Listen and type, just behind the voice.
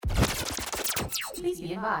Please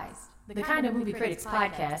be advised, the Kind of Movie Critics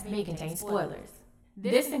podcast may contain spoilers.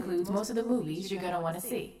 This includes most of the movies you're going to want to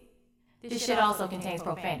see. This shit also contains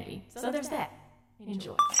profanity, so there's that.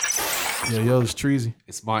 Enjoy. Yo, it's Treasy.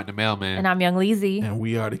 It's Martin the Mailman. And I'm Young Leezy. And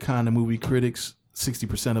we are the Kind of Movie Critics,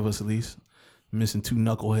 60% of us at least. Missing two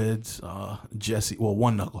knuckleheads, Jesse, well,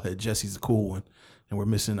 one knucklehead, Jesse's the cool one. And we're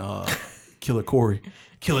missing Killer Corey,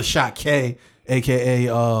 Killer Shot K,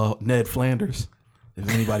 a.k.a. Ned Flanders. If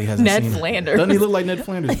anybody hasn't Ned seen Flanders. It. Doesn't he look like Ned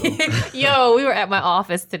Flanders, though? Yo, we were at my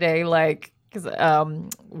office today, because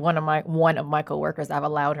one of my coworkers, I've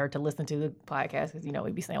allowed her to listen to the podcast because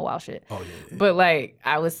we be saying wild shit. Oh yeah. But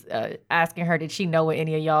I was asking her, did she know what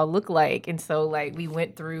any of y'all look like? And so we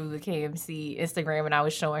went through the KMC Instagram, and I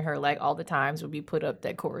was showing her all the times would be put up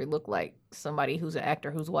that Corey looked like somebody who's an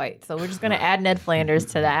actor who's white. So we're just gonna add Ned Flanders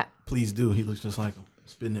to that. Please do. He looks just like him.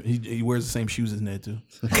 He wears the same shoes as Ned too.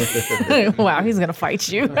 Wow, he's gonna fight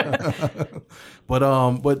you.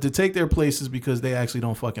 But to take their places because they actually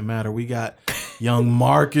don't fucking matter. We got young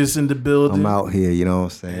Marcus in the building. I'm out here, you know what I'm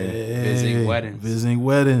saying? Hey, visiting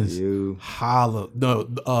weddings. You Holla. No,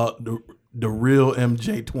 the real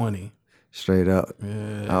MJ20. straight up.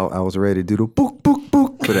 Yeah. I was ready to do the book,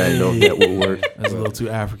 but I know that would work. That's a little too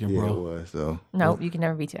African, Yeah, bro. it was, so. Nope, you can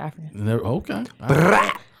never be too African. Okay.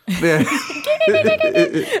 Yeah.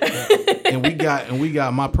 and we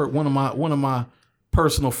got one of my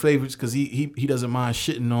personal favorites because he doesn't mind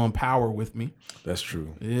shitting on Power with me. That's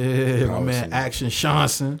true. Yeah, my man Action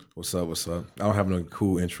Johnson. What's up? I don't have no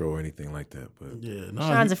cool intro or anything like that, but Yeah, no,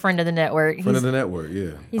 Sean's a friend of the network. friend of the network.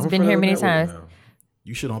 Yeah, He's I'm a been friend here of the many network times. now.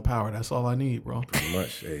 you shit on Power. That's all I need, bro. Pretty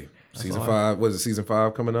much. Hey, season all 5. What is it? Season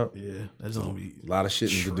 5 coming up? Yeah, that's gonna be A lot of shit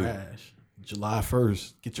to do. trash. July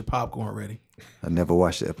 1st. Get your popcorn ready. I never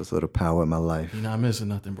watched an episode of Power in my life. You're not missing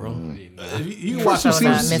nothing, bro. Mm. You can watch So the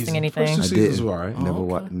not season. missing anything. First 2 I seasons didn't. were all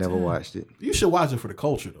right. Never watched it. You should watch it for the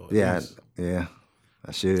culture, though. Yeah,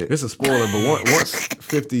 I should. It's a spoiler, but once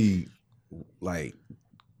 50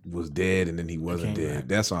 was dead and then he wasn't came dead, back.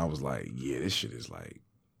 that's when I was like, yeah, this shit is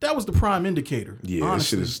That was the prime indicator. yeah,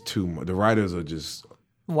 honestly. this shit is too much. The writers are just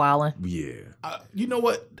Wildin'. You know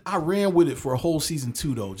what? I ran with it for a whole season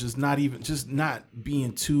 2 though. Just not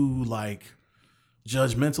being too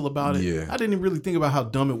judgmental about it. Yeah. I didn't really think about how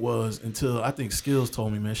dumb it was until I think Skills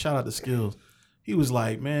told me, man. Shout out to Skills. He was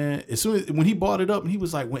like, man, when he brought it up, and he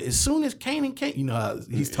was like, as soon as Kanan came, how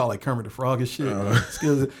he's tall like Kermit the Frog and shit.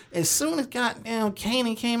 Skills, as soon as goddamn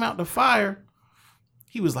Kanan came out the fire,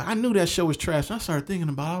 he was like, I knew that show was trash. And I started thinking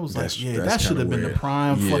about it. I was That's that should have been the kinda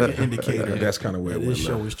prime weird. fucking indicator. That's kinda where that it this went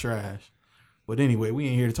show left. was trash. But anyway, we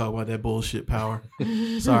ain't here to talk about that bullshit, Power.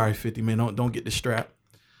 Sorry, 50 man. Don't get the strap.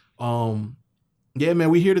 Yeah, man,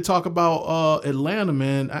 we're here to talk about Atlanta,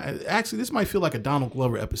 man. Actually, this might feel like a Donald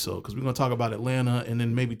Glover episode because we're gonna talk about Atlanta and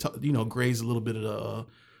then maybe graze a little bit of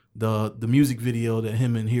the music video that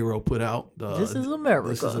him and Hero put out. This is America.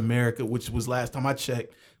 This is America, which was last time I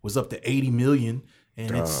checked was up to 80 million,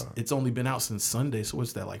 and it's only been out since Sunday. So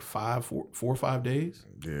what's that, like 4 or 5 days?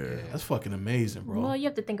 yeah. That's fucking amazing, bro. Well, you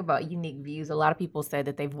have to think about unique views. A lot of people said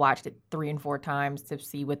that they've watched it 3 and 4 times to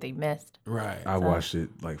see what they missed. Right. I watched it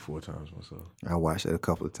 4 times myself. I watched it a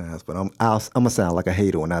couple of times, but I'm gonna sound like a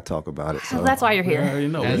hater when I talk about it. So That's why you're I here. already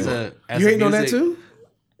know. As You a hating on that music- too?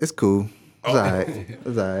 it's cool. It's alright.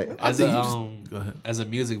 It's alright. Go ahead. As a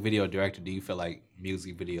music video director, do you feel like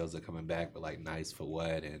music videos are coming back with Nice for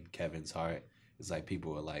What and Kevin's Heart? It's like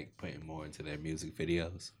people are putting more into their music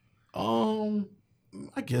videos.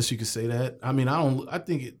 I guess you could say that. I mean, I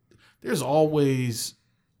think there's always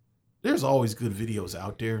good videos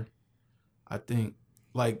out there. I think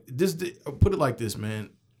put it like this, man.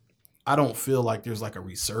 I don't feel like there's a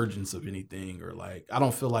resurgence of anything or I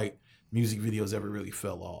don't feel like music videos ever really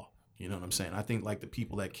fell off. You know what I'm saying? I think the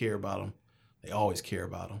people that care about them, they always care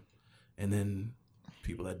about them. And then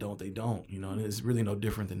people that don't, they don't. And it's really no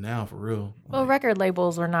different than now, for real. Well, record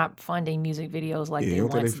labels are not funding music videos like Yeah, they you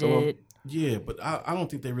don't think once they fell off? did. Yeah, but I don't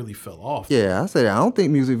think they really fell off. Yeah, I said I don't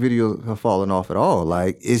think music videos have fallen off at all.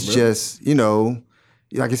 It's just,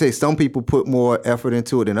 like you say, some people put more effort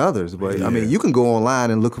into it than others. But I mean, you can go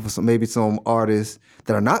online and look for some artists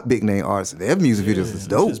that are not big name artists. Their music videos is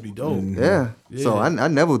dope. Just be dope. Yeah. So I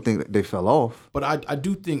never think that they fell off. But I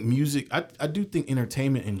do think music, I do think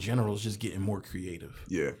entertainment in general is just getting more creative.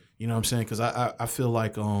 Yeah. You know what I'm saying? Because I feel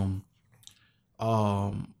like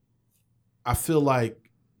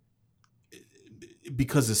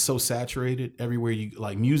because it's so saturated everywhere you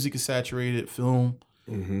music is saturated, film,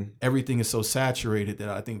 everything is so saturated that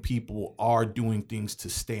I think people are doing things to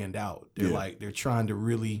stand out. They're they're trying to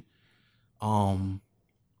really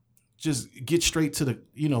just get straight to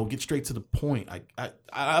the point.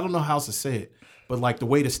 I don't know how else to say it, but like the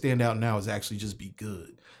way to stand out now is actually just be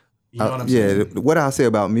good. You know what I'm saying? What I say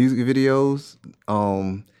about music videos,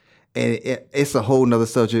 and it's a whole nother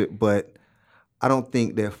subject, but I don't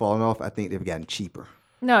think they're falling off. I think they've gotten cheaper.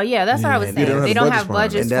 No, yeah, that's what I was saying. They don't have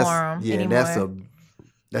budgets for them anymore.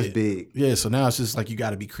 That's big. Yeah, so now it's just like you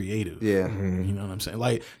got to be creative. Yeah. You know what I'm saying?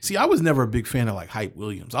 Like, see, I was never a big fan of like Hype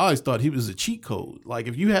Williams. I always thought he was a cheat code. Like,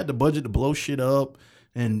 if you had the budget to blow shit up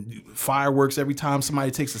and fireworks every time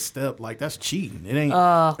somebody takes a step, like that's cheating. It ain't.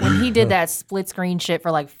 When he did that split screen shit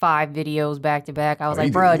for like 5 videos back to back, I was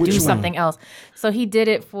like, bro, do something else. So he did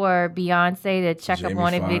it for Beyonce, the Check Up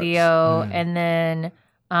On It video, and then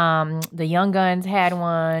the Young Guns had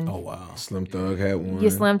one. Oh wow. Slim Thug had one. Yeah,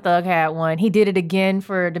 Slim Thug had one. He did it again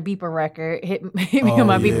for the Beeper record. Hit me on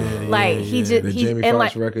my Beeper. Like he just the Jamie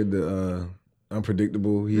Foxx record, the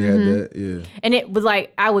Unpredictable. He had that. Yeah. And it was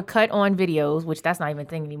like I would cut on videos, which that's not even a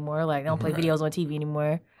thing anymore. Like they don't play videos on TV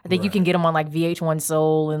anymore. I think you can get them on like VH1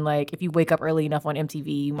 Soul, and like if you wake up early enough on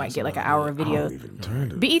MTV, you might get like an hour of videos.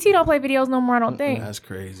 BET don't play videos no more. I don't think. That's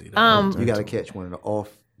crazy. You got to catch one of the off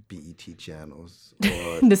BET channels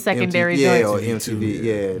or the secondary joints. or MTV.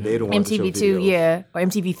 Yeah, they don't want to show MTV2, videos. or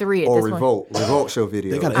MTV3 at or this Revolt. point. Revolt show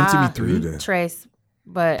videos. They got an MTV3. Trace,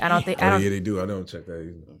 but I don't think Yeah, they do. I don't check that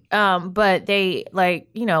either. But they like,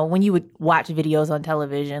 you know, when you would watch videos on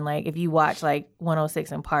television, like if you watch like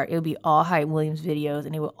 106 in Park, it would be all Hype Williams videos,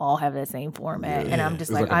 and it would all have that same format. And I'm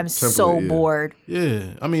just like I'm so bored.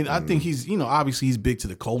 Yeah, I mean, I think he's, you know, obviously he's big to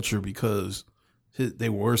the culture because they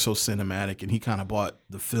were so cinematic, and he kind of brought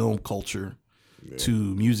the film culture to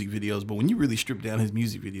music videos. But when you really strip down his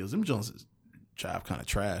music videos, them Jones is kind of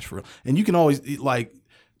trash for real. And you can always like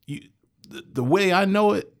the way I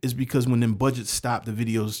know it is because when them budgets stopped, the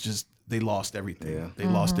videos just they lost everything. Yeah. They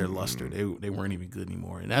lost their luster. They weren't even good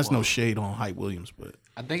anymore. And that's no shade on Hype Williams, but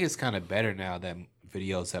I think it's kind of better now that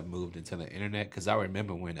videos have moved into the internet, because I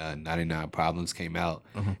remember when 99 Problems came out,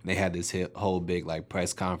 and they had this whole big like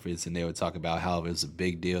press conference, and they would talk about how it was a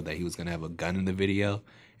big deal that he was gonna have a gun in the video.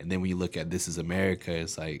 And then when you look at This Is America,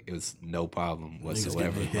 it's like it was no problem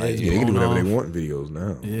whatsoever. Like, they can do whatever they want in videos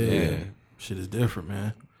now. Yeah. Shit is different,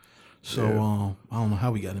 man. So I don't know how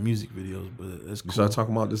we got in music videos, but that's cool. You start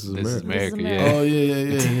talking about This Is America. Yeah. Oh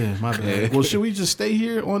yeah. My bad. Well, should we just stay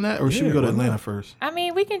here on that, or should we go to Atlanta first? I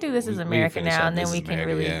mean, we can do This Is America now, and then we can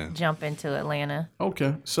really America, jump into Atlanta.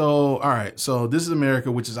 Okay. So all right. So This Is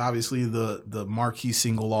America, which is obviously the marquee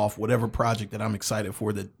single off whatever project that I'm excited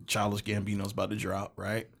for that Childish Gambino's about to drop.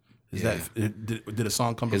 Right? Is that did a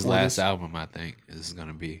song come his before last this? album? I think is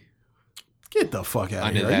gonna be. Get the fuck out of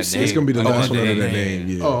Under here! that name. It's gonna be the last one Under under that that name.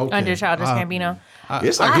 Yeah. Oh, okay. Under Childish Gambino.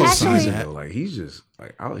 It's like I good actually- season though. Like he's just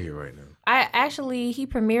like out here right now. He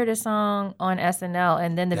premiered a song on SNL,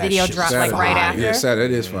 and then the That video shit's dropped like fire. right after. Yeah,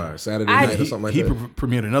 Saturday is fire. Saturday night or something like he that.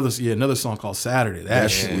 premiered another song called Saturday. That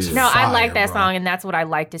shit was No, fire, I like that bro. song, and that's what I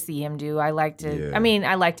like to see him do. I like to. Yeah. I mean,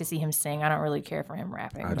 I like to see him sing. I don't really care for him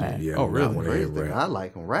rapping. I but do. Yeah. Oh, I really? want to hear rap. I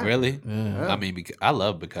like him rap. Really? I mean, I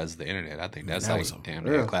love Because of the Internet. I think that's That like was a- damn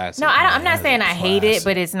near classic. No, I'm not saying I hate it, classic.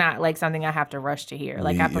 but it's not like something I have to rush to hear.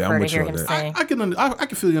 Like I Yeah, prefer I'm to with you hear on him that. sing. I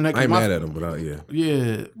can feel you on that. I ain't My- mad at him, but yeah.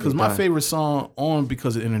 Yeah, because my favorite song on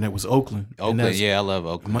Because of the Internet was Oakland. And Oakland, that's yeah, I love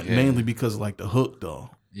Oakland. Yeah. Mainly because of like the hook though.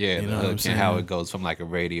 Yeah, You the know what I'm hook and how saying? it goes from like a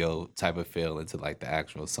radio type of feel into like the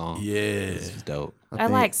actual song. Yeah. It's dope. I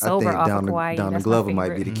like Sober off of Kauai. Donald That's my Glover might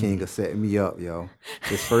be favorite. the king of setting me up, yo.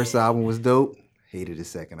 His first album was dope. Hated his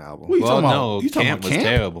second album. What you Well, talking about? no, You talking Camp about was Camp?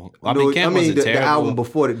 terrible. I mean, Camp wasn't the terrible. album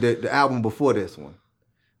before the album before this one.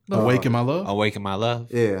 Awaken My Love? Awaken My Love?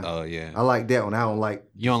 Yeah. Oh, yeah. I like that one. I don't like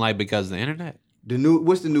You don't like Because of the Internet?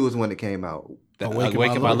 what's the newest one that came out? The Awaken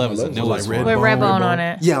My My Love is the Love. newest Like one. With Redbone Redbone. on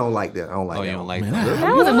it. Yeah, I don't like that. I don't like Oh, that. you don't one. like Man, that?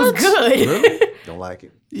 That was good. Don't like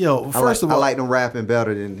it. Yo, first of all, I like them rapping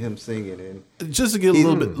better than him singing. And just to get a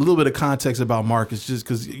little bit of context about Marcus, just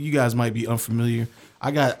because you guys might be unfamiliar, I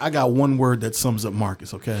got one word that sums up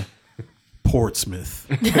Marcus. Okay, Portsmouth.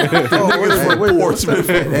 Portsmouth.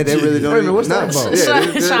 they really don't. Wait a minute, what's that about?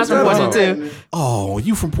 Shots from Portsmouth too. Oh,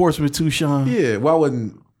 you from Portsmouth too, Sean? Yeah, why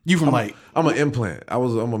wouldn't You from like? I'm an implant. I'm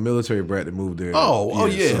a military brat that moved there. Oh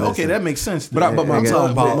yeah. so Okay, that makes sense. But my I'm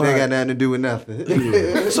talking about They got nothing to do with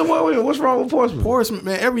nothing. So wait, what's wrong with Portsmouth? Portsmouth,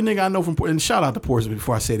 man. Every nigga I know from Portsmouth, and shout out to Portsmouth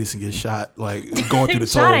before I say this and get shot, like going through the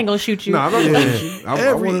Shot toll. ain't gonna shoot you. No, I'm not gonna shoot you.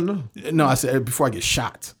 I want to know. No, I said before I get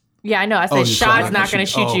shot. Yeah, I know. I said Oh, Sean's not going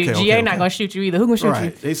to shoot you. GA not going to shoot you either. Who going to shoot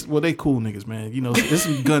you? Right. They cool niggas, man. You know, there's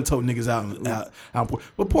some gun-tote niggas out.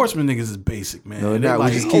 But Portsmouth niggas is basic, man. No, they not.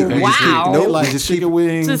 like, We just keep. wow. They like chicken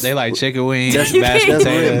wings. They like chicken wings, You mashed can't-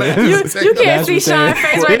 potatoes. You can't see Sean's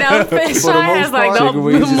face right now. Sean has like the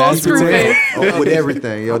most screw face. With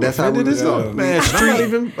everything, yo. That's how we this go. up. Man, I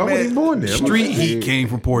wasn't even born there. Street heat came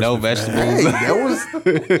from Portsmouth. No vegetables.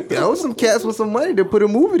 Hey, that was some cats with some money to put a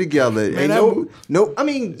movie together. Man, And I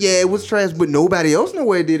mean, yeah, it was trash, but nobody else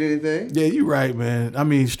nowhere did anything. Yeah, you right, man. I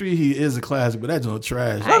mean, Street Heat is a classic, but that's no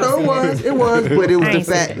trash. No, it was, but it was I the ain't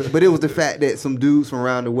seen fact, but it was the fact that some dudes from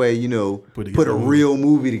around the way, put together a a real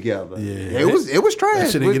movie together. Yeah. it was trash.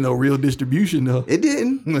 That shit but ain't get no real distribution though. it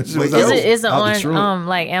didn't. That shit But was yo, out- Is it out the on trunk.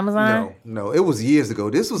 like Amazon? no, it was years ago.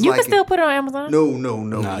 This was You like can still put it on Amazon. no.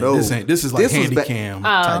 Nah, no. This is like This was handy back- cam. Oh.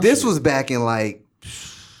 type This shit. was back in like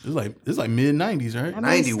It's like mid '90s, right? I mean,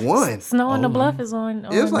 91. Snow on the Bluff is on.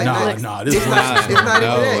 It was like Netflix. Nah, this is It's not even that.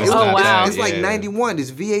 it's It was- not that, It's like yeah. 91.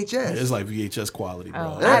 It's VHS. It's like VHS quality,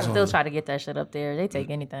 bro. Oh, I still try to get that shit up there. They take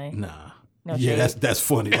anything. Nah. No Yeah, shade. that's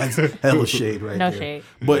funny. That's hella shade right No there. shade.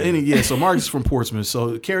 But so Marcus from Portsmouth.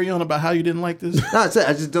 So carry on about how you didn't like this. No, I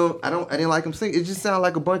just don't. I didn't like him sing. It just sounded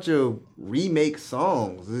like a bunch of remake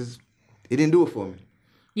songs. It didn't do it for me.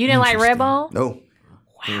 You didn't like Redbone? No.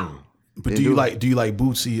 But do you like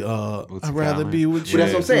Bootsy? I'd rather Collins. be with you. But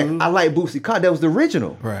that's what I'm saying. I like Bootsy Collins. That was the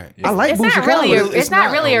original. Right. I like It's Bootsy not really. Collins. It's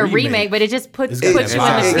not really a remake, but it just puts It's puts you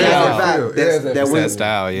got in that the vibe. scene. Yeah. That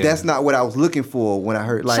style, yeah. That's not what I was looking for when I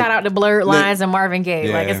heard like. Shout out to Blurred Lines and Marvin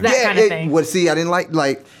Gaye. Like it's that kind of thing. What? See, I didn't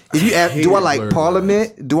like if you ask, do I like Blurred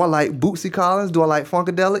Parliament? Do I like Bootsy Collins? Do I like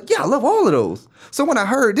Funkadelic? Yeah, I love all of those. So when I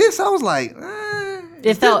heard this, I was like,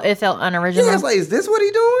 It felt unoriginal. yeah, it's like, is this what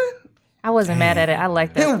he doing? I wasn't mad at it. I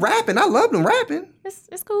liked that. Him rapping, I loved him rapping.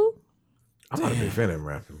 It's cool. I'm not a big fan of him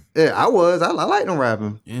rapping. Yeah, I was. I liked him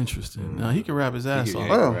rapping. Interesting. Now he can rap his ass off.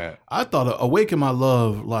 Well, Right. I thought Awaken My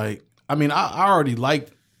Love, like, I mean, I already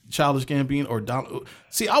liked Childish Gambino or Donald.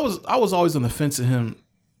 See, I was always on the fence of him.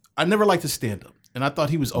 I never liked his stand up, and I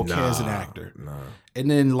thought he was okay as an actor. Nah.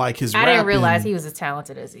 And then like his I didn't rapping- realize he was as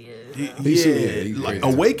talented as he is. He's like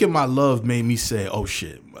crazy. Awaken My Love made me say, "Oh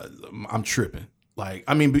shit, I'm tripping." Like,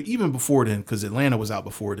 I mean, but even before then, because Atlanta was out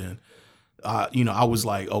before then, I was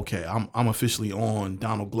like, okay, I'm officially on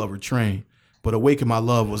Donald Glover train. But Awaken My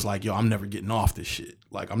Love was like, yo, I'm never getting off this shit.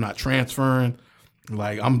 Like, I'm not transferring.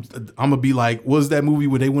 Like, I'm gonna be like, what was that movie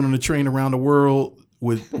where they went on a train around the world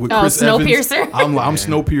with Chris Evans? Snowpiercer. I'm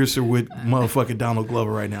Snowpiercer with motherfucking Donald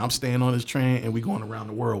Glover right now. I'm staying on this train and we going around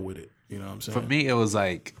the world with it. You know what I'm saying? For me, it was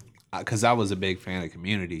like, because I was a big fan of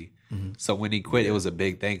Community. So when he quit, it was a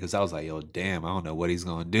big thing because I was like, yo, damn, I don't know what he's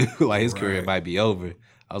going to do. Like, his career might be over.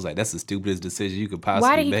 I was like, that's the stupidest decision you could possibly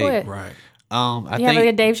Why did he make. quit? right. I You have like a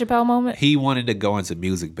think Dave Chappelle moment? he wanted to go into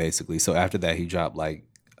music, basically. So after that, he dropped, like,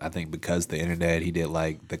 I think because the internet, he did,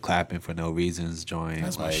 like, the Clapping for No Reasons joint.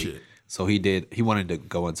 That's my like, shit. So he wanted to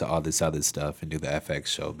go into all this other stuff and do the FX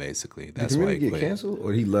show, basically. That's Did why he he get quit. canceled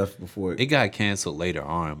or he left before? It got canceled later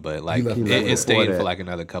on, but like left it before stayed that. for like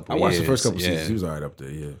another couple I years. watched the first couple yeah. seasons. He was all right up there.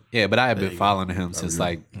 Yeah. Yeah, but I had been following him since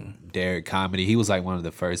like Derek Comedy. He was like one of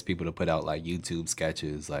the first people to put out like YouTube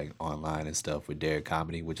sketches like online and stuff with Derek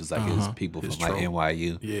Comedy, which is like his people His from like trope.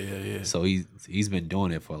 NYU. Yeah. So he's been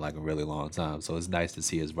doing it for like a really long time. So it's nice to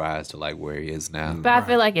see his rise to like where he is now. But I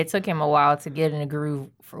feel like it took him a while to get in a groove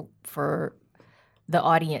for the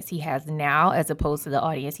audience he has now as opposed to the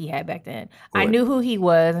audience he had back then. I knew who he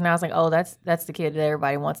was and I was like, oh, that's the kid that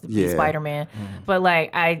everybody wants to be, Yeah. Spider-Man. But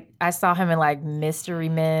like I saw him in like Mystery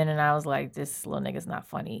Men and I was like, this little nigga's not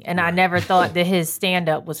funny. And I never thought that his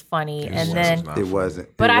stand-up was funny. And then It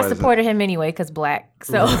wasn't. but It I wasn't. supported him anyway because black.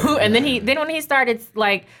 So and then when he started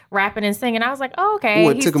like rapping and singing, I was like, oh, okay,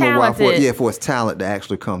 Well, it he's took him talented. a while for his talent to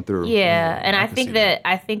actually come through. Yeah, and I can think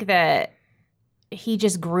see that he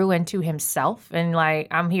just grew into himself, and like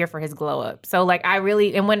I'm here for his glow up. So like I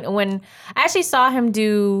really and when I actually saw him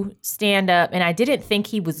do stand up, and I didn't think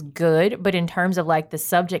he was good, but in terms of like the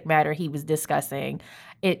subject matter he was discussing,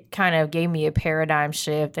 it kind of gave me a paradigm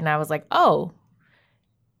shift, and I was like, oh.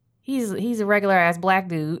 He's a regular ass black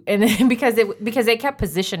dude, and then because they kept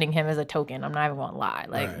positioning him as a token. I'm not even gonna lie,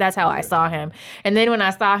 like that's how I saw him. And then when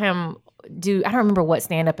I saw him do, I don't remember what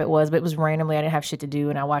stand up it was, but it was randomly. I didn't have shit to do,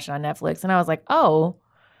 and I watched it on Netflix, and I was like, oh,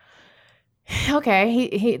 okay.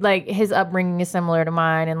 He like his upbringing is similar to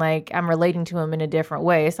mine, and like I'm relating to him in a different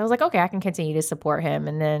way. So I was like, okay, I can continue to support him.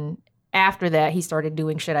 And then after that, he started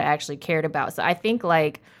doing shit I actually cared about. So I think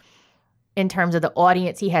like, in terms of the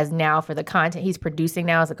audience he has now for the content he's producing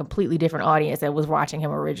now is a completely different audience that was watching him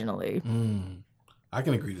originally. I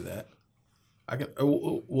can agree to that. I can.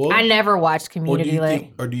 Well, I never watched or do Community. you Like,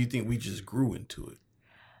 think, or do you think we just grew into it?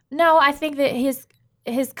 no, I think that his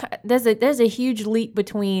there's a huge leap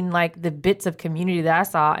between like the bits of Community that I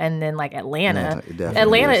saw and then like Atlanta. Yeah, it definitely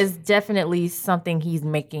Atlanta is. is definitely something he's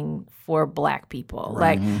making for Black people.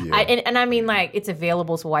 Like, and I mean, like, it's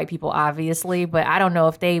available to white people, obviously, but I don't know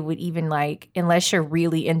if they would even like, unless you're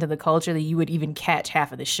really into the culture, that you would even catch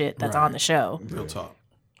half of the shit that's on the show. Real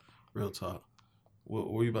talk.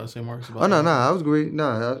 What were you about to say, Marcus? About Oh no, that? I was agree.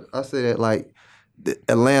 No, I say that like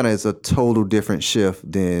Atlanta is a total different shift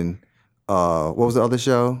than what was the other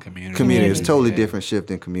show? Community. It's totally Yeah. different shift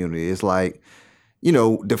than Community. It's like, you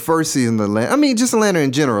know, the first season of Atlanta. I mean, just Atlanta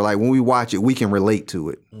in general. Like when we watch it, we can relate to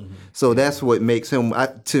it. So that's what makes him.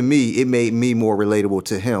 To me, it made me more relatable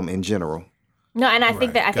to him in general. No, and I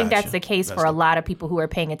think Right, that's gotcha. the case That's for a the- lot of people who are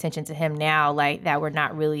paying attention to him now, like that were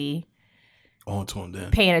not really On to him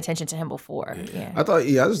then. paying attention to him before. Yeah. I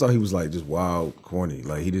just thought he was like just wild corny.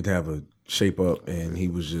 Like he didn't have a shape up, and he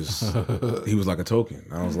was just he was like a token.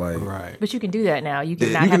 I was like, Right. but you can do that now. You can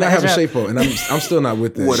you not cannot have a joke. shape up, and I'm still not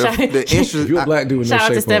with that. What the interest? If you're a black dude with no Shout out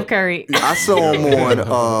shape to Steph up, Curry. I saw him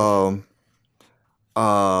on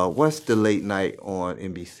what's the late night on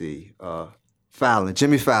NBC? Fallon,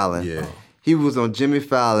 Jimmy Fallon. Yeah. He was on Jimmy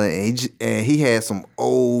Fallon and he had some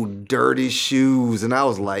old dirty shoes, and I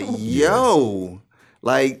was like, yo,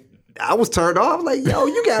 like I was turned off. Like, yo,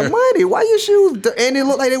 you got money. Why your shoes? And it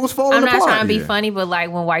looked like they was falling I'm not apart. trying to be funny, but like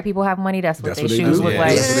when white people have money, that's what That's their what they shoes do. look Yeah.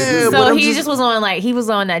 like. That's what they do. Yeah, but So I'm he just was on like he was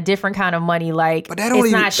on that different kind of money. Like But that don't it's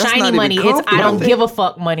even- not that's shiny not even money. It's comfortable. I don't I think- give a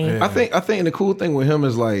fuck money. I think the cool thing with him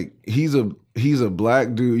is like he's a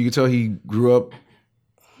black dude. You can tell he grew up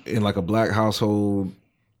in like a black household,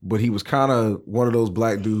 but he was kind of one of those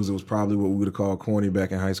black dudes that was probably what we would have called corny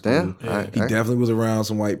back in high school. Yeah, He definitely was around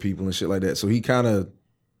some white people and shit like that. So he kind of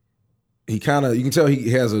you can tell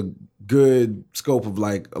he has a good scope of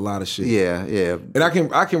like a lot of shit. Yeah. And I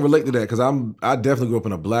can relate to that because I definitely grew up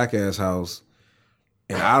in a black ass house,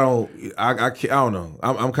 and I don't know.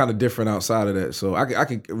 I'm kind of different outside of that, so I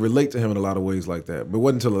can relate to him in a lot of ways like that. But it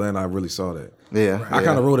wasn't until Atlanta I really saw that. Yeah. I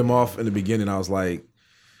kind of wrote him off in the beginning. I was like,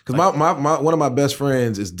 because my one of my best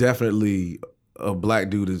friends is definitely a black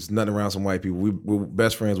dude that's nothing around some white people. We're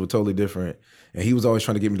best friends. We're totally different. And he was always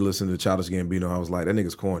trying to get me to listen to Childish Gambino. I was like, that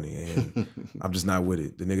nigga's corny, and I'm just not with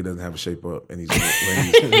it. The nigga doesn't have a shape up, and he's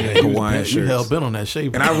wearing Hawaiian You hell shirts. bent on that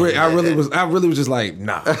shape. And I really was just like,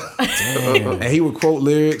 nah. And he would quote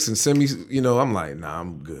lyrics and send me, I'm like, nah,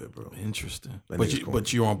 I'm good, bro. Interesting. That But nigga's corny.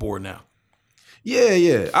 but you're on board now.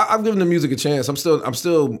 Yeah. I've given the music a chance.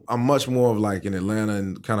 I'm much more of like in Atlanta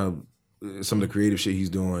and kind of some of the creative shit he's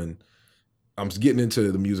doing. I'm just getting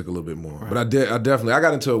into the music a little bit more. But I definitely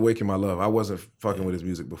got into Awaken My Love. I wasn't fucking with his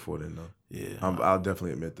music before then, though. Yeah. I'll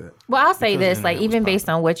definitely admit that. Well, I'll say Because this, like internet was even based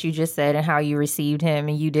on what you just said and how you received him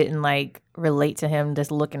and you didn't like relate to him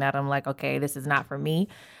just looking at him like, okay, this is not for me.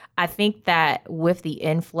 I think that with the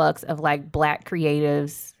influx of like black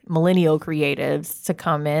creatives, millennial creatives to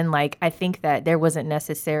come in, like I think that there wasn't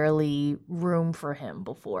necessarily room for him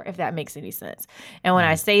before, if that makes any sense. And when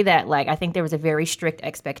I say that, like I think there was a very strict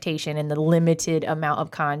expectation in the limited amount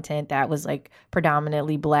of content that was like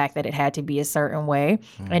predominantly black, that it had to be a certain way.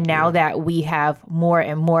 And now that we have more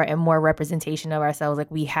and more and more representation of ourselves,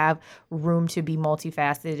 like we have room to be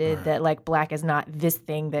multifaceted, that like black is not this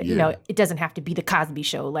thing that, you know, it doesn't have to be the Cosby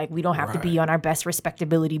Show. Like we don't have to be on our best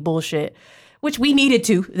respectability bullshit, which we needed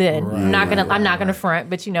to then. I'm not gonna front,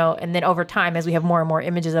 but and then over time, as we have more and more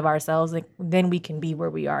images of ourselves, like then we can be where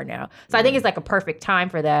we are now. So I think it's like a perfect time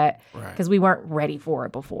for that because we weren't ready for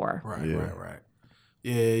it before. Right.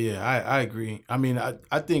 Yeah. I agree. I mean,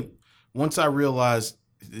 I think once I realized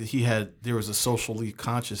there was a socially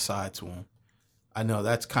conscious side to him, I know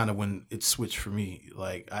that's kind of when it switched for me.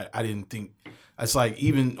 Like I didn't think it's like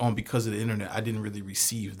even on because of the internet, I didn't really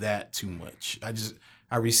receive that too much.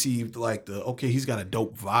 I received like he's got a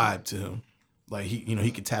dope vibe to him. Like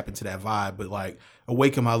he could tap into that vibe, but like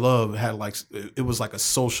Awaken My Love had like it was like a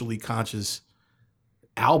socially conscious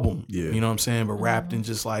album. Yeah. You know what I'm saying? But wrapped in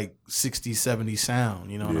just like 60s, 70s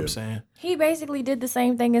sound. You know what I'm saying? He basically did the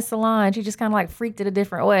same thing as Solange. He just kind of like freaked it a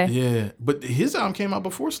different way. Yeah. But his album came out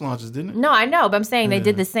before Solange's, didn't it? No, I know, but I'm saying they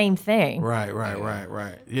did the same thing. Right.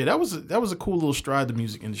 Yeah, that was a cool little stride the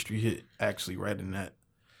music industry hit, actually, right in that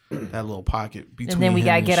little pocket between And then we him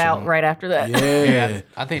got and Get Out Sean. right after that. Yeah.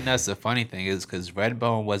 I think that's the funny thing is because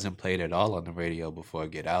Redbone wasn't played at all on the radio before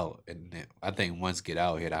Get Out, and I think once Get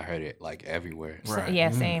Out hit, I heard it like everywhere. Right.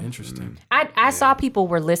 Yeah, same. Interesting. I saw people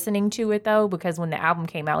were listening to it though, because when the album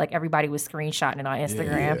came out, like everybody was screenshotting it on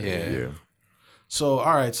Instagram. Yeah. So,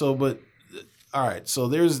 all right. So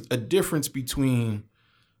there's a difference between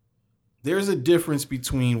there's a difference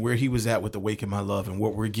between where he was at with Awaken My Love and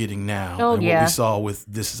what we're getting now Oh, and what yeah. we saw with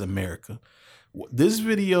This Is America. This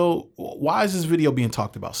video, why is this video being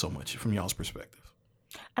talked about so much from y'all's perspective?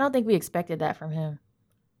 I don't think we expected that from him.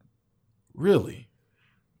 Really?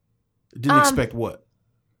 Didn't expect what?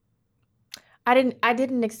 I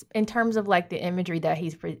didn't in terms of like the imagery that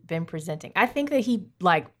he's been presenting. I think that he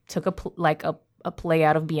like took a play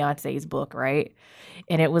out of Beyonce's book, right?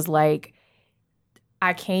 And it was like,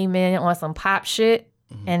 I came in on some pop shit,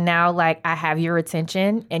 and now like I have your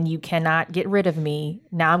attention, and you cannot get rid of me.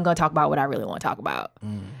 Now I'm gonna talk about what I really want to talk about.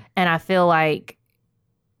 And I feel like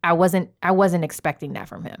I wasn't expecting that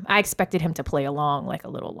from him. I expected him to play along like a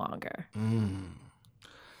little longer.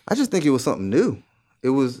 I just think it was something new. It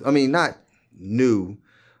was, I mean, not new,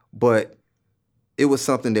 but it was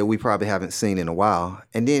something that we probably haven't seen in a while.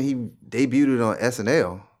 And then he debuted it on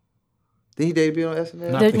SNL. Did he debut on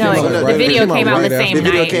SNL? The video came out the same night. The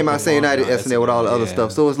video came out the same night at SNL with all the other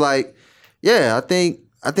stuff. So it's like, yeah, I think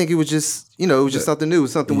it was just, it was just something new. It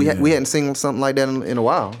was something we hadn't seen something like that in a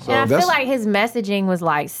while. So and I feel like his messaging was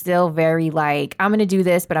like still very like, I'm going to do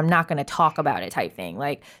this, but I'm not going to talk about it type thing.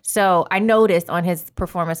 Like, so I noticed on his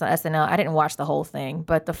performance on SNL, I didn't watch the whole thing,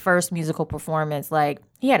 but the first musical performance, like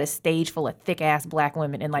he had a stage full of thick ass black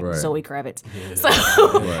women and like Zoe Kravitz. Yeah.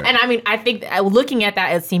 So, and I mean, I think looking at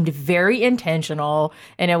that, it seemed very intentional.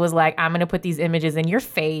 And it was like, I'm going to put these images in your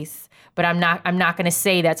face, but I'm not going to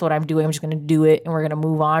say that's what I'm doing. I'm just going to do it and we're going to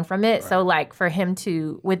move on from it. Right. So like for him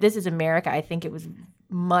with This Is America, I think it was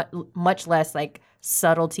much less like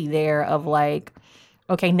subtlety there of like,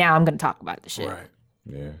 okay, now I'm going to talk about the shit. Right.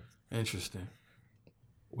 Yeah. Interesting.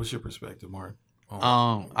 What's your perspective, Mark?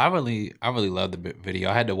 I really love the video.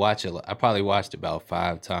 I had to watch it. I probably watched it about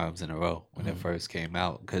 5 times in a row when it first came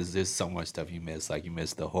out because there's so much stuff you miss. Like you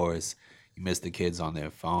miss the horse, you miss the kids on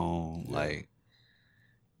their phone, like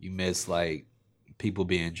you miss like people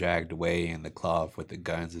being dragged away in the cloth with the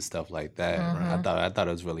guns and stuff like that. I thought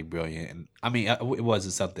it was really brilliant, and I mean it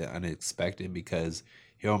wasn't something unexpected because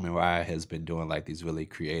Hiro Murai has been doing like these really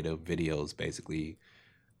creative videos, basically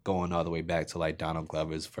going all the way back to like Donald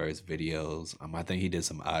Glover's first videos. I think he did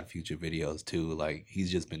some Odd Future videos too. Like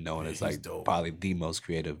he's just been known as like probably the most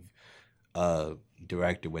creative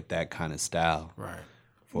director with that kind of style. Right.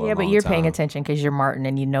 Yeah, but you're paying attention because you're Martin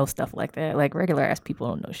and you know stuff like that. Like regular ass people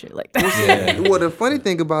don't know shit like that. Well, the funny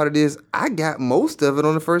thing about it is I got most of it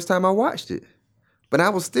on the first time I watched it, but I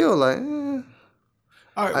was still like,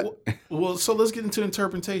 All right. Well, so let's get into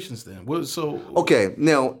interpretations then. Okay,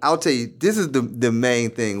 now I'll tell you, this is the main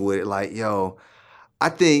thing with it. Like, yo, I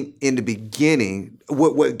think in the beginning,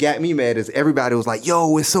 what got me mad is everybody was like,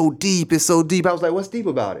 yo, it's so deep, it's so deep. I was like, what's deep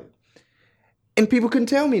about it? And people couldn't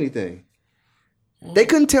tell me anything. They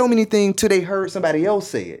couldn't tell me anything till they heard somebody else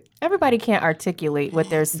say it. Everybody can't articulate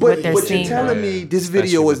what they're seeing. But you're telling me this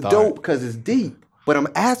video is dope because it's deep. But I'm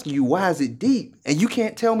asking you, why is it deep? And you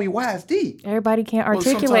can't tell me why it's deep. Everybody can't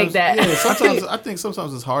articulate that. Yeah, sometimes I think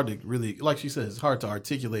sometimes it's hard to really, like she said, it's hard to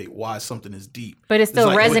articulate why something is deep. But it's still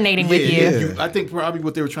like, resonating with you. I think probably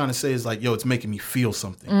what they were trying to say is like, yo, it's making me feel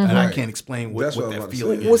something. And I can't explain what that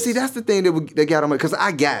feeling is. Well, see, that's the thing that got on me, because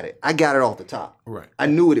I got it. I got it off the top. Right. I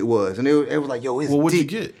knew what it was. And it was like, yo, it's deep. Well, what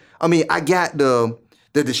did you get? I mean, I got the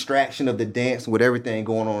distraction of the dance with everything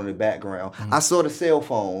going on in the background. I saw the cell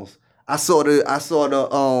phones. I saw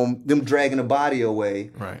the them dragging the body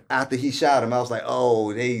away after he shot him. I was like,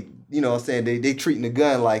 oh, they, you know what I'm saying, they treating the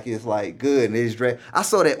gun like it's like good, and they just drag. I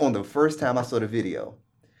saw that on the first time I saw the video.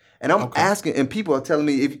 And I'm asking, and people are telling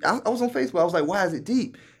me, I was on Facebook, I was like, why is it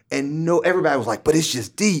deep? And everybody was like, but it's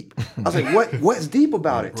just deep. I was like, what's deep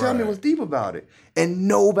about it? Tell me what's deep about it. And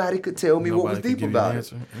nobody could tell me what was deep about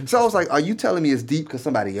it. So I was like, are you telling me it's deep because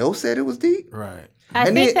somebody else said it was deep? Right. I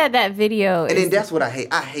think that video and then that's what I hate.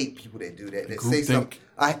 I hate people that do that. That say something.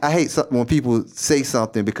 I hate when people say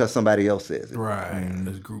something because somebody else says it. Right.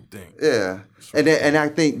 It's groupthink. Yeah. And I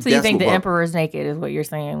think so. You think the emperor's naked is what you're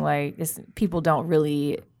saying? Like people don't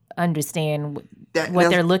really understand what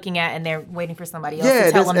they're looking at, and they're waiting for somebody else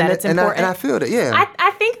to tell them that it's important. And I feel that. Yeah.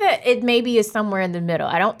 I think that it maybe is somewhere in the middle.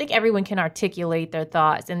 I don't think everyone can articulate their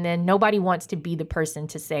thoughts, and then nobody wants to be the person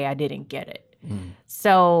to say I didn't get it.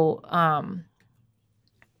 So.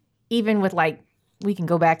 Even with like, we can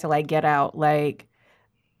go back to like Get Out. Like,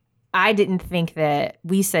 I didn't think that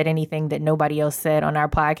we said anything that nobody else said on our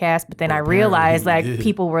podcast, but then I realized like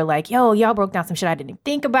people were like, yo, y'all broke down some shit I didn't even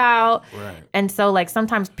think about. Right. And so like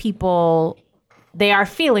sometimes people, they are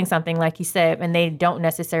feeling something like you said, and they don't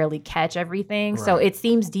necessarily catch everything. Right. So it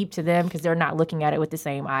seems deep to them because they're not looking at it with the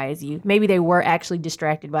same eye as you. Maybe they were actually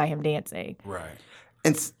distracted by him dancing. Right.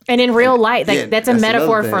 And in real life, like that's a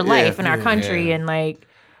metaphor for life in our country. And like,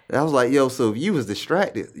 I was like, yo, so if you was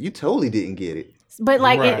distracted, you totally didn't get it. But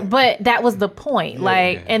like, Right. but that was the point.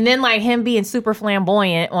 Like, and then like him being super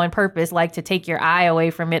flamboyant on purpose, like to take your eye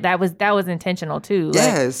away from it. That was intentional too. Like,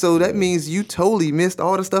 Yeah, so that means you totally missed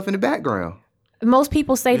all the stuff in the background. most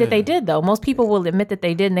people say that they did though. Most people will admit that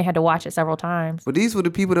they did, and they had to watch it several times. But these were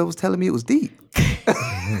the people that was telling me it was deep.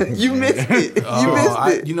 You missed it. You missed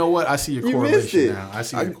it. You know what? I see your You missed correlation it. now. I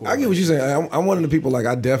see I your get correlation. what you're saying. I'm one of the people like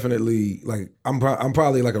I definitely like I'm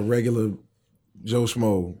probably like a regular Joe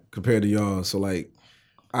Schmo compared to y'all. So like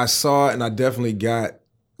I saw it and I definitely got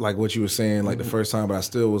like what you were saying like the first time, but I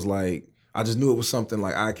still was like I just knew it was something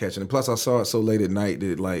like eye catching. And plus I saw it so late at night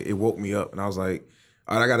that like it woke me up and I was like,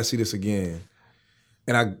 all right, I got to see this again.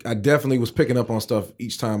 And I definitely was picking up on stuff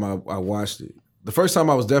each time I watched it. The first time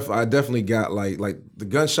I definitely got like the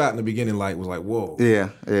gunshot in the beginning like was like whoa. Yeah.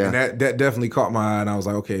 And that definitely caught my eye and I was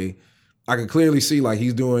like, okay, I can clearly see like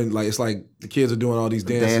he's doing like it's like the kids are doing all these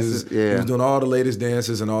dances. Dances, yeah. He was doing all the latest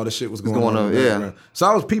dances and all the shit was going going on. on, in the yeah. background. So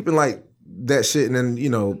I was peeping like that shit and then, you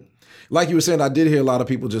know, like you were saying, I did hear a lot of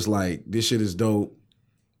people just like this shit is dope.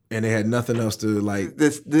 And they had nothing else to like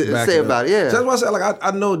back say up. about it, yeah. So that's why I said like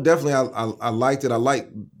I know definitely I liked it. I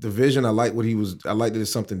liked the vision. I liked what he was. I liked that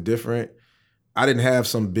it's something different. I didn't have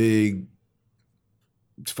some big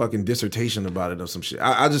fucking dissertation about it or some shit.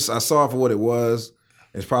 I saw it for what it was.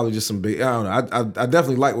 It's probably just some big. I don't know. I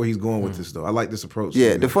definitely like where he's going with this though. I like this approach.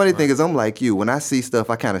 Yeah, the funny thing is I'm like you. When I see stuff,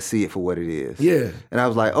 I kind of see it for what it is. Yeah. And I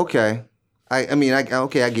was like, okay. I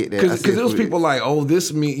get that. Because there was people like, oh,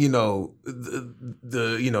 this mean, you know,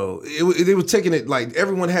 the you know, they were taking it like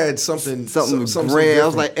everyone had something Something different. red. I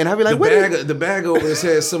was like, and I'd be like, the bag over his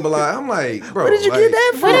head symbolized. I'm like, bro, where did you like, get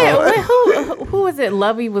that from? But who was it?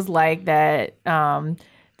 Lovey was like that.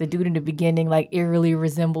 The dude in the beginning like eerily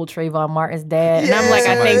resembled Trayvon Martin's dad, and I'm like,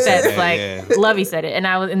 I think that's like Lovey said it,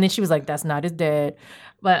 and then she was like, that's not his dad,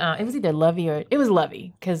 but it was either Lovey or it was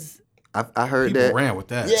Lovey because. I heard People that. ran with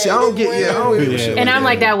that. See, I don't get shit And like I'm that.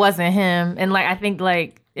 like, that wasn't him. And like, I think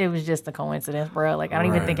like it was just a coincidence, bro. Like, I don't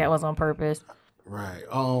even think that was on purpose. Right.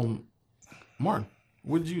 Martin,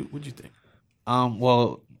 what'd you think?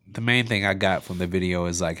 Well, the main thing I got from the video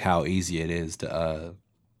is like how easy it is to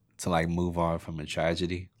like move on from a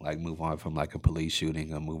tragedy, like move on from like a police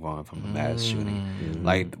shooting or move on from a mass shooting.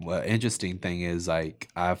 Like, the interesting thing is like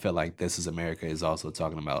I feel like This Is America is also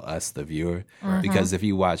talking about us, the viewer, because if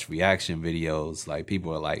you watch reaction videos, like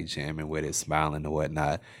people are like jamming with it, smiling or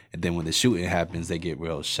whatnot, and then when the shooting happens, they get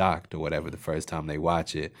real shocked or whatever the first time they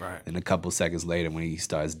watch it, Right. and a couple seconds later when he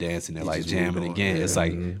starts dancing, they're like jamming again. It's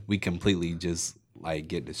like we completely just like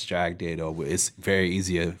get distracted, or it's very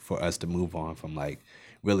easier for us to move on from like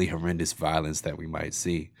really horrendous violence that we might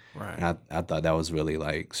see. Right. And I thought that was really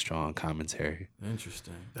like strong commentary.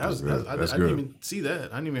 Interesting. I That's didn't good. even see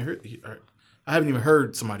that. I didn't even heard. I haven't even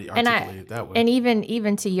heard somebody articulate it that way. And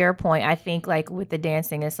even to your point, I think like with the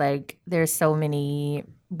dancing, it's like there's so many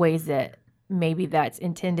ways that maybe that's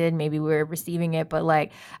intended, maybe we're receiving it, but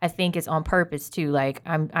like I think it's on purpose too. Like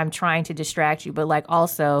I'm trying to distract you, but like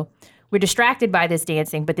also we're distracted by this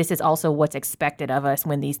dancing, but this is also what's expected of us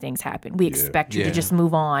when these things happen. We expect you to just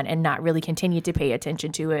move on and not really continue to pay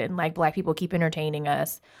attention to it. And like Black people keep entertaining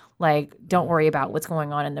us. Like, don't worry about what's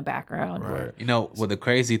going on in the background. Right. You know, well, the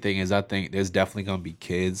crazy thing is I think there's definitely going to be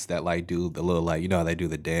kids that like do the little like, you know how they do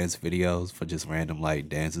the dance videos for just random like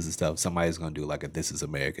dances and stuff. Somebody's going to do like a This Is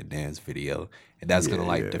America dance video. And that's going to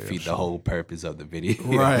like defeat the whole purpose of the video.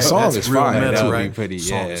 Right. The song That's is real fire, meta, that would right? be pretty,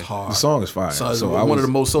 Song yeah. is hard. The song is fire. So, So one of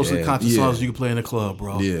the most socially conscious Yeah. songs you can play in the club,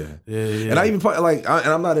 bro. Yeah. Yeah. And I even like, and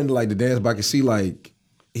I'm not into like the dance, but I can see like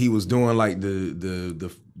he was doing like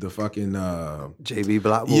the fucking JB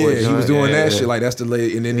Block Boy. yeah, he was doing that yeah. shit. Like that's the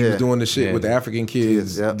lady, and then he was Yeah. doing the shit Yeah. with the African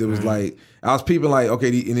kids. Yep. There was like I was peeping like okay,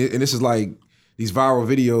 and this is like these viral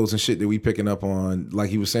videos and shit that we picking up on. Like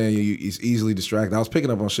he was saying, he's easily distracted. I was picking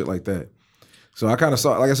up on shit like that. So I kind of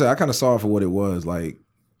saw, like I said, I kind of saw it for what it was. Like,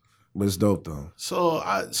 but it's dope though. So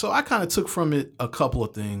I kind of took from it a couple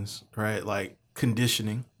of things, right? Like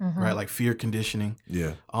conditioning, right? Like fear conditioning.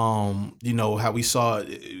 Yeah. You know how we saw,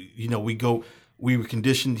 you know, we were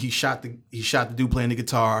conditioned. He shot the dude playing the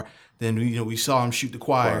guitar. Then we saw him shoot the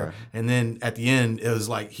choir, and then at the end it was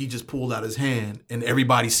like he just pulled out his hand and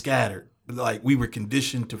everybody scattered. Like we were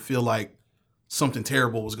conditioned to feel like something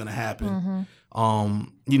terrible was going to happen.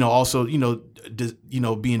 Also,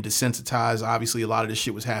 being desensitized. Obviously, a lot of this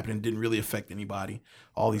shit was happening. Didn't really affect anybody.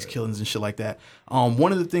 All these killings and shit like that.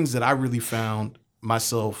 One of the things that I really found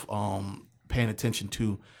myself paying attention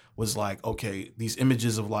to was like, okay, these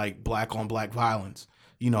images of like black on black violence.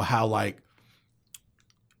 You know how like,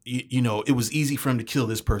 it was easy for him to kill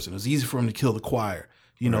this person. It was easy for him to kill the choir.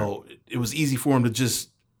 You know, it was easy for him to just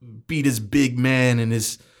be this big man in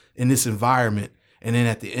this environment, and then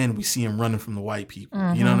at the end we see him running from the white people.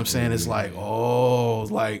 You know what I'm saying? It's like, oh,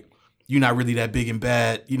 like you're not really that big and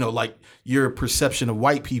bad. You know, like your perception of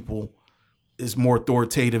white people is more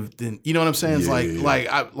authoritative than, you know what I'm saying? It's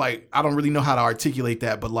I don't really know how to articulate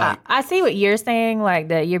that, but like I see what you're saying, like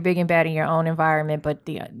that you're big and bad in your own environment, but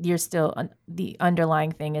you're still the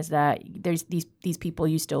underlying thing is that there's these people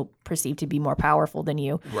you still perceive to be more powerful than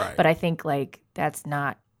you. Right. But I think like that's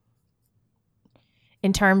not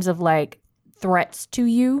in terms of like threats to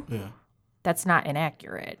you. Yeah. That's not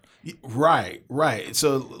inaccurate. Right.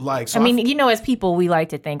 So like, so I mean, you know, as people, we like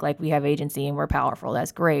to think like we have agency and we're powerful.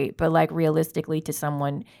 That's great. But like realistically to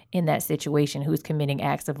someone in that situation who's committing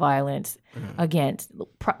acts of violence against,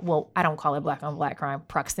 well, I don't call it black on black crime,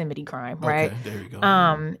 proximity crime, right? Okay, there you go.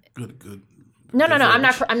 Good. No, good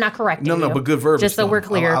verbiage. I'm not correcting you. No, but good verbiage. Just so we're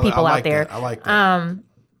clear, people I out like there. that. I like that.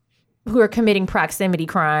 Who are committing proximity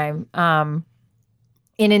crime.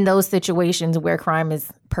 And in those situations where crime is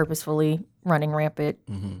purposefully running rampant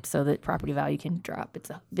so that property value can drop,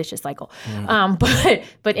 it's a vicious cycle.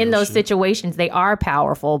 But in those situations, they are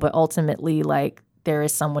powerful, but ultimately, like, there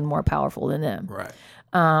is someone more powerful than them. Right.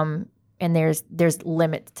 And there's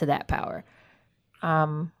limits to that power.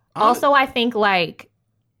 Also, I think like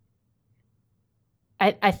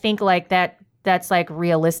I think like that's like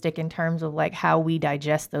realistic in terms of like how we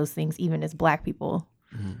digest those things, even as Black people.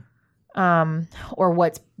 Or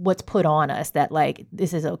what's put on us that like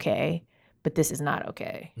this is okay, but this is not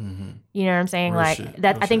okay. You know what I'm saying? Real like shit.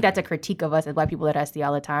 that. Real I think shit. that's a critique of us as Black people that I see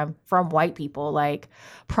all the time from white people. Like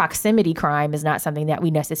proximity crime is not something that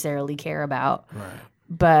we necessarily care about, Right.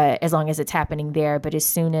 but as long as it's happening there. But as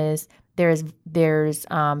soon as there's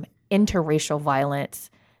interracial violence,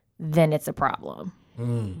 then it's a problem.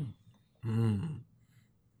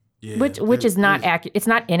 Yeah, Which is not accurate. It's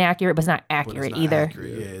not inaccurate, but it's not but accurate it's not either.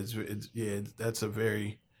 accurate. That's a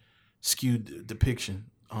very skewed depiction.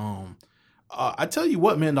 I tell you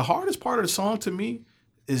what, man, the hardest part of the song to me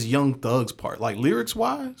is Young Thug's part. Like lyrics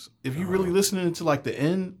wise, if you really listening to like the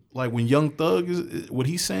end, like when Young Thug is what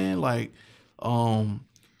he's saying, like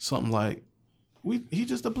something like he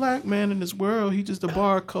just a black man in this world. He just a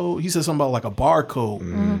barcode. He said something about like a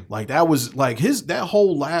barcode. Like that was like that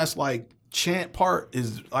whole last like chant part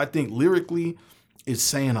is, I think lyrically is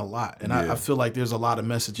saying a lot. And I feel like there's a lot of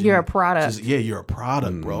messaging. You're a product. You're a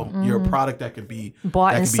product, bro. You're a product that could be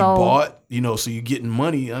Bought and sold. bought, you know, so you're getting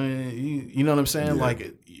money. I mean, you know what I'm saying?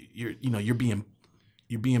 Like you're being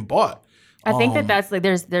bought. I think that's like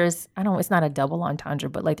there's I don't, it's not a double entendre,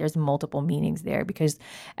 but like there's multiple meanings there because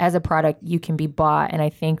as a product you can be bought, and I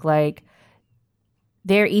think like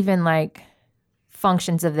there are even like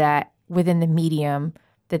functions of that within the medium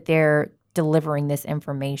that they're delivering this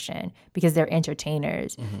information because they're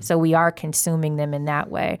entertainers. So we are consuming them in that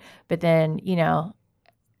way. But then, you know,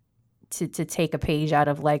 to take a page out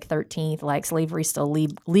of like 13th, like slavery is still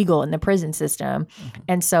legal in the prison system.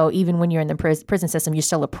 And so even when you're in the prison system, you're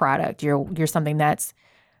still a product. You're something that's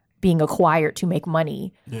being acquired to make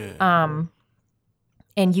money. Yeah.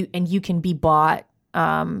 And you can be bought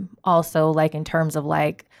also like in terms of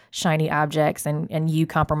like shiny objects and you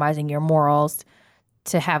compromising your morals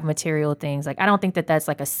to have material things. Like I don't think that that's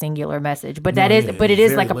like a singular message, but but it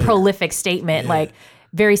is like a prolific statement, like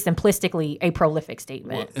very simplistically a prolific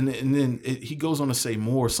statement. Well, and then he goes on to say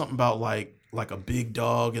more, something about like a big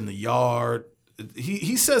dog in the yard.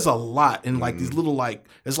 He says a lot in like these little like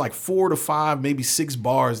it's like 4 to 5, maybe 6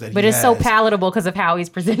 bars that. But he it's has. so palatable because of how he's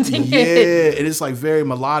presenting it. Yeah, and it's like very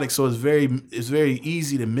melodic, so it's very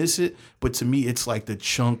easy to miss it. But to me, it's like the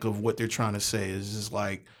chunk of what they're trying to say is just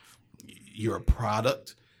like you're a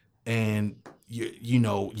product, and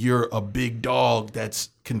you're a big dog that's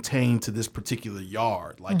contained to this particular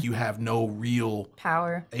yard. Like you have no real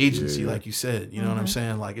Power, agency, like you said. You know what I'm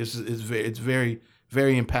saying? Like it's very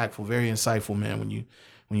very impactful, very insightful, man. When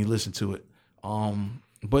you listen to it.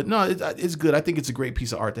 But no, it's good. I think it's a great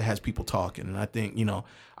piece of art that has people talking, and I think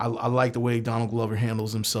I like the way Donald Glover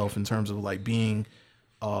handles himself in terms of like being,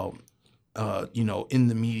 in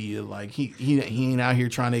the media. Like he ain't out here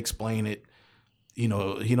trying to explain it. He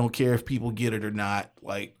don't care if people get it or not.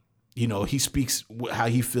 Like he speaks how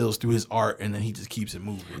he feels through his art, and then he just keeps it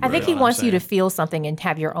moving. I think he wants you to feel something and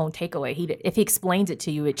have your own takeaway. If he explains it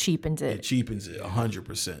to you, it cheapens it. It cheapens it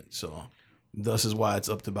 100%. So. Thus is why it's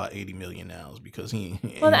up to about 80 million now, is because he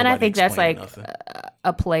well, and I think that's like nothing.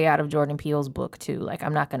 a play out of Jordan Peele's book too. Like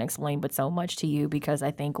I'm not going to explain but so much to you because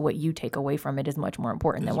I think what you take away from it is much more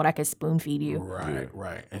important than what I could spoon feed you.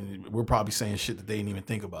 Right. And we're probably saying shit that they didn't even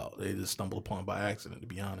think about. They just stumbled upon by accident, to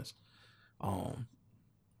be honest.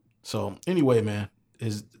 So anyway, man,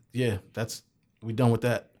 that's We done with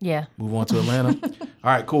that? Yeah. Move on to Atlanta.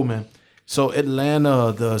 All right, cool, man. So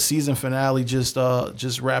Atlanta, the season finale just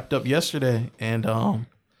wrapped up yesterday, and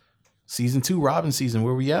season 2, Robin season.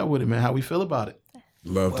 Where we at with it, man? How we feel about it?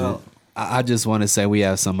 Loved it. I just want to say we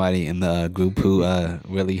have somebody in the group who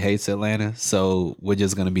really hates Atlanta, so we're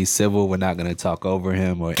just gonna be civil. We're not gonna talk over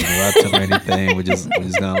him or interrupt him or anything. We're just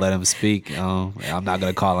gonna let him speak. I'm not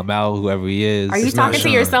gonna call him out, whoever he is. Are you It's not talking to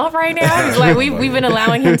Sean. yourself right now? It's like we've been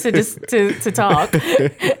allowing him to just to talk.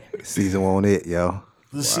 Season 1 it, yo.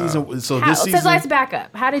 This season. So So this season. let's back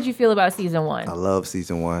up. How did you feel about season 1? I love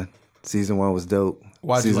season 1. Season 1 was dope.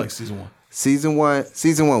 Why do you season, like season 1?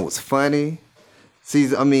 Season one was funny.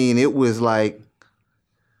 It was like,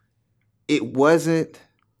 it wasn't.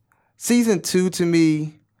 Season 2 to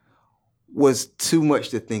me was too much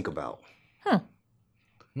to think about.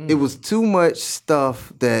 It was too much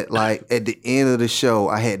stuff that, like, at the end of the show,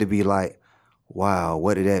 I had to be like, wow,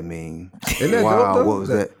 what did that mean? Isn't that wow, dope, though? what was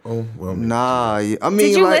that? Oh, well, Nah, I mean,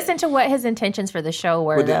 Did you like, listen to what his intentions for the show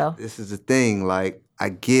were, but though? this is the thing. Like, I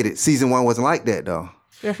get it. Season 1 wasn't like that, though.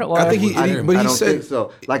 I think he I said don't think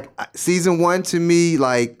so. Like, season 1 to me,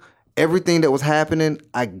 like, everything that was happening,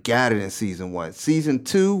 I got it in season 1. Season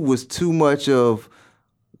 2 was too much of,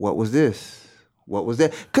 what was this? What was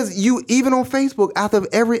that? Because you, even on Facebook, after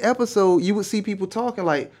every episode, you would see people talking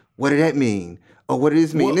like, what did that mean? Or what does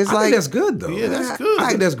this mean? Well, It's I like, think that's good though. Yeah, that's good. I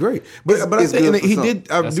think that's great. But I it's think good and for he some.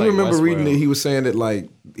 did. I That's do like remember reading Westworld. that he was saying that like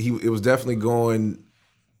it was definitely going.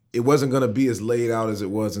 It wasn't going to be as laid out as it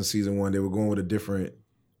was in season 1. They were going with a different. It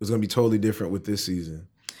was going to be totally different with this season.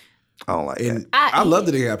 I don't like And that. I love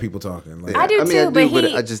that they have people talking. Like, I do too, but he-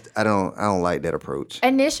 I don't like that approach.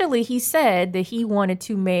 Initially, he said that he wanted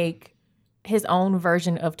to make his own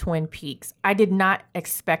version of Twin Peaks. I did not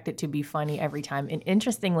expect it to be funny every time. And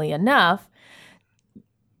interestingly enough,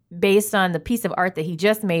 based on the piece of art that he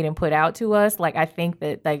just made and put out to us, like, I think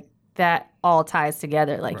that, like, that all ties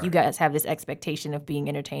together. Like, you guys have this expectation of being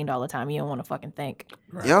entertained all the time. You don't want to fucking think.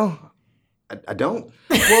 Yo, I don't.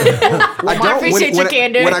 I appreciate your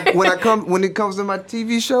candor. When it comes to my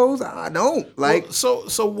TV shows, I don't like. Well,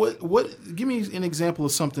 so what? Give me an example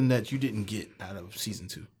of something that you didn't get out of season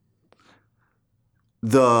 2.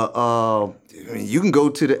 You can go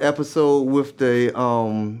to the episode with the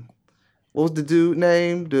what was the dude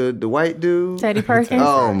name? The white dude? Teddy Perkins.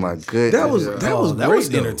 Oh my goodness. that was that great, was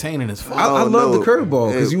though. entertaining as fuck. I Oh, love no. the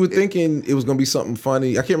curveball because It- you were thinking it was going to be something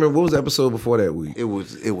funny. I can't remember what was the episode before that week. It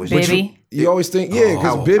was Bibby. You always think, yeah,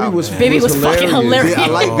 because Bibby was Bibby was fucking hilarious. Yeah, I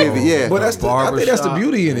like Bibby. Yeah, But I think that's the Barbershop.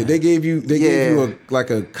 beauty in it. They gave you Yeah.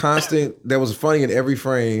 a constant that was funny in every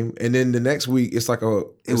frame, and then the next week it's like a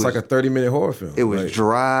 30-minute horror film. it was Like,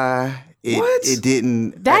 dry. What? It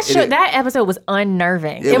didn't. That episode was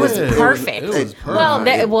unnerving. It was was- perfect. it was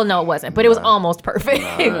Well, no, it wasn't, but it was almost perfect.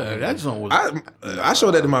 That joint was. I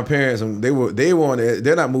showed that to my parents, and they were on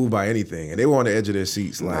they're not moved by anything, and they were on the edge of their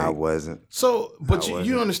seats. Like I wasn't. So, but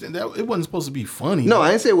you don't understand that it wasn't supposed to be funny. No, I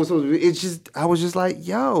didn't say it was supposed to be. It's just I was just like,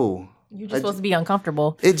 yo, You're just supposed to be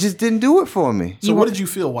uncomfortable. it just didn't do it for me. So, what did you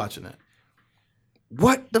feel watching that?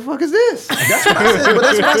 What the fuck is this? that's what I said. But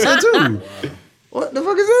that's what I said too. What the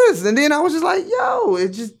fuck is this? And then I was just like, yo,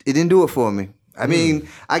 it didn't do it for me. I mean,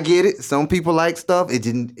 I get it. Some people like stuff. It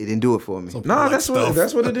didn't do it for me. No, that's what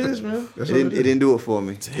it is, man. That's It what didn't, it didn't do it for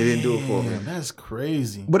me. It didn't do it for me. Damn, that's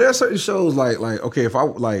crazy. But there are certain shows like okay, if I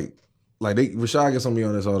like Rashad gets on me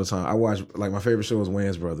on this all the time. I watch like my favorite show is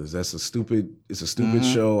Wayans Brothers. It's a stupid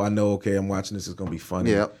show. I know. Okay, I'm watching this. It's gonna be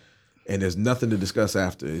funny. Yep. And there's nothing to discuss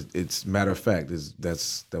after. It's matter of fact.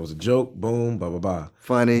 That was a joke. Boom. Blah blah blah.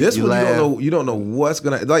 Funny. This you one laugh. you don't know what's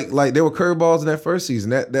gonna like. There were curveballs in that first season.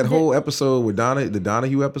 That whole episode with the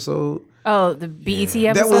Donahue episode. Oh, the BET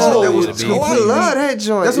episode. That was I completely- love that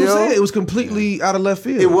joint. That's what yo. I'm saying. It was completely out of left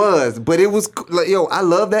field. It was, but it was like, yo, I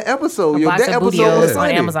love that episode. A Yo, box that of episode was Bootios on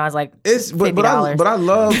funny. Amazon is like It's $50. but I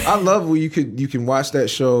love where you can watch that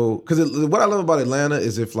show because what I love about Atlanta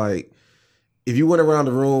is if you went around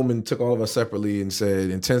the room and took all of us separately and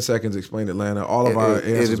said in 10 seconds explain Atlanta, all of our answers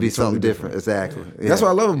It'd would be something totally different. Exactly. Yeah. That's what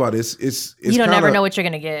I love about it. It's you don't kinda, never know what you're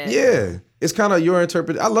gonna get. Yeah, it's kind of your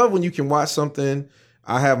interpretation. I love when you can watch something.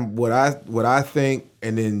 I have what I think,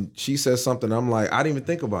 and then she says something. I'm like, I didn't even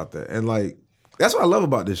think about that, and like that's what I love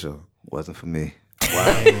about this show. Wasn't for me.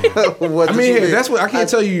 I mean, that's what I can't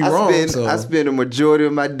tell you you're wrong. I spend a majority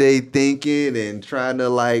of my day thinking and trying to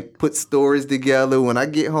like put stories together. When I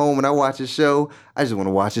get home and I watch a show, I just want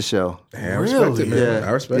to watch a show. I respect it, man. Yeah,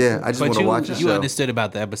 I respect yeah. it. I just want to watch a you show. understood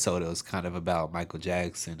about the episode. It was kind of about Michael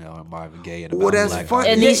Jackson or Marvin Gaye and about Well, that's black fun.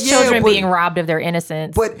 artists. And these Yeah, children but- being robbed of their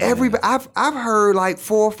innocence. But everybody, I've heard like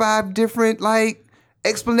 4 or 5 different like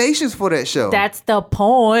explanations for that show. That's the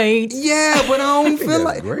point. Yeah, but I don't feel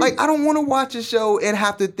that's great. like I don't want to watch a show and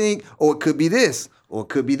have to think, oh, it could be this, or it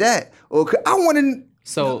could be that, I want to.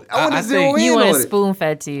 So I want to I zero think in You on want it. it spoon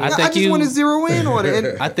fed to you. I I think just want to zero in on it.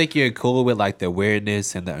 And I think you're cool with like the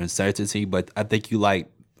weirdness and the uncertainty, but I think you like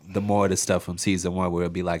the more of the stuff from season 1 where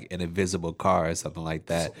it'd be like an invisible car or something like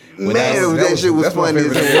that. Where man, that shit was that's my funny.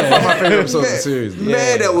 favorite- as hell. that's my favorite episode of the series.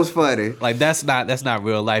 Man, that was funny. like that's not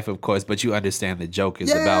real life, of course, but you understand the joke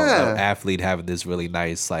is about Yeah. an athlete having this really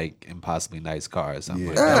nice, like impossibly nice car or something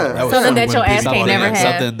like Yeah. that. was Something funny that when your ass Big can't Ball never did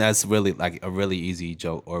have. Something that's really like a really easy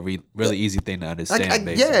joke or really easy thing to understand.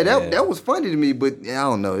 basically. Yeah, that was funny to me, but I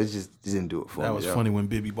don't know. It just didn't do it for me. That was yo. funny when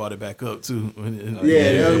Bibby brought it back up too.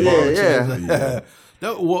 Yeah.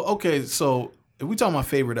 Well, okay, so if we talking about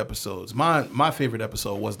favorite episodes, my favorite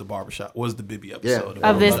episode was the barbershop, was the Bibby episode.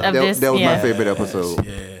 Of this- Barbershop. That was my yeah. favorite episode.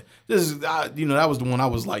 Yeah, this is that was the one I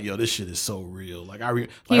was like, yo, this shit is so real. Like He was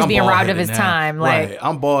I'm being robbed bald-headed of his now. time, like- right,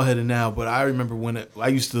 I'm bald headed now, but I remember when I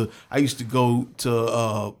used to go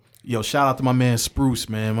to. Shout out to my man Spruce,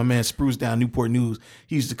 man. My man Spruce down Newport News.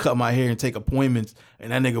 He used to cut my hair and take appointments,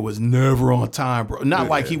 and that nigga was never on time, bro. Not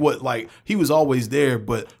like he was always there,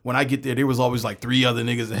 but when I get there was always like 3 other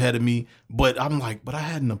niggas ahead of me. But I'm like, but I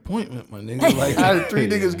had an appointment, my nigga. Like I had 3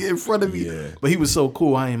 niggas get in front of me. Yeah. But he was so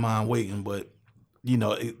cool, I ain't mind waiting. But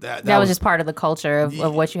that was just part of the culture of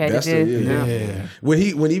what you had to That's do. the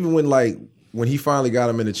when he finally got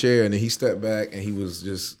him in the chair and then he stepped back and he was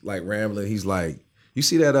just like rambling. He's like, you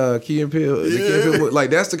see that Key and Peele? Is it Key and Peele? Like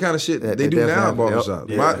that's the kind of shit they do now in barbershops.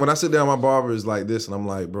 Yep. When I sit down, my barber is like this, and I'm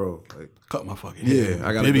like, bro, like, cut my fucking Yeah, head.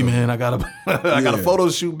 I gotta Bibby, go. man, I got a photo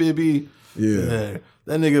shoot, Bibby. Yeah.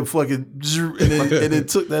 That nigga fucking and then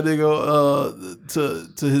took that nigga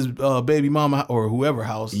to his baby mama or whoever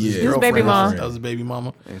house. Yeah. His His baby girlfriend house. mama. That was his baby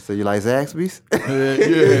mama. And so you like Zaxby's?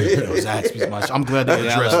 It was Zaxby's my shit. I'm glad they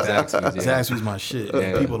Yeah, I love addressed that. Zaxby's, yeah. Zaxby's my shit.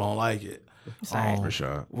 Yeah. People don't like it. alright.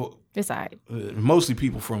 Rashad. Well, It's all right. mostly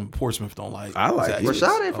people from Portsmouth don't like. I like it. Zaxby's.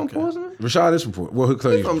 Rashad ain't from Okay. Portsmouth. Rashad is from Port. Well, he'll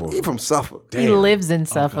tell you from He Port. from Suffolk. He lives in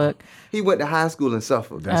Suffolk. He went to high school in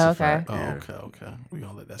Suffolk. That's Oh, a okay. fact. Oh, Yeah. okay. We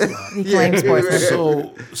gonna let that slide. He claims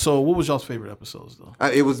Portsmouth. So what was y'all's favorite episodes though?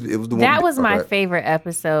 It was the one. That was my okay. favorite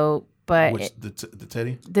episode, but Which the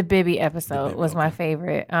Teddy? the Bibby episode Bibby, was my okay.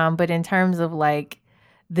 favorite. But in terms of like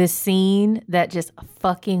the scene that just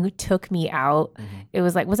fucking took me out, it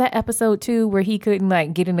was like, was that episode 2 where he couldn't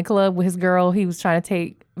like get in the club with his girl? He was trying to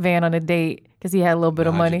take Van on a date because he had a little bit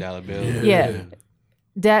of money. $100 bill. Yeah.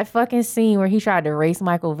 That fucking scene where he tried to race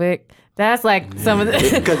Michael Vick. That's like some of the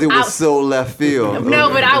because it was so left field. No,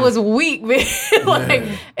 but I was weak, man. Like,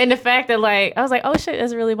 and the fact that like I was like, oh shit,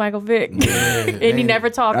 that's really Michael Vick, and he never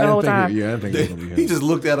talked the whole time. I didn't think it was gonna be him. He just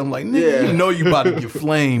looked at him like, nigga, you know you about to get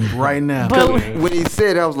flamed right now. But When he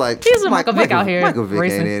said, I was like, He's with Michael Vick out here Michael Vick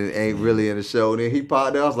racing. ain't really in the show. And then he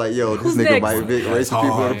popped there. I was like, yo, this Who's nigga next? Michael Vick racing hard,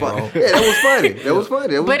 people in the bro. park. Yeah, that was funny. That was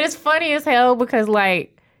funny. That was, But it's funny as hell because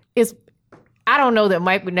like it's I don't know that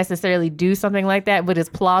Mike would necessarily do something like that, but it's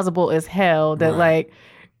plausible as hell that like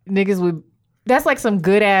niggas would. That's like some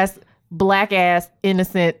good ass, black ass,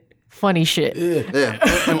 innocent, funny shit. Yeah.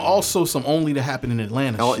 And also some only to happen in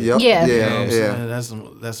Atlanta oh, shit. yep, Yeah. You know what yeah, I'm yeah.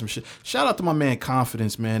 saying? That's some shit. Shout out to my man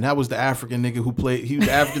Confidence, man. That was the African nigga who played. He was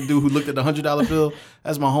the African dude who looked at the $100 bill.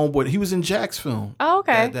 That's my homeboy. He was in Jack's film. Oh,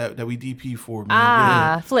 okay. That we DP for, man.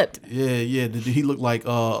 Ah, flipped. Yeah. He looked like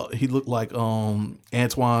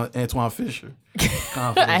Antoine Fisher.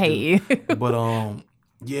 Confidence I hate dude. you. But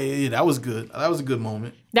yeah, that was good. That was a good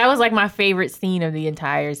moment. That was like my favorite scene of the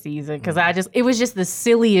entire season because it was just the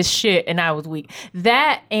silliest shit and I was weak.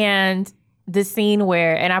 That and the scene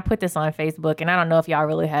where, and I put this on Facebook and I don't know if y'all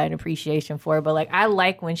really had an appreciation for it, but like I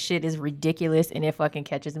like when shit is ridiculous and it fucking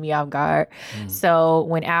catches me off guard. So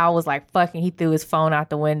when Al was like fucking, he threw his phone out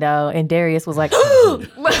the window and Darius was like,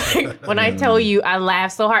 like when I tell you I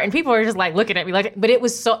laughed so hard and people were just like looking at me like, but it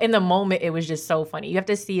was so, in the moment, it was just so funny. You have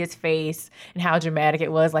to see his face and how dramatic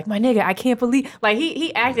it was. Like, my nigga, I can't believe, like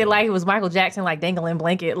he acted like it was Michael Jackson, like dangling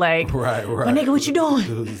blanket, like, Right. my nigga, what you doing?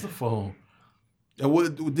 Dude, it's the phone. And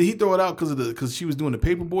what did he throw it out because she was doing the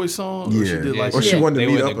Paperboy song? Or she did like or she Yeah. wanted They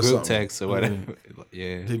to were meet in up a or group something. text or whatever.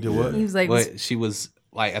 Yeah. They did what? He was like, But she was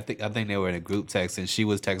like, I think they were in a group text and she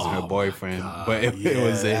was texting her boyfriend, but it Yeah,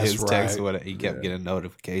 was in his that's text right. or whatever. He kept getting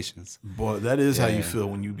notifications. Boy, that is how you Yeah. feel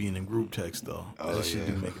when you be in a group text though. That shit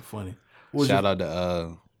do make it funny. What was Shout your- out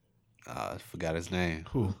to I forgot his name.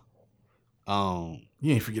 Who? Um,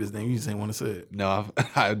 You ain't forget his name. You just ain't want to say it. no,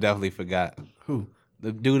 I definitely forgot Who?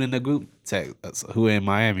 the dude in the group text who in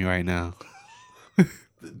Miami right now.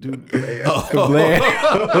 Dude, Blair.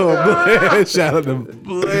 Blair. Shout out to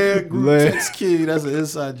Blair group Blair. text kid. That's an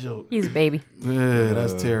inside joke. He's a baby. Yeah,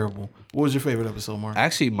 that's terrible. What was your favorite episode, Mark?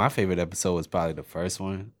 Actually, my favorite episode was probably the first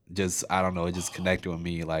one. Just I don't know, it just connected with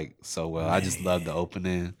me like so well. I just love the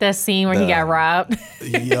opening. That scene where he got robbed.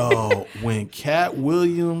 Yo, when Cat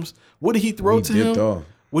Williams, what did he throw He to dipped him? off.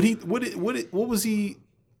 What was he?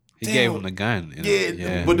 He Damn. gave him the gun. You know?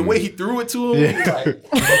 Yeah, but the way he threw it to him, he was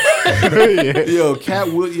like, yo,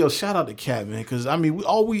 Cat Will, yo, shout out to Cat, man, because I mean,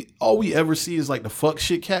 all we ever see is like the fuck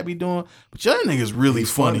shit Cat be doing, but that nigga's really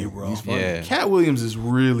funny, bro. He's funny. Yeah. Cat Williams is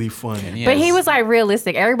really funny. But he was like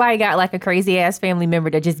realistic. Everybody got like a crazy ass family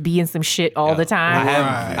member that just be in some shit all the time.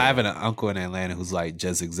 I have an uncle in Atlanta who's like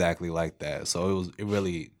just exactly like that. So it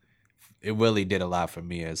really did a lot for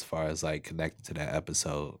me as far as like connecting to that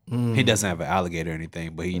episode. He doesn't have an alligator or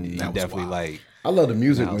anything, but he definitely like. I love the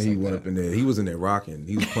music when was he like went that. up in there. He was in there rocking.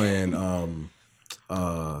 He was playing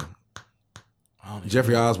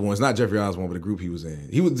Jeffrey Osborne. It's not Jeffrey Osborne, but the group he was in.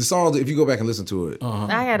 The songs, if you go back and listen to it, I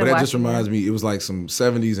gotta but that watch just it. reminds me, it was like some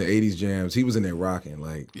 70s and 80s jams. He was in there rocking.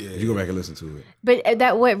 Like, if you go back and listen to it. But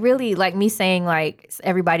that what really like me saying like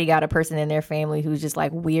everybody got a person in their family who's just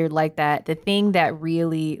like weird like that. The thing that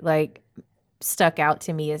really like stuck out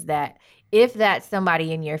to me is that if that's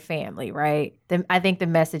somebody in your family, right? Then I think the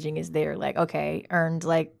messaging is there. Like, okay, Earned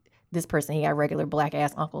like this person, he got a regular black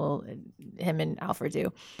ass uncle, him and Alfred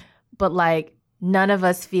do. But like none of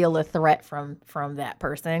us feel a threat from that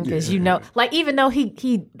person because you know, like even though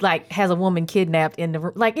he like has a woman kidnapped in the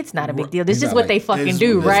room, like it's not a big deal. It's He's just not what like- they fucking It's-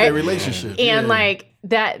 do, it's right? their relationship, And yeah. like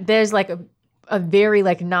that, there's like a very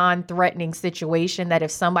like non-threatening situation that if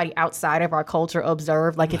somebody outside of our culture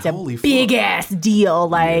observed, like it's a Holy big fuck. ass deal.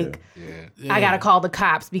 Like Yeah. I gotta call the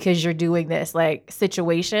cops because you're doing this like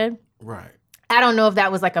situation. Right. I don't know if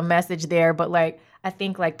that was like a message there, but like I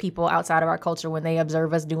think like people outside of our culture when they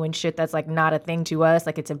observe us doing shit that's like not a thing to us,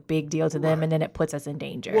 like it's a big deal to them, and then it puts us in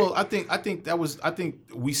danger. Well, I think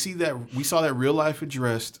we saw that real life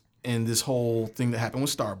addressed in this whole thing that happened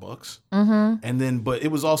with Starbucks, and then but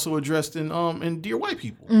it was also addressed in Dear White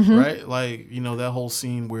People, right? Like that whole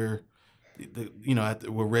scene where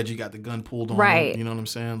where Reggie got the gun pulled on Right. him, you know what I'm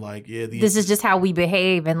saying? Like this is just how we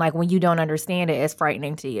behave, and like when you don't understand it, it's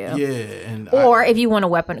frightening to you. and Or if you want a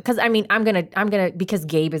weapon, because I mean, I'm gonna because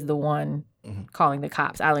Gabe is the one calling the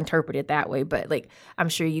cops. I'll interpret it that way, but like I'm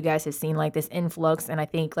sure you guys have seen like this influx, and I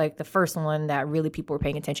think like the first one that really people were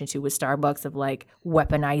paying attention to was Starbucks of like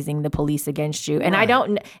weaponizing the police against you. And I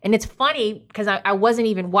don't, and it's funny because I wasn't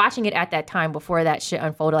even watching it at that time before that shit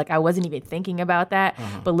unfolded. Like I wasn't even thinking about that,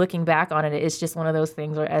 but looking back on it, it's just one of those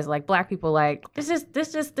things where as like black people, like this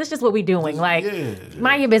is what we doing. Like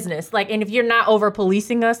mind your business. Like, and if you're not over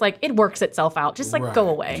policing us, like it works itself out. Just like go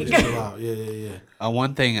away. Just chill out. Yeah.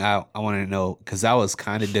 One thing I want to know, because I was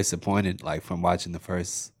kind of disappointed, like from watching the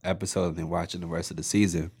first episode and then watching the rest of the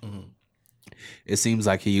season. It seems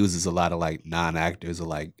like he uses a lot of like non-actors or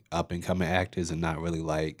like up and coming actors, and not really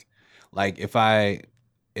like if I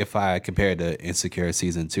compare to Insecure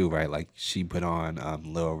season 2, right? Like she put on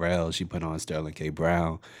Lil Rel, she put on Sterling K.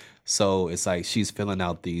 Brown. So it's like she's filling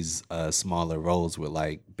out these smaller roles with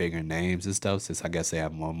like bigger names and stuff, since I guess they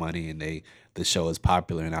have more money and the show is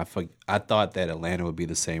popular. And I thought that Atlanta would be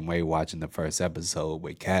the same way watching the first episode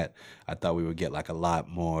with Kat. I thought we would get like a lot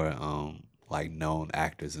more like known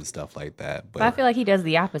actors and stuff like that. But I feel like he does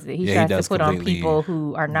the opposite. He Yeah, he tries to does put on completely. people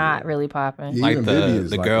who are not really popping. Yeah. like Even Bibby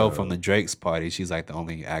is the like girl a- from the Drake's party, she's like the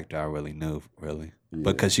only actor I really knew, really.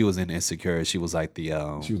 Because she was in Insecure, she was like the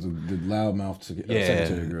She was the loudmouth yeah,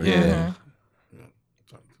 secretary girl. yeah.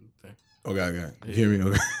 Okay. You hear me?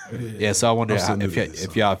 Okay. Yeah, so I wonder I'm still new to this,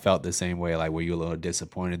 if y'all felt the same way. Like, were you a little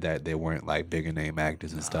disappointed that they weren't like bigger name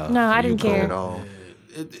actors and stuff? No, I Were you didn't care. At all.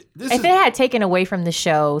 This If is it had taken away from the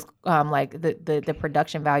show, like the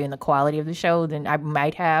production value and the quality of the show, then I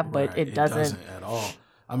might have, but right, it doesn't. at all.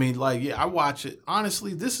 I mean, like, I watch it.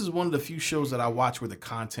 Honestly, this is one of the few shows that I watch where the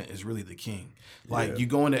content is really the king. Like, you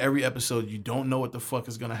go into every episode, you don't know what the fuck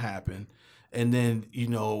is gonna happen, and then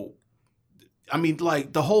I mean,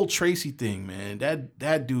 like the whole Tracy thing, man.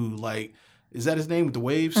 That dude, like, is that his name with the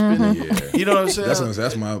wave spinning? Yeah. You know what I'm saying?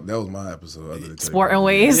 That was my episode. Other than Sporting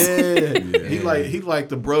ways. Yeah. He like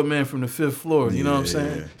the bro man from the fifth floor. You know what I'm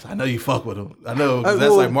saying? So I know you fuck with him. I know 'cause that's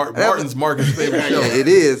well, like Martin's favorite show. Yeah, it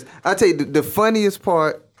is. I tell you, the funniest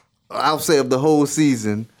part, I'll say, of the whole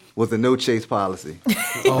season was the no chase policy.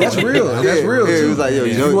 That's real. That's real. Yeah, it too. was like, yo,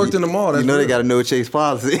 If you know, you worked in the mall. That's you know real. they got a no chase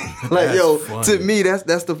policy. like, That's yo, funny. to me, that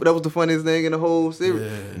was the funniest thing in the whole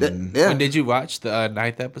series. When did you watch the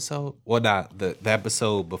 9th episode? Well, not the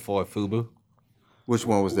episode before FUBU. Which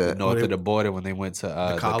one was that? North of the border when they went to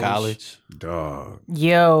the college. college. Dog.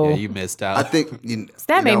 Yo, Yeah, you missed out. I think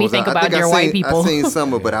That made me think about your white people. I seen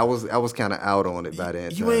some of, but I was kind of out on it by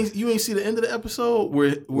then. You ain't see the end of the episode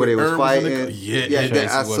where they was Ern fighting. Was yeah, Tracy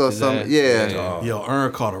I saw whooped his some. ass. Yeah. Yo,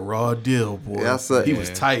 Ern caught a raw deal, boy. Yeah, I saw- he was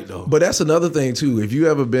tight though. But that's another thing too. If you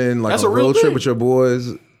ever been like That's on a a real road trip thing. with your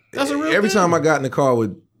boys, That's a real every thing. time I got in the car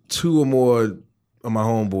with 2 or more of my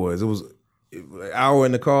homeboys, it was an hour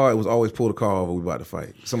in the car. It was always pull the car over. We about to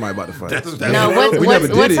fight. Somebody about to fight. That's no, real. We never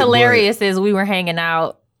did what's it, but- hilarious is we were hanging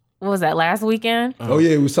out. What was that, last weekend? Oh yeah,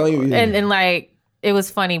 he was telling you. Yeah. And like it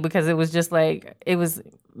was funny because it was just like it was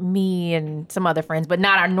me and some other friends, but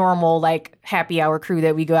not our normal like happy hour crew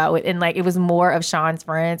that we go out with. And like it was more of Sean's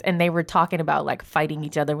friends, and they were talking about like fighting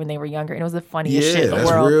each other when they were younger, and it was the funniest yeah, shit in the that's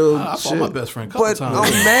world. real I fought shit. my best friend a couple But times.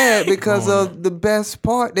 I'm mad because of the best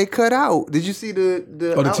part they cut out. Did you see the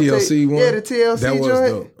Oh, the outtake? TLC one. Yeah, the TLC that was joint.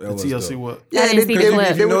 dope. That The was TLC dope. what? Yeah, I didn't see the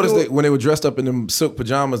clip. If you were noticed doing- that when they were dressed up in them silk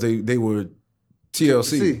pajamas, they were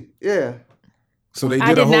TLC. Yeah. So they I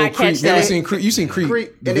did did a whole not Creep. catch You ever that. seen Creep? You seen Creep?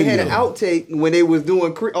 Creep, the and they had an video. outtake when they was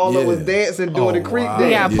doing Creep. All of Yeah. us dancing, doing the Creep wow. We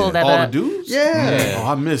dance. gotta pull that All the up. dudes? Yeah. Oh,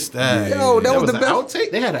 I missed that. Yo, that was the an best.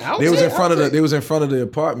 outtake. They had an outtake. They was in front of the. They was in front of the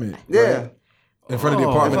apartment. Yeah. right? In front of the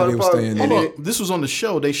Oh. apartment that they In were front of staying the in. Hold apartment. on. This was on the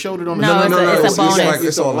show. They showed it on the No, show. it's a It's bonus. like it's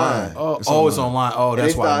It's online. Oh, It's it's online. Oh, And they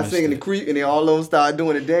that's why I started missed singing it. the Creep, and they all of them started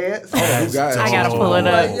doing the dance. You got it. I gotta pull it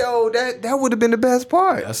Like, up. yo, that would have been the best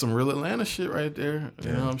part. That's some real Atlanta shit right there.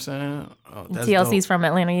 You know what I'm saying? Oh, that's TLC's dope. from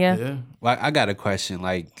Atlanta, yeah. Yeah. Well, I got a question.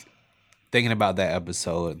 Like, thinking about that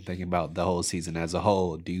episode and thinking about the whole season as a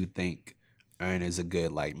whole, do you think Ern is a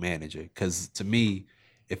good like manager? Because to me,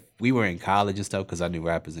 if we were in college and stuff, because I knew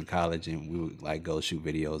rappers in college and we would like go shoot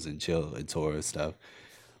videos and chill and tour and stuff,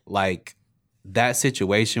 like that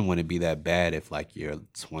situation wouldn't be that bad if like you're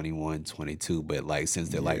 21, 22, but like since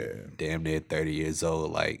they're like damn near 30 years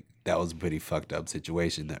old, like that was a pretty fucked up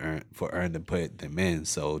situation for Ern to put them in.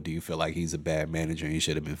 So do you feel like he's a bad manager and he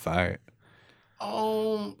should have been fired?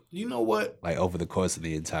 You know what? Like over the course of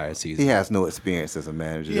the entire season. He has no experience as a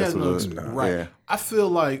manager. He has no what- experience. Right. Yeah. I feel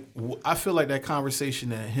like that conversation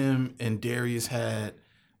that him and Darius had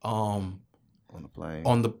On the plane.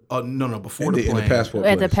 on the before In the the plane passport.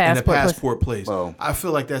 At the place. in the passport. passport place. Oh. I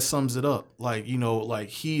feel like that sums it up. Like, you know, like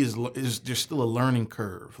he is there's still a learning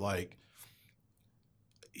curve. Like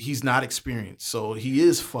he's not experienced, so he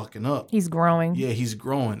is fucking up. He's growing. Yeah, he's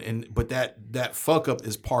growing, but that fuck up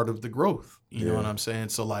is part of the growth. You know what I'm saying?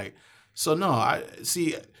 So no, I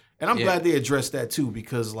see, and I'm glad they addressed that too,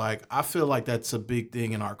 because like I feel like that's a big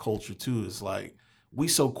thing in our culture too. Is like we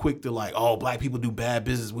so quick to like, oh, black people do bad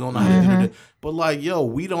business. We don't know how to do that. But like, yo,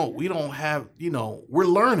 we don't have, you know, we're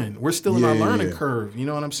learning. We're still in our learning curve. You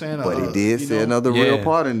know what I'm saying? But he did you say know? another real Yeah.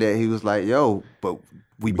 part in that. He was like, yo, but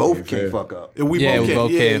we both can't can't fail. fuck up. We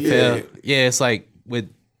both can't yeah. fail. Yeah, it's like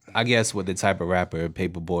I guess with the type of rapper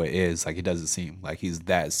Paperboy is, like, it doesn't seem like he's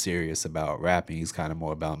that serious about rapping. He's kind of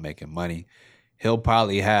more about making money. He'll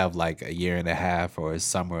probably have like a year and a half or a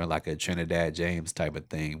summer, like a Trinidad James type of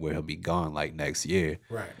thing, where he'll be gone like next year.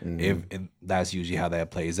 Right. And that's usually how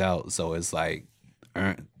that plays out. So it's like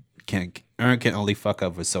Ern can only fuck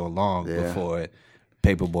up for so long before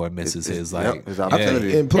Paperboy misses his like Yep, his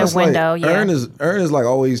opportunity. And plus, The window, like, yeah. Ern is like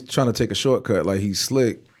always trying to take a shortcut. Like he's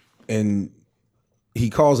slick, and he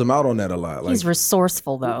calls him out on that a lot. Like He's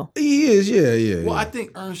resourceful though. he is, yeah. Well, I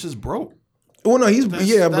think Ern's just broke. Well, no, he's That's,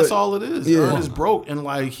 yeah, that's but all it is. yeah. Ern is broke, and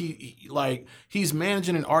like he's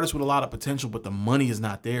managing an artist with a lot of potential, but the money is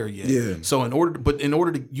not there yet. Yeah. So in order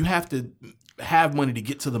to, you have to have money to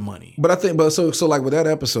get to the money. But I think, so like with that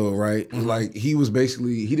episode, right? Mm-hmm. Like he was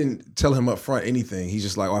basically, he didn't tell him up front anything. He's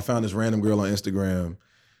just like, oh, I found this random girl on Instagram,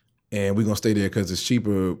 and we're gonna stay there because it's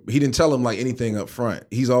cheaper. He didn't tell him like anything up front.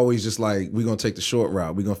 He's always just like, we're gonna take the short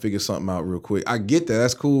route. We're gonna figure something out real quick. I get that.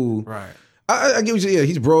 That's cool. Right. I get what you, yeah,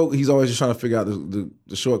 he's broke. He's always just trying to figure out the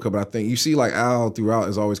shortcut. But I think you see like Al throughout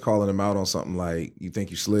is always calling him out on something like, you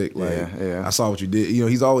think you slick. Like, Yeah. I saw what you did. You know,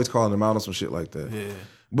 he's always calling him out on some shit like that. Yeah.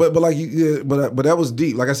 But like but that was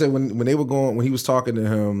deep. Like I said, when they were going, when he was talking to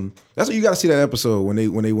him, that's what you got to see that episode when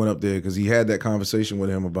they went up there, because he had that conversation with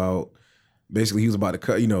him about basically he was about to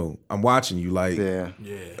cut. You know, I'm watching you. Like, Yeah.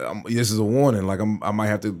 this is a warning. Like I might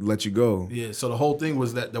have to let you go. Yeah. So the whole thing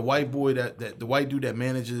was that the white boy the white dude that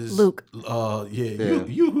manages Luke.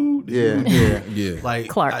 Yoo-hoo. Yeah. Like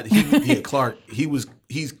Clark. Clark.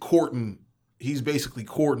 He's basically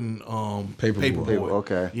courting Paperboy.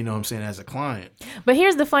 Okay. You know what I'm saying, as a client. But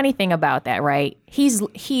here's the funny thing about that, right?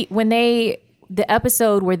 The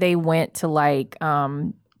episode where they went to like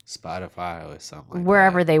Spotify or something like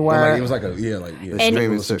wherever that. they But, were. like, it was like a And-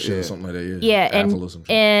 streaming or some shit or Yeah. something like that. Yeah, Apple or some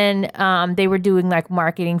shit. and they were doing like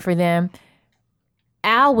marketing for them.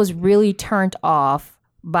 Al was really turned off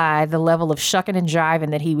by the level of shucking and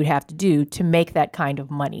jiving that he would have to do to make that kind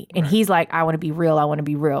of money. And he's like, I want to be real. I want to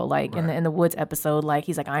be real. Like in the Woods episode, like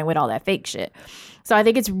he's like, I ain't with all that fake shit. So I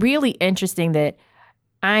think it's really interesting that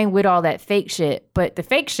I ain't with all that fake shit, but the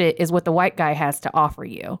fake shit is what the white guy has to offer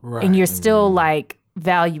you. Right. And you're still like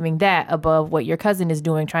valuing that above what your cousin is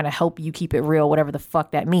doing, trying to help you keep it real, whatever the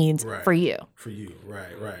fuck that means Right. for you. For you, right.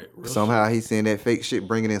 Real Somehow he's seeing that fake shit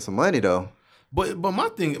bringing in some money though. But my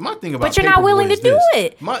thing about But you're not willing Paperboy to do is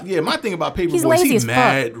this. it. My thing about Paperboy He's is lazy he's as fuck.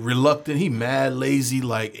 mad, reluctant. He mad, lazy.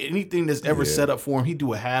 Like anything that's ever set up for him, he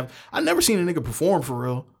do a half. I never seen a nigga perform for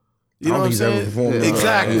real. You I know don't what I'm think he's ever saying? performed.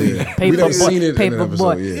 Exactly. Yeah. Paper We done boy- seen it in paper an episode.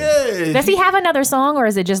 boy. Yeah. Yeah. Does he have another song or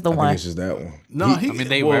is it just the I think one? it's just that one. No, I mean,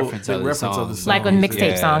 they reference other songs. Like on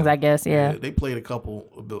mixtape Yeah. songs, I guess. Yeah. They played a couple,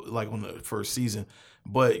 like on the first season.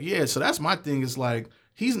 But yeah, so that's my thing. Is like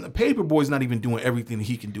Paperboy's not even doing everything that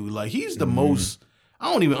he can do. Like he's the most.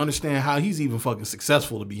 I don't even understand how he's even fucking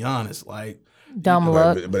successful. To be honest, like Dumb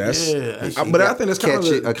luck. But that's, Yeah. but I think that's kind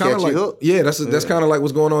Catchy- of a catchy like, hook. yeah, that's kind of like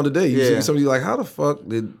what's going on today. You Yeah. see somebody like, how the fuck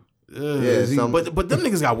did yeah, some- but them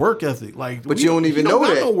niggas got work ethic. Like, But you don't even know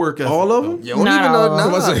got that. no work ethic. all of them? You don't Not even all know. of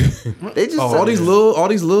them. Nah. Somebody say- They just all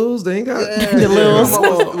these lils, they ain't got. The Lils. come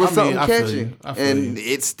up with I mean, something I feel catchy, you. I feel and you.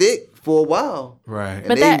 it stick for a while. Right.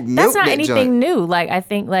 But they that's milked not that anything joint. new. Like I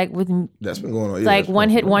think like with That's been going on. Yeah, like that's one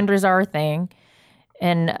been hit going on. wonders are a thing.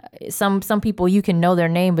 And some people you can know their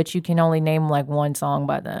name, but you can only name like one song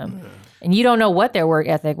by them. And you don't know what their work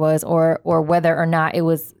ethic was or whether or not it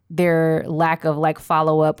was their lack of like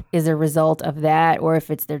follow up is a result of that or if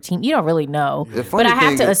it's their team. You don't really know. The But funny I have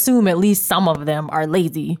thing to is- assume at least some of them are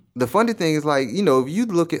lazy. The funny thing is, like, you know, if you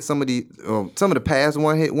look at some of the past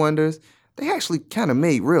one hit wonders, they actually kind of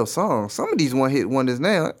made real songs. Some of these one hit wonders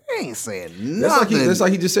now, they ain't saying nothing. That's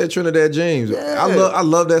like he just said Trinidad James. I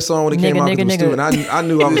love that song when it came Nigga, out nigga, in the nigga. studio, and I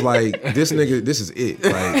knew I was like, this nigga, this is it.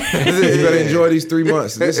 Like, you better enjoy these 3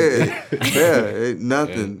 months. This is it.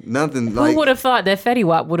 Nothing Who like would have thought that Fetty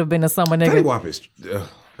Wap would have been a summer Fetty nigga? Wap is.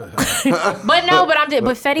 But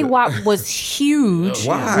Fetty Wap was huge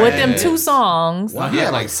Why? with them 2 songs. Wow, He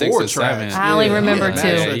had like 6 or 7. I only remember Yeah, 2.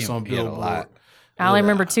 mad Yeah, tracks he- on he had a Billboard. lot. I only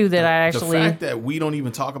remember 2 that I The actually. fact that we don't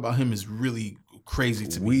even talk about him is really crazy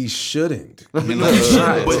to me. We shouldn't. But he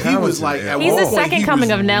was like, at He's one the point, second he coming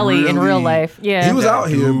was of Nelly in real really- life. Yeah, He was out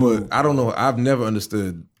here, dude. but I don't know. I've never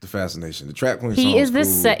understood the fascination. The Trap Queen He song is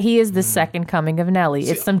the cool. he is the second coming of Nelly.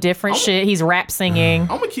 It's some different shit. He's rap singing. I'm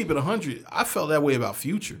gonna keep it 100. I felt that way about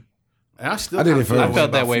Future, and I still I didn't kinda feel I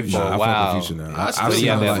felt that about way Future. for Nah, I a fuck with while. Future now. I still But he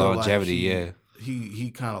had kinda that feel longevity, he- yeah. He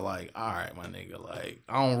kind of like, all right, my nigga. Like,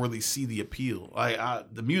 I don't really see the appeal. Like,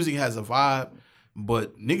 the music has a vibe,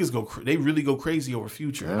 but niggas they really go crazy over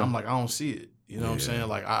Future, and I'm like, I don't see it. You know what I'm saying?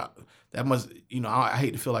 Like, that must, I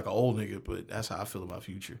hate to feel like an old nigga, but that's how I feel about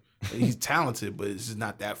Future. He's talented, but it's just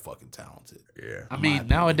not that fucking talented. Yeah. I mean,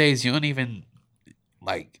 nowadays you don't even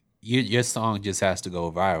like your song just has to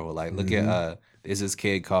go viral. Like, look at there's this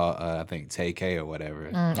kid called I think TK or whatever.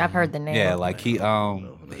 I've heard the name. Yeah, like he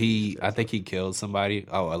I think he killed somebody.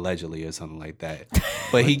 Oh, allegedly or something like that.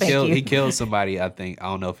 But he killed somebody. I think I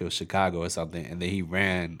don't know if it was Chicago or something, and then he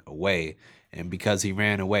ran away. And because he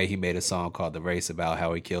ran away, he made a song called "The Race" about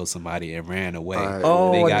how he killed somebody and ran away.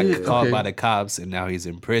 Oh, they I got did. caught Okay. by the cops, and now he's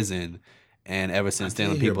in prison. And ever since then,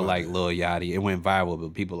 did hear people about like that. Lil Yachty. It went viral,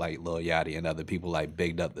 but people like Lil Yachty and other people like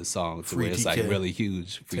bigged up the song to Free where it's like TK. really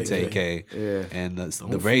huge. Free TK. TK. Yeah. And the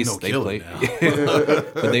Don't race no they killer play, now.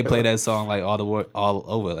 but they play that song like all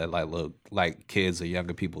over at like kids or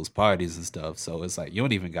younger people's parties and stuff. So it's like you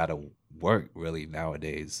don't even gotta work really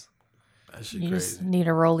nowadays. That shit You crazy. just need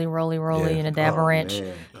a roly and a dab a wrench.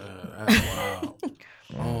 Man. That's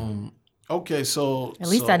wild. Okay, so At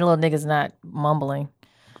least so, that little nigga's not mumbling.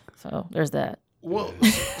 So there's that. Well,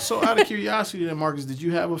 so out of curiosity, then Marcus, did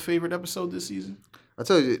you have a favorite episode this season? I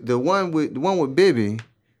told you the one with Bibby,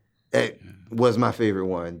 it was my favorite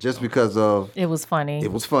one just because of It was funny.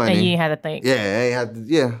 it was funny. And you ain't had to think.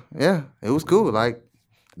 Yeah, it was cool. Like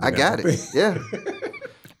I got it. Yeah.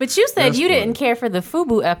 But you said That's you funny. didn't care for the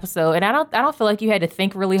FUBU episode, and I don't feel like you had to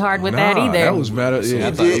think really hard with that either. That was better. Yeah.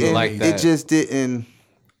 I thought you Didn't- liked that. It just didn't.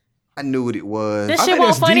 I knew what it was. this I shit think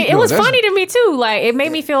was that's funny. deep, It though. was That's- funny to me too. Like it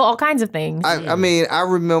made me feel all kinds of things. I mean, I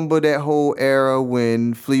remember that whole era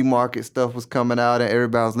when flea market stuff was coming out and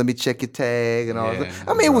everybody was, let me check your tag and all Yeah. that.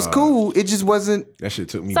 I mean, it was cool. It just wasn't. That shit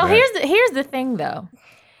took me So back. here's the thing though.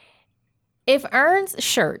 If Ern's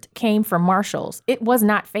shirt came from Marshall's, it was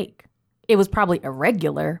not fake. It was probably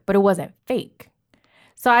irregular, but it wasn't fake.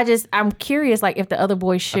 So I'm curious, like if the other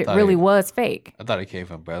boy's shit really was fake. I thought it came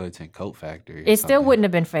from Burlington Coat Factory. It still wouldn't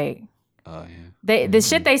have been fake. Oh yeah. The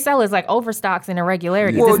shit they sell is like overstocks and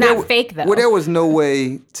irregularities. It's not fake though. Well, there was no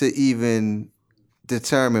way to even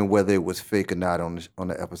determine whether it was fake or not on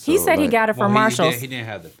the episode. He said he got it from Marshalls. He didn't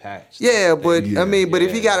have the patch. Yeah, but I mean, but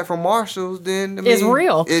if he got it from Marshalls, then I mean, it's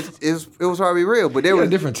real. It was probably real. But there was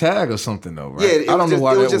a different tag or something though, right? Yeah, I don't know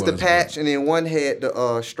why it that was just the patch, and then one had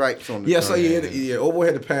the stripes on the. Yeah, so Obo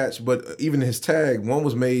had the patch, but even his tag, one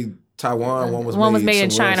was made Taiwan, one was made in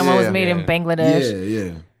China, one was made in Bangladesh.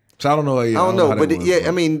 Yeah. So I don't know. I don't know, but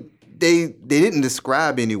I mean, they didn't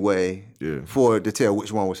describe any way for to tell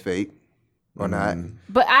which one was fake or not.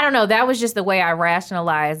 But I don't know. That was just the way I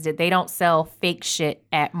rationalized it. They don't sell fake shit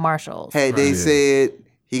at Marshalls. Had they said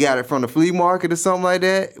he got it from the flea market or something like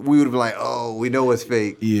that, we would have been like, oh, we know it's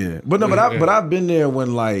fake. Yeah, but I've been there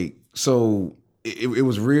when like so it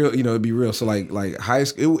was real. You know, it'd be real. So like high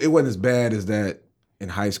school, it wasn't as bad as that in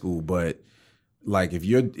high school, but. Like if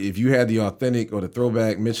you had the authentic or the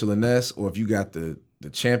throwback Mitchell and Ness, or if you got the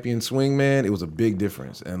champion swing man, it was a big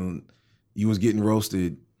difference. And you was getting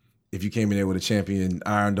roasted if you came in there with a champion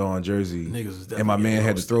Iron Dawn jersey. And my man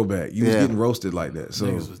had the throwback. You was getting roasted like that. So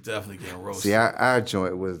niggas was definitely getting roasted. See, our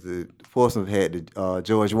joint was the Folsom had the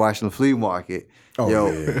George Washington Flea Market.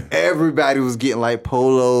 Everybody was getting like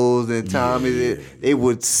polos and Tommy's. They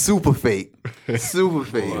were super fake. Super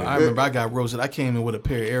fake. Well, I remember I got roasted. I came in with a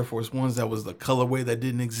pair of Air Force Ones that was the colorway that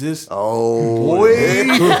didn't exist. Oh, boy.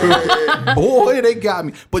 Boy, they got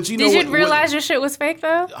me. But you know what? Did you realize your shit was fake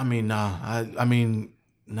though? I mean, nah.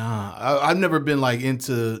 I've never been like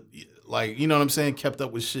into like, you know what I'm saying, kept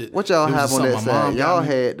up with shit. What y'all have on that side? Y'all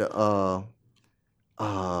had the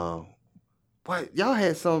what y'all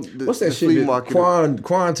had some? What's that shit?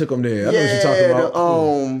 Quan took them there. I know what you're talking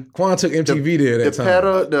about. Quan took MTV there that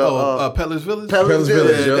time. Peddler's Village. Peddler's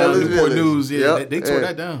Village. Newport News. Yeah, they tore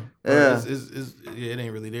that down. Yeah, it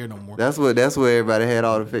ain't really there no more. That's where everybody had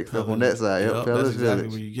all the fake stuff on that side. Yep, that's exactly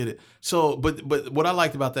where you get it. So, but what I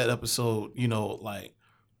liked about that episode, you know, like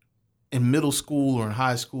in middle school or in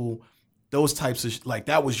high school, those types of like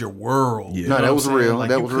that was your world. Yeah. No, that was real. Like,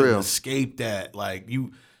 that was real. Escape that. Like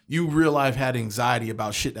you real life had anxiety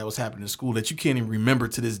about shit that was happening in school that you can't even remember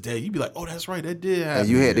to this day. You'd be like, oh, that's right, that did happen. And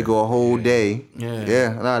you had to go a whole day.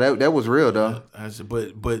 Yeah. No, that was real though.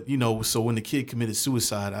 But you know, so when the kid committed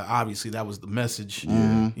suicide, obviously that was the message. You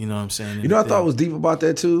know what I'm saying? You know, I thought was deep about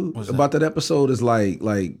that too. About that episode is like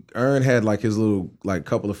Ern had like his little like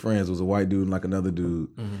couple of friends. It was a white dude and like another dude,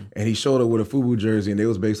 and he showed up with a FUBU jersey, and they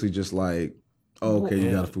was basically just like. Oh, okay, you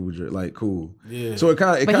got a FUBU jersey, like cool. Yeah. So it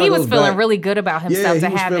kind of. But he was feeling really good about himself to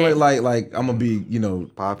have it. Yeah, he was feeling like I'm gonna be, you know,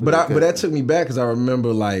 popular. But that took me back because I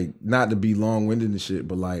remember like not to be long winded and shit,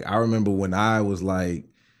 but like I remember when I was like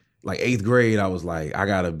 8th grade, I was like I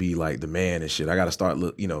gotta be like the man and shit. I gotta start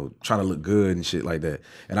trying to look good and shit like that.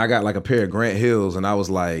 And I got like a pair of Grant Hills, and I was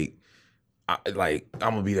like. I'm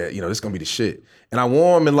gonna be that, you know, this is gonna be the shit. And I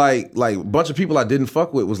wore them, and like a bunch of people I didn't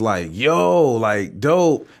fuck with was like, yo, like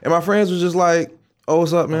dope. And my friends was just like, oh,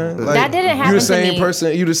 what's up, man? Like, that didn't happen you the same to me.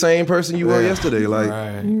 person. You the same person you were yesterday.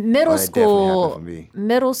 Like middle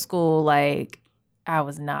school, like I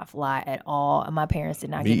was not fly at all. And my parents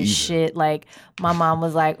did not give a shit. Like my mom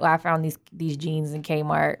was like, well, I found these jeans in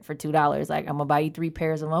Kmart for $2. Like I'm gonna buy you 3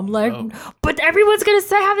 pairs of them. I'm like, but everyone's gonna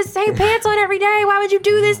have the same pants on every day. Why would you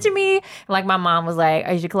do this to me? And like my mom was like,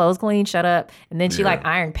 is your clothes clean? Shut up. And then she like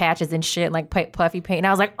ironed patches and shit, like puffy paint. And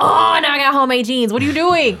I was like, oh, now I got homemade jeans. What are you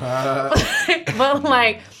doing? But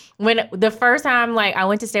like when the first time like I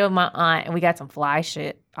went to stay with my aunt and we got some fly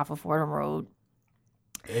shit off of Fordham Road.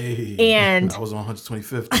 Hey, and I was on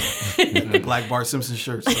 125th in a black Bart Simpson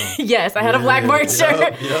shirt. So. Yes, I had a black Bart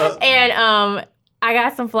shirt. And I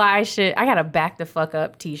got some fly shit. I got a back the fuck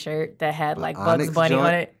up t-shirt that had like Bugs Bunny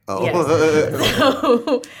on it. Oh. Yes.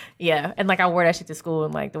 So, yeah. And like I wore that shit to school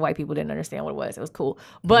and like the white people didn't understand what it was. It was cool.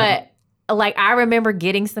 But like I remember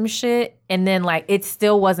getting some shit and then like it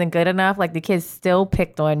still wasn't good enough. Like the kids still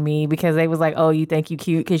picked on me because they was like, oh, you think you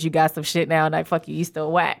cute because you got some shit now and like fuck you still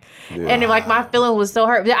whack. Yeah. And like my feeling was so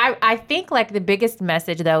hurt. I think like the biggest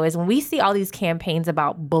message though is when we see all these campaigns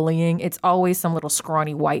about bullying, it's always some little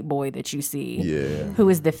scrawny white boy that you see who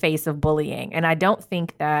is the face of bullying. And I don't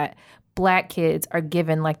think that Black kids are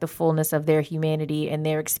given like the fullness of their humanity and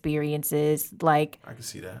their experiences, like I can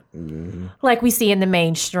see that, like we see in the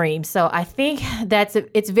mainstream. So I think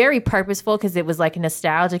it's very purposeful because it was like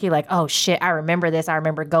nostalgic. You're like, oh shit, I remember this. I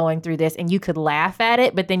remember going through this, and you could laugh at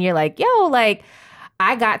it, but then you're like, yo, like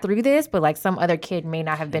I got through this, but like some other kid may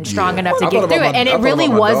not have been strong enough to get through it, and it really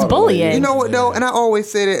was bullying. You know what though? And I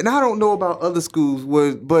always say that, and I don't know about other schools,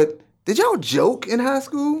 but Did y'all joke in high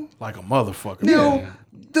school? Like a motherfucker. You know,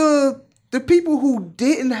 the people who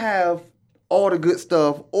didn't have all the good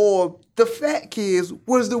stuff or the fat kids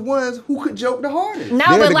was the ones who could joke the hardest. No, They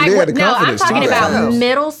had but the- like, they had the no, I'm confidence talking to do about that.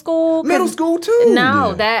 middle school. 'cause- Middle school too.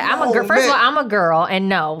 No, that I'm a girl. Oh, First of all, man. I'm a girl, and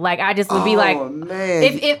no, like I just would be like, Oh, man.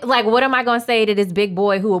 if like, what am I gonna say to this big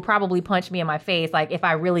boy who will probably punch me in my face? Like, if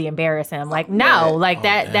I really embarrass him, like, no, like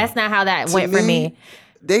that's not how that went for me.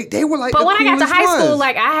 They were like. But the when I got to coolest high school, ones.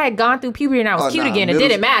 like I had gone through puberty and I was Oh, cute nah, again. It middle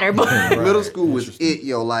didn't matter, but middle school was it,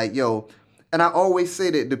 yo. And I always say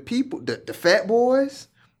that the people, the fat boys,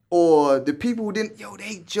 or the people who didn't,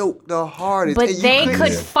 they joked the hardest. But and you they couldn't-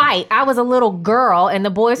 could fight. I was a little girl, and the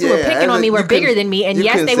boys who were Yeah, picking and on me you were bigger couldn't- than me, and you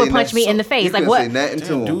yes, couldn't they would say punch nothing. me in the face. You Like couldn't what? say nothing to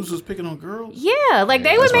Damn, them. dudes was picking on girls. Yeah, like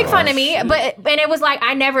they would make fun of me, but and it was like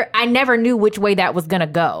I never knew which way that was gonna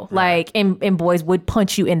go. Like and boys would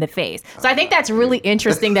punch you in the face. So I think that's really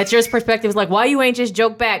interesting that your perspective is like, why you ain't just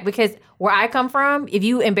joke back? Because where I come from, if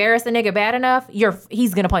you embarrass a nigga bad enough,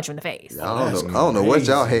 he's gonna punch you in the face. I don't know what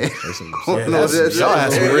y'all had. Y'all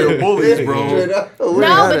had some real bullies, bro. No,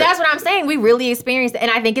 but that's what I'm saying. We really experienced it.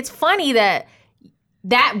 And I think it's funny that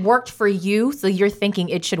worked for you. So you're thinking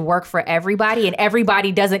it should work for everybody, and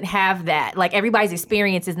everybody doesn't have that. Like everybody's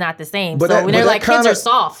experience is not the same. But so that- when but they're that like, kids kinda- are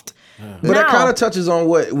soft. But that No. kind of touches on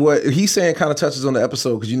what he's saying. Kind of touches on the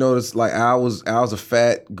episode because you notice like I was a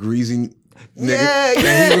fat, greasy nigga, Yeah,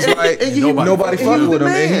 and he was like And you- nobody and he fuck was with the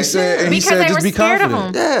him, and he man, said yeah. and he Because said they just were be scared of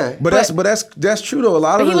confident. him. Yeah. But that's true though. A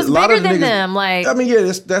lot But of he was a lot bigger of the than niggas, them, like- I mean, yeah,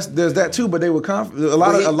 there's that too. But they were confident. A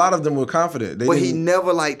lot of them were confident. They But he didn't-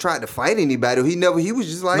 never like tried to fight anybody. He was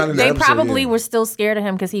just like Not in They that episode, probably yeah. were still scared of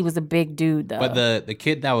him because he was a big dude, though. But the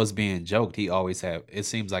kid that was being joked, it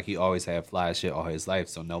seems like he always had fly shit all his life,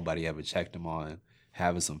 so nobody ever checked him on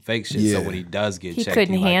having some fake shit. Yeah. So when he does get He checked,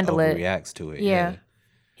 couldn't he like handle it. overreacts to it. Yeah.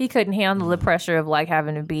 He couldn't handle the pressure of like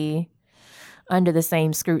having to be under the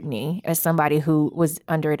same scrutiny as somebody who was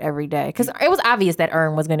under it every day. Because it was obvious that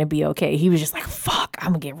Ern was going to be okay. He was just like, fuck,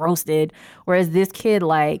 I'm going to get roasted. Whereas this kid,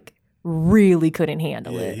 like, really couldn't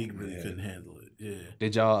handle Yeah, it. he really couldn't handle it. Yeah.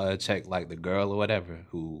 Did y'all check like the girl or whatever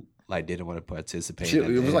who like didn't want to participate? She, in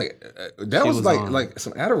it was it? like that She was was like on- like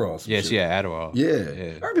some Adderall. Some yeah, shit. she had Adderall. Yeah.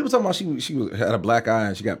 yeah. I heard people talking about she had a black eye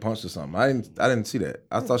and she got punched or something. I didn't see that.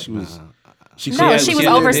 I thought she was. She No, couldn't- she was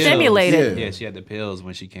had the overstimulated. pills. Yeah. Yeah, she had the pills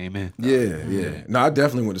when she came in. Yeah. No, I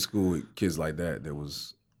definitely went to school with kids like that. There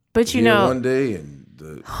was But you here know, one day and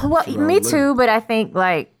the well, few me hours later. too. But I think,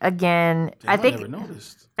 like, again, Damn, I think never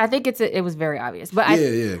noticed. it was very obvious. But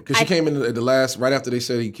Yeah. Because she came in at the last right after they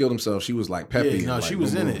said he killed himself. She was like peppy. Yeah, and, no, like, she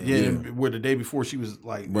was boom, in boom. it. Yeah, and where the day before she was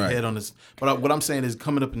like Right. head on this. But what I'm saying is,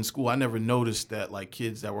 coming up in school, I never noticed that like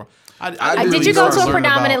kids that were. I did did you you go start to a learning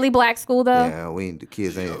predominantly black school though? Yeah, the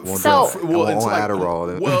kids ain't want So- Well, on until I,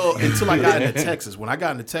 Adderall. well, until I got into Texas. When I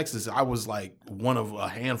got into Texas, I was like one of a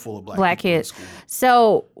handful of black people in Kids. school.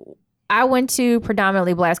 So I went to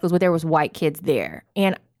predominantly black schools, but there was white kids there,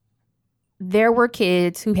 and there were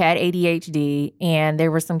kids who had ADHD, and there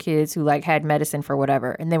were some kids who like had medicine for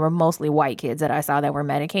whatever, and they were mostly white kids that I saw that were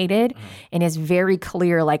medicated. And it's very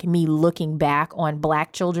clear, like me looking back on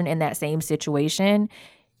black children in that same situation,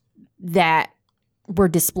 that were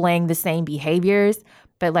displaying the same behaviors.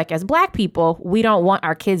 But like as black people, we don't want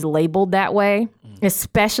our kids labeled that way,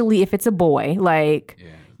 especially if it's a boy. Like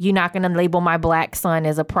you're not going to label my black son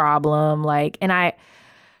as a problem. Like, and I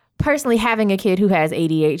personally, having a kid who has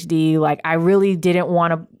ADHD, like I really didn't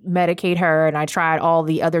want to medicate her, and I tried all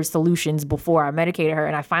the other solutions before I medicated her,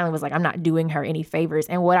 and I finally was like, I'm not doing her any favors.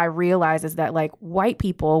 And what I realized is that like white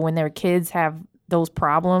people, when their kids have those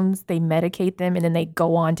problems, they medicate them and then they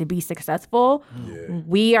go on to be successful.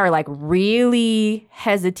 We are like really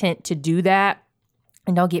hesitant to do that.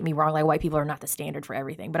 And don't get me wrong, like white people are not the standard for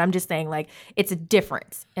everything, but I'm just saying like it's a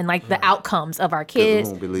difference in like the outcomes of our We kids.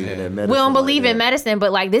 don't believe in that medicine. We don't like believe in that. medicine,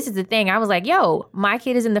 but like this is the thing. I was like, yo, my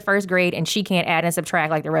kid is in the first grade and she can't add and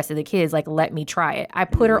subtract like the rest of the kids. Like, let me try it. I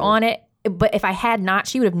put her on it. But if I had not,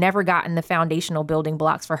 she would have never gotten the foundational building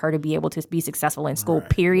blocks for her to be able to be successful in school,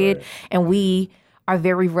 period. And we are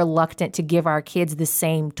very reluctant to give our kids the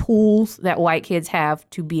same tools that white kids have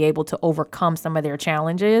to be able to overcome some of their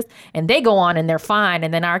challenges. And they go on and they're fine.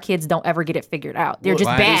 And then our kids don't ever get it figured out. They're just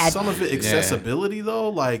why- bad. Is some of it accessibility though,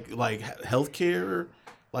 like healthcare.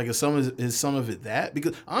 Like is some of it that?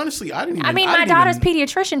 Because honestly, I didn't even. I mean, my didn't daughter's even-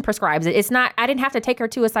 pediatrician prescribes it. It's not, I didn't have to take her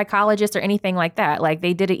to a psychologist or anything like that. Like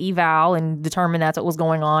they did an eval and determined that's what was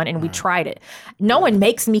going on and we tried it. No one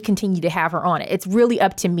makes me continue to have her on it. It's really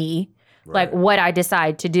up to me. like what I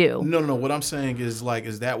decide to do. No. What I'm saying is like,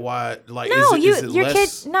 is that why? Like, No, is it your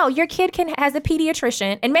less? kid. No, your kid has a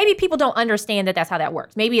pediatrician, and maybe people don't understand that that's how that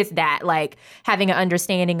works. Maybe it's that like having an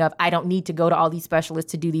understanding of I don't need to go to all these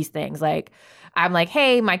specialists to do these things. Like I'm like,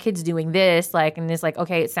 hey, my kid's doing this, like, and it's like,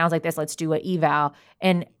 okay, it sounds like this. Let's do an eval,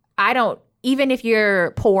 and I don't. Even if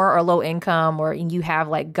you're poor or low income, or you have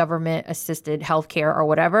like government assisted healthcare or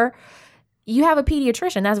whatever, you have a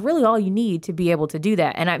pediatrician. That's really all you need to be able to do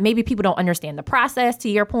that. And maybe people don't understand the process, to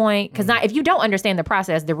your point, because if you don't understand the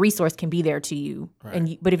process, the resource can be there to you.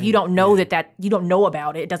 Right. But if you don't know that you don't know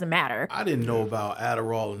about it, it doesn't matter. I didn't know about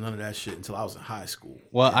Adderall and none of that shit until I was in high school.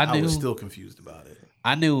 Well, I was still confused about it.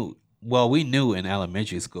 I knew. Well, we knew in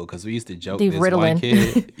elementary school because we used to joke The this Ritalin. one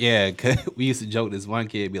kid. Yeah, 'cause we used to joke this one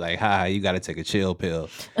kid be like, "Ha, you got to take a chill pill."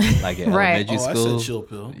 Like in Right. elementary I school. said chill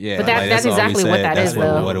pill. Yeah, But like, that's all we exactly what said. that That's is,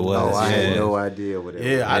 though. what it was. Oh, I yeah. had no idea what it was.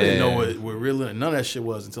 Yeah, I didn't know Yeah. what really none of that shit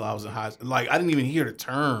was until I was in high school. Like I didn't even hear the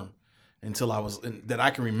term until I was that I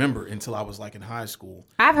can remember until I was like in high school.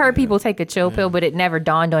 I've heard people take a chill pill, but it never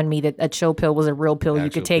dawned on me that a chill pill was a real pill you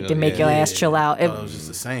Actual could take to pill, make yeah. your ass chill out. I thought it was just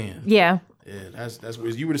a saying. Yeah. Yeah, that's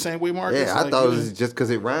what you were the same way, Marcus. Yeah, I Like, thought it you- was just because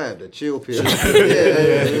it rhymed, a chill pill.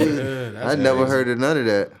 Yeah, that's I never crazy. heard of none of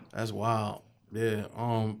that. That's wild. Yeah.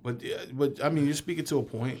 But I mean, you're speaking to a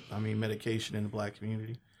point. I mean, medication in the black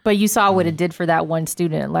community. But you saw what it did for that one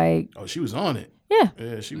student. Like, Oh, she was on it. yeah.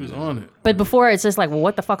 Yeah, she was on it. But before, it's just like, well,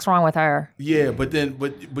 what the fuck's wrong with her? Yeah, but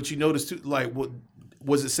you noticed too, like, what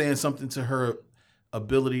was it saying something to her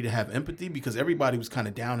ability to have empathy? Because everybody was kind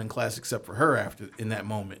of down in class except for her in that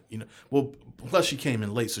moment, you know. Well, plus she came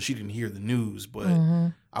in late, so she didn't hear the news. But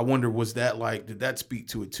I wonder, was that like, did that speak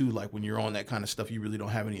to it too? Like when you're on that kind of stuff, you really don't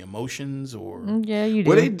have any emotions, or Yeah, you do.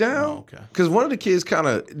 Were they down? Oh, okay. Because one of the kids kind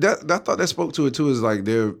of I thought that spoke to it too. Is like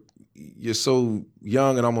you're so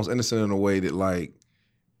young and almost innocent in a way that like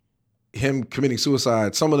him committing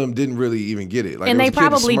suicide. Some of them didn't really even get it. Like, And there they was a kid that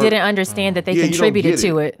probably smirked. didn't understand that they Yeah, you don't contributed get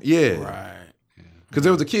to it. Yeah, Right. because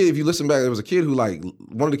there was a kid. If you listen back, there was a kid who like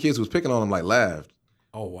one of the kids who was picking on him like laughed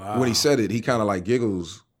Oh wow. when he said it. He kind of like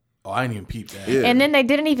giggles. Oh, I didn't even peep that. Yeah. And then they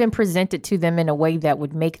didn't even present it to them in a way that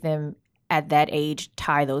would make them at that age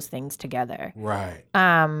tie those things together. Right.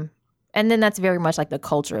 And then that's very much like the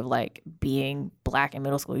culture of like being black in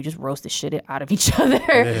middle school. You just roast the shit out of each other.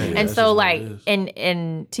 And that's so just what like, it is.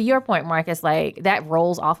 and to your point, Marcus, like that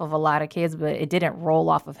rolls off of a lot of kids, but it didn't roll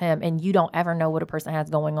off of him. And you don't ever know what a person has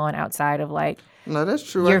going on outside of like No, that's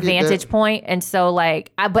true. I your get that. vantage point. And so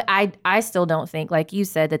like, I still don't think, like you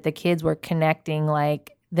said, that the kids were connecting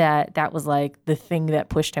like that was like the thing that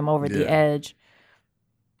pushed him over the Yeah. edge.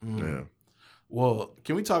 Yeah. Well,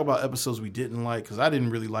 can we talk about episodes we didn't like? Because I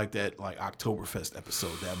didn't really like that like Oktoberfest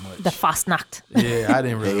episode that much. The Fastnacht. Yeah, I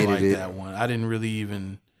didn't really Hated like it. that one. I didn't really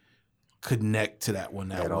even connect to that one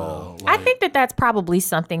that At well. all. I Like, think that that's probably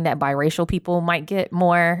something that biracial people might get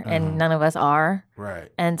more, and none of us are. right.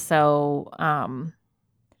 And so,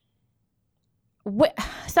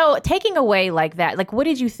 so taking away like that, like, what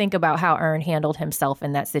did you think about how Ern handled himself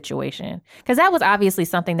in that situation? Because that was obviously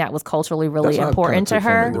something that was culturally really That's what I important to kinda took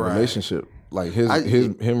from her. it, the Right. relationship, like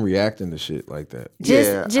him reacting to shit like that. Just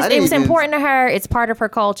Yeah, I it didn't was even- important to her. It's part of her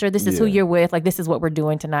culture. This is who Yeah. you're with. Like, this is what we're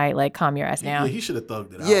doing tonight. Like, calm your ass Yeah, down. he should have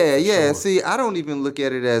thugged it out. Yeah, for yeah. sure. See, I don't even look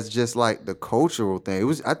at it as just like the cultural thing. It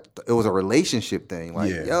was a relationship thing. Like,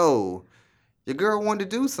 Yeah. yo, your girl wanted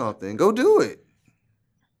to do something. Go do it.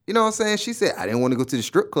 You know what I'm saying? She said, I didn't want to go to the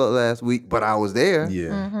strip club last week, but I was there. Yeah.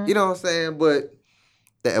 Mm-hmm. You know what I'm saying? But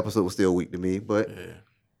that episode was still weak to me. But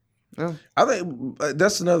Yeah. I think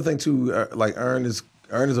that's another thing too. Like Ern is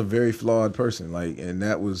a very flawed person. Like, and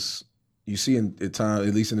that was you see at time,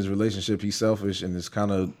 at least in his relationship, he's selfish and it's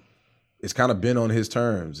kind of been on his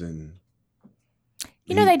terms. And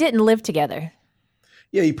You know, they didn't live together.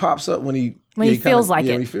 yeah, he pops up when he feels like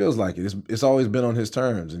it. When he feels like it. It's always been on his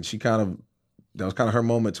terms, and that was kind of her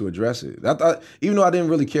moment to address it. I thought, even though I didn't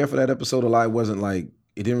really care for that episode a lot, it wasn't like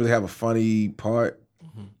it didn't really have a funny part.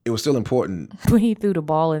 It was still important. When he threw the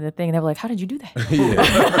ball in the thing, they were like, "How did you do that?"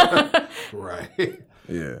 Yeah, Right.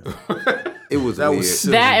 yeah. it was That weird. was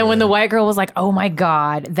silly, That and when the man. white girl was like, "Oh my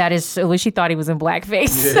god, that is," so she thought he was in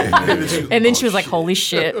blackface, and then she was like, "Holy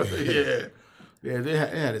shit!" yeah. Yeah, they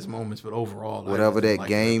had its moments, but overall, I Whatever didn't that like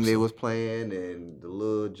game they episode. was playing and the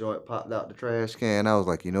little joint popped out the trash can, I was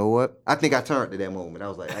like, you know what? I think I turned to that moment. I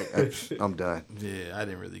was like, I'm done. Yeah, I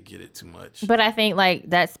didn't really get it too much. But I think like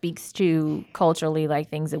that speaks to culturally like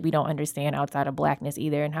things that we don't understand outside of blackness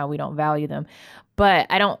either, and how we don't value them. But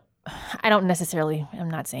I don't necessarily. I'm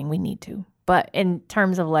not saying we need to, but in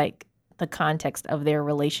terms of like the context of their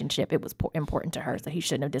relationship, it was important to her, so he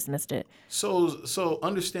shouldn't have dismissed it. So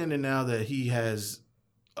understanding now that he has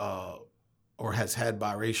or has had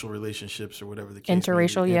biracial relationships or whatever the case.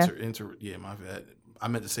 Interracial, may be. yeah. Yeah, my bad. I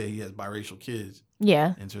meant to say he has biracial kids.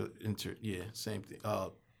 Yeah. Yeah, same thing.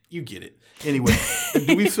 You get it. Anyway,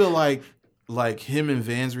 do we feel like him and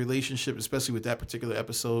Van's relationship, especially with that particular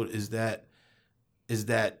episode, is that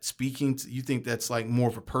speaking to, you think that's like more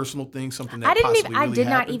of a personal thing, something that I did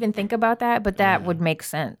not even think about that, but that would make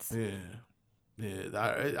sense. Yeah.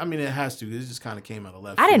 I mean, it has to. It just kind of came out of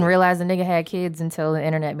left. I didn't field. realize the nigga had kids until the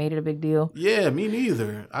internet made it a big deal. Yeah, me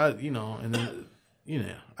neither.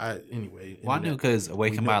 Anyway. Well, I knew because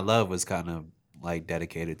Awaken My Love was kind of like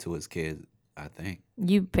dedicated to his kids, I think.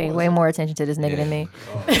 You pay way more attention to this nigga than me.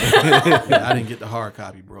 I didn't get the hard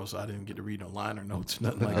copy, bro, so I didn't get to read no liner notes,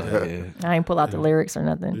 nothing like that. Yeah. I ain't pull out the lyrics or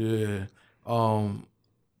nothing. Yeah.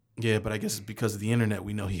 Yeah, but I guess it's because of the internet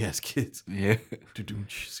we know he has kids. Yeah.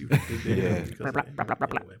 See what I did there?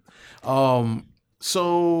 Anyway.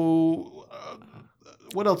 So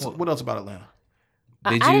what else about Atlanta?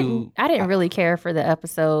 I didn't really care for the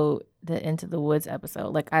episode, the Into the Woods episode.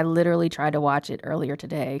 Like, I literally tried to watch it earlier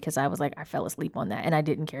today because I was like, I fell asleep on that and I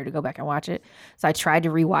didn't care to go back and watch it. So I tried to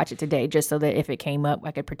rewatch it today just so that if it came up,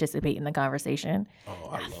 I could participate in the conversation. Oh,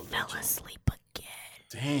 I love that. Fell asleep again.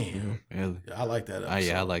 Damn. Really? Yeah, I like that episode.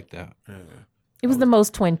 Yeah, I like that. Yeah. It was the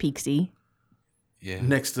most Twin Peaksy. Yeah.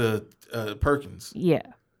 Next to Perkins. Yeah.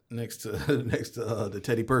 Next to the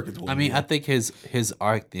Teddy Perkins one. I mean, I think his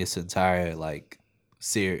arc this entire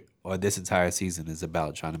this entire season is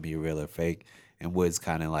about trying to be real or fake, and Woods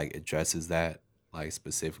kind of like addresses that, like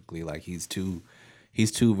specifically, like he's too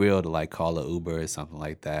real to like call a Uber or something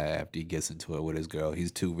like that after he gets into it with his girl.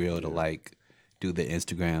 He's too real to like do the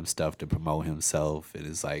Instagram stuff to promote himself. It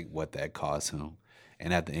is like what that costs him,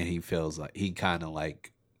 and at the end he feels like he kind of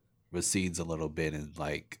like recedes a little bit and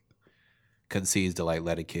like concedes to like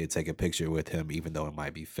let a kid take a picture with him even though it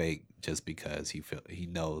might be fake, just because he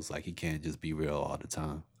knows like he can't just be real all the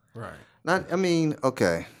time. Right.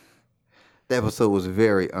 Okay. The episode was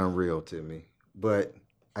very unreal to me, but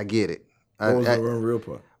I get it. What was the unreal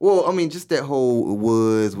part? Well, I mean, just that whole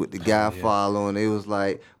Woods with the guy following. It was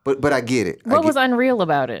like, but I get it. What was unreal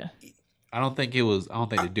about it? I don't think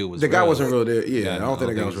the dude was the guy real. wasn't real there. Yeah, I don't think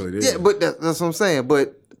the guy was really there. Yeah, but that's what I'm saying.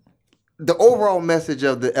 But the overall message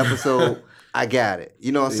of the episode, I got it.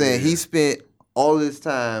 You know what I'm saying? He spent all this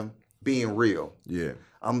time being real. Yeah.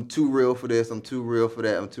 I'm too real for this. I'm too real for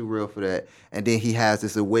that. I'm too real for that. And then he has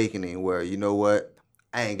this awakening where, you know what?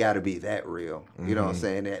 I ain't got to be that real. You know what I'm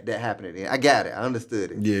saying? That happened at the end. I got it. I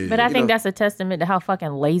understood it. Yeah. But I think that's a testament to how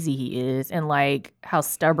fucking lazy he is and like how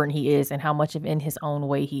stubborn he is and how much of in his own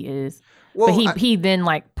way he is. Well, but he then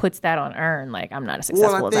like puts that on Earn. Like, I'm not as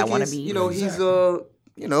successful as I want to be. You know, he's he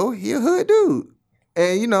a hood dude.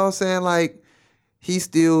 And you know what I'm saying? Like, he's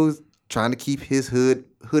still trying to keep his hood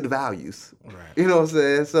values. Right. You know what I'm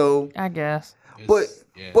saying? So I guess. But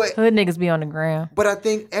hood niggas be on the ground. But I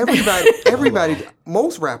think everybody,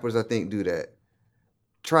 most rappers I think do that.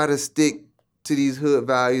 Try to stick to these hood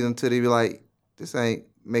values until they be like, this ain't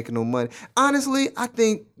making no money. Honestly, I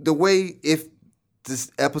think the way if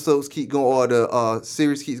this episodes keep going or the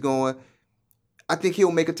series keeps going, I think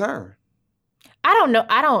he'll make a turn. I don't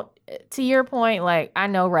know. To your point, like, I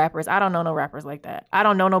know rappers. I don't know no rappers like that. I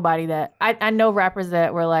don't know nobody that I know rappers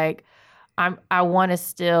that were like, I want to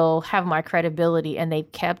still have my credibility, and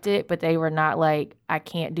they've kept it, but they were not like, I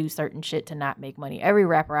can't do certain shit to not make money. Every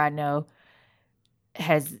rapper I know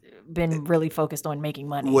has been really focused on making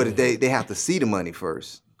money. What they have to see the money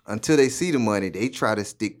first. Until they see the money, they try to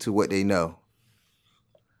stick to what they know.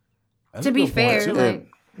 That's to a be good fair, point, like,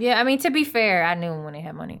 yeah, I mean, to be fair, I knew them when they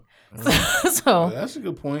had money. So that's a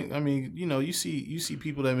good point. I mean, you know, you see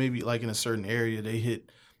people that maybe like in a certain area, they hit,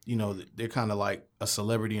 you know, they're kind of like a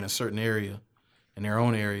celebrity in a certain area, in their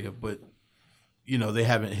own area, but you know, they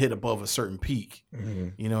haven't hit above a certain peak. Mm-hmm.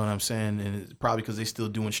 You know what I'm saying? And it's probably because they're still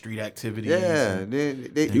doing street activities. Yeah,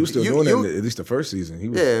 he was still doing that at least the first season. He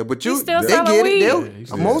was, but they get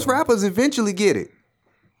it. Most rappers eventually get it,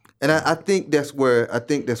 and I think that's where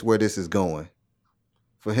this is going.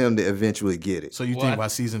 For him to eventually get it. So you think by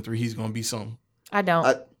season 3 he's gonna be something? I don't.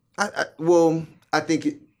 I think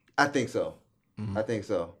so. Mm-hmm. I think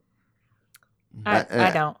so.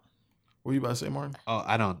 I don't. What are you about to say, Martin? Oh,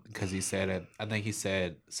 I don't, because he said it. I think he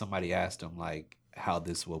said somebody asked him like how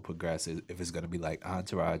this will progress, if it's gonna be like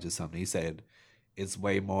Entourage or something. He said it's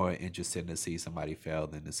way more interesting to see somebody fail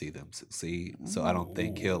than to see them succeed. So I don't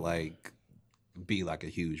think he'll like be like a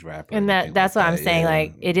huge rapper. And that's what I'm saying.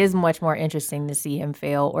 Like, it is much more interesting to see him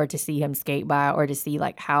fail or to see him skate by or to see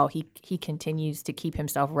like how he continues to keep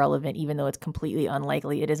himself relevant, even though it's completely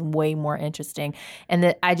unlikely. It is way more interesting. And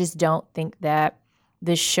that I just don't think that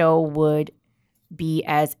this show would be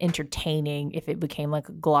as entertaining if it became like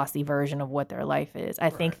a glossy version of what their life is. I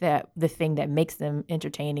think that the thing that makes them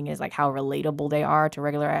entertaining is like how relatable they are to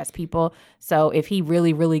regular ass people. So if he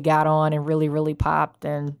really, really got on and really, really popped,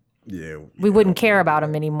 then we wouldn't care about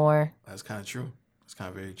him anymore. That's kind of true. That's kind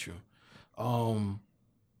of very true.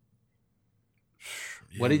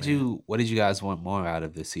 What did you guys want more out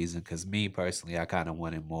of this season? Because me personally, I kind of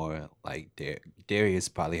wanted more. Like Darius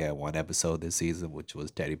probably had one episode this season, which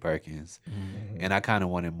was Teddy Perkins, and I kind of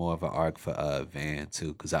wanted more of an arc for Van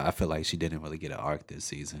too, because I feel like she didn't really get an arc this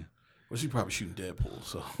season. Well, she's probably shooting Deadpool,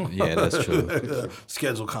 so yeah, that's true.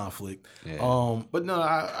 Schedule conflict. Yeah. But no,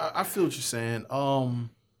 I feel what you're saying. I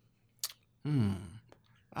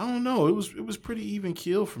don't know. It was pretty even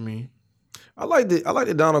keel for me. I like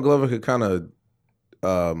that Donald Glover could kind of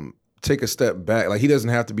take a step back. Like he doesn't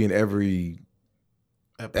have to be in every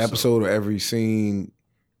episode or every scene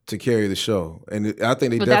to carry the show. And I think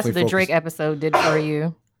they But definitely that's what the Drake episode did for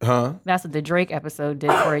you. Huh? That's what the Drake episode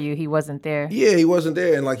did for you. He wasn't there. Yeah, he wasn't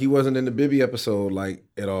there, and like he wasn't in the Bibby episode like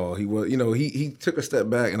at all. He was, he took a step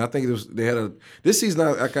back, and I think this season.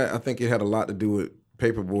 I think it had a lot to do with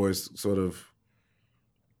Paperboy's sort of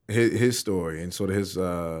his story and sort of his.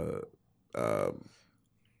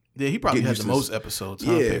 Yeah, he probably had the most episodes.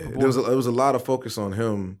 Huh, Yeah, Paperboy? there was a lot of focus on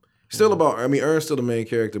him. Still Ern's still the main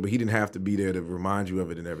character, but he didn't have to be there to remind you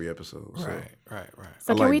of it in every episode. So. Right.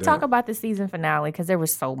 So I can like we that. talk about the season finale? Because there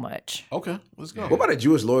was so much. Okay, let's go. What about that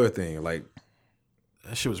Jewish lawyer thing? Like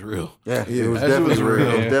That shit was real. Yeah, Yeah, it was that shit definitely was real. real.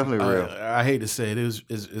 It was definitely real. I hate to say it,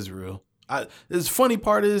 it's real. The funny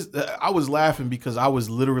part is that I was laughing because I was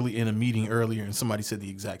literally in a meeting earlier and somebody said the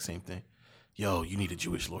exact same thing. Yo, you need a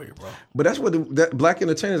Jewish lawyer, bro. But that's what that black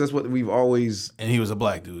entertainers. That's what we've always. And he was a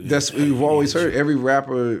black dude. That's what we've always heard.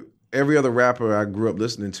 Every other rapper I grew up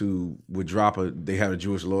listening to would drop they had a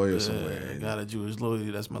Jewish lawyer somewhere. Got a Jewish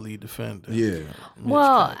lawyer. That's my lead defender. Yeah.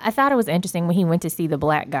 Well, I thought it was interesting when he went to see the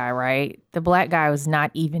black guy, right? The black guy was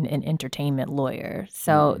not even an entertainment lawyer.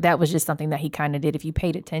 So that was just something that he kind of did. If you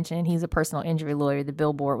paid attention, he's a personal injury lawyer. The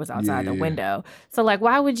billboard was outside the window. So, like,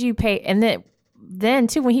 why would you pay? And then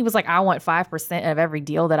too, when he was like, I want 5% of every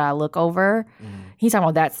deal that I look over, he's talking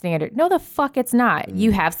about that standard. No, the fuck it's not.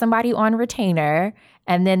 You have somebody on retainer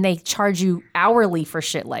and then they charge you hourly for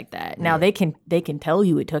shit like that. Now they can tell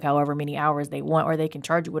you it took however many hours they want, or they can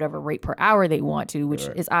charge you whatever rate per hour they want to, which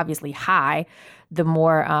is obviously high the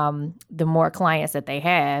more clients that they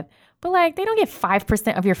have. But like, they don't get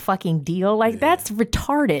 5% of your fucking deal. Like that's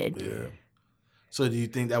retarded. Yeah. So do you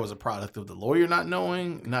think that was a product of the lawyer not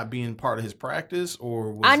knowing, not being part of his practice,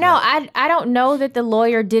 or was I know. I don't know that the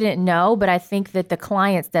lawyer didn't know, but I think that the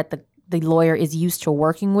clients that the lawyer is used to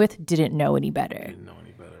working with didn't know any better. didn't know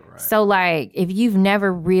any better, right? So like, if you've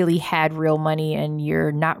never really had real money and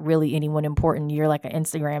you're not really anyone important, you're like an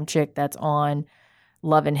Instagram chick that's on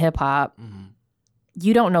Love and Hip Hop,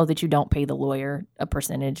 you don't know that you don't pay the lawyer a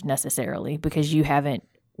percentage necessarily because you haven't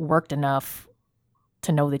worked enough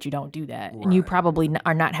to know that you don't do that. And you probably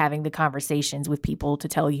are not having the conversations with people to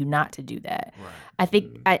tell you not to do that. Right.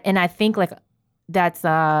 I think like that's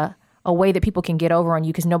a way that people can get over on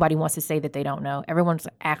you because nobody wants to say that they don't know. Everyone wants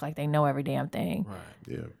to act like they know every damn thing. Right.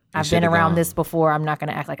 Yeah. I've been around this before. I'm not going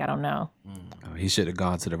to act like I don't know. He should have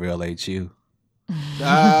gone to the real HU. He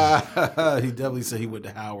definitely said he went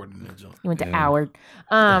to Howard and then jumped. He went to Howard.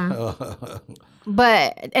 And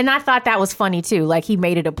I thought that was funny too. Like he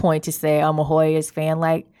made it a point to say I'm a Hoyas fan.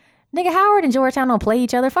 Like, nigga, Howard and Georgetown don't play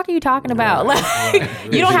each other. Fuck are you talking about? Like,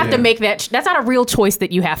 you don't have to make that. That's not a real choice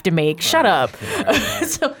that you have to make. Shut up.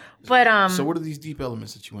 So what are these deep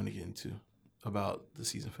elements that you want to get into about the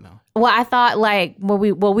season finale? Well, I thought like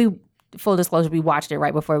we full disclosure, we watched it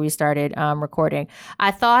right before we started recording.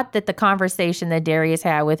 I thought that the conversation that Darius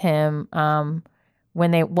had with him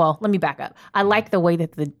let me back up. I like the way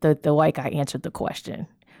that the white guy answered the question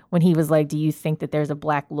when he was like, do you think that there's a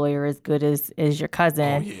black lawyer as good as your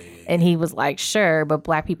cousin? And he was like, sure, but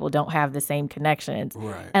black people don't have the same connections.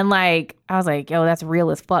 Right. And like, I was like, yo, that's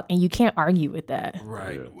real as fuck. And you can't argue with that.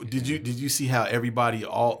 Right. Did you see how everybody,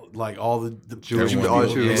 all the Jewish people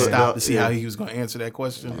people stopped to see how he was going to answer that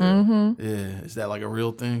question? Yeah. Is that like a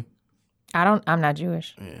real thing? I'm not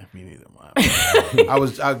Jewish. Yeah, me neither.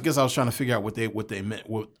 I guess I was trying to figure out what they meant,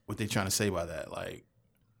 what they trying to say by that. Like,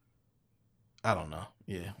 I don't know.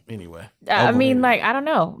 Yeah. Anyway, I mean, like, I don't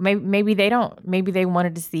know. Maybe they don't. Maybe they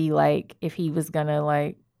wanted to see like if he was gonna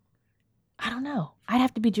like. I don't know. I'd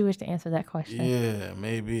have to be Jewish to answer that question. Yeah,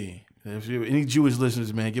 maybe. If you any Jewish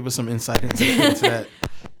listeners, man, give us some insight into that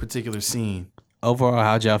particular scene. Overall,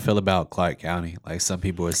 how'd y'all feel about Clark County? Like some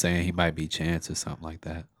people were saying he might be Chance or something like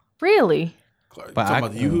that. Really? Clark, But talking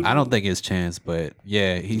about the Yoo-hoo I don't dude? think it's Chance, but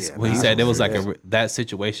yeah, he nah, said there was like yeah. that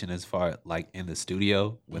situation as far like in the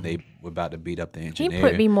studio when they were about to beat up the engineer.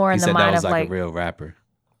 put me more in he the said mind that was of, like like- a real rapper.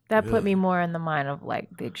 That put me Really? more in the mind of like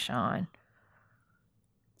Big Sean.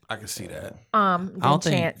 I can see that. I Good don't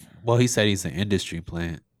think. Chance. Well, he said he's an industry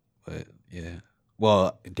plant, but yeah.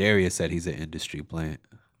 Well, Darius said he's an industry plant.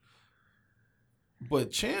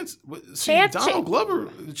 But Chance, Chance- Donald Glover,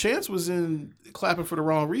 Chance was in clapping for the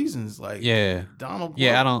wrong reasons. Like, Yeah. Donald.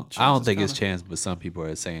 Yeah, Glover, I don't is think it's kinda- Chance, but some people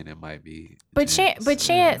are saying it might be. But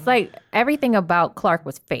Chance, like everything about Clark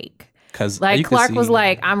was fake. Because Like Clark was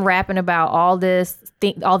like, I'm rapping about all these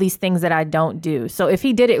things that I don't do. So if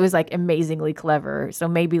he did it, it was like amazingly clever. So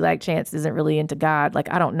maybe like Chance isn't really into God.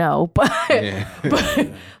 Like I don't know, but Yeah.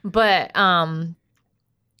 but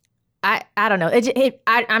I don't know.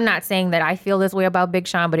 I'm not saying that I feel this way about Big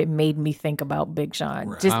Sean, but it made me think about Big Sean.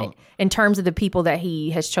 Right. Just I'm- in terms of the people that he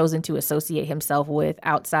has chosen to associate himself with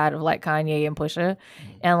outside of like Kanye and Pusha,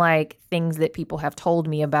 and like things that people have told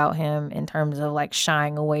me about him in terms of like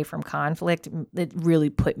shying away from conflict. It really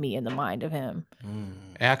put me in the mind of him.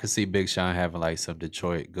 I could see Big Sean having like some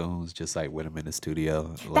Detroit goons just like with him in the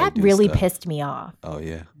studio. like, That do really stuff. pissed me off. Oh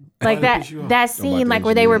yeah. Like did it that piss you off? that scene, the like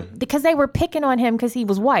where they were engineer. because they were picking on him because he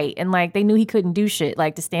was white and like they knew he couldn't do shit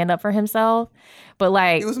like to stand up for himself. But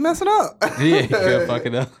like He was messing up. Yeah, he kept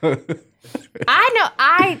fucking up.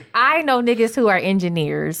 I know niggas who are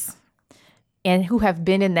engineers and who have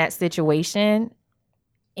been in that situation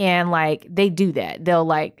and like they do that. They'll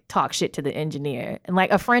like talk shit to the engineer. And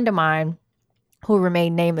like a friend of mine who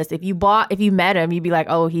remained nameless, if you met him, you'd be like,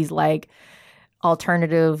 oh, he's like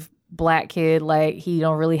alternative black kid, like he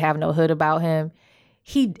don't really have no hood about him.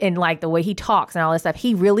 He and like the way he talks and all this stuff,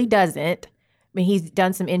 he really doesn't. I mean, he's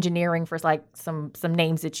done some engineering for like some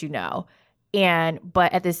names that you know.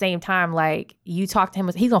 But at the same time, like you talk to him,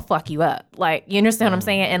 he's gonna fuck you up. Like, you understand what I'm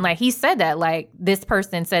saying? And like he said that, like this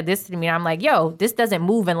person said this to me. And I'm like, yo, this doesn't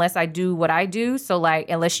move unless I do what I do. So like,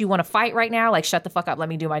 unless you want to fight right now, like shut the fuck up, let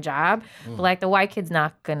me do my job. But like the white kid's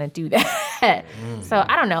not gonna do that. So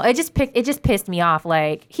I don't know. It just pissed me off.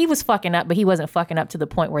 Like he was fucking up, but he wasn't fucking up to the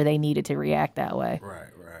point where they needed to react that way. Right.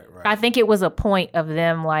 I think it was a point of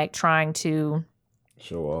them like trying to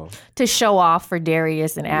Show off. for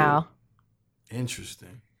Darius and Al.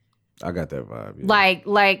 Interesting. I got that vibe. Yeah.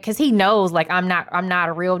 Like, cause he knows, like, I'm not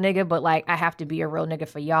a real nigga, but like, I have to be a real nigga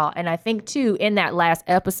for y'all. And I think too, in that last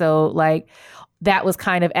episode, like, that was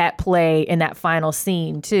kind of at play in that final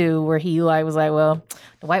scene too, where he like was like, well,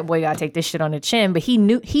 the white boy gotta take this shit on the chin, but he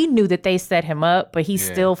knew that they set him up, but he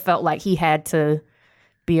still felt like he had to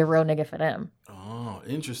be a real nigga for them. Oh,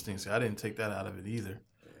 interesting. See, I didn't take that out of it either.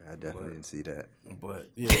 I definitely didn't see that. But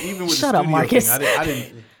yeah, even with Shut the up, studio Marcus.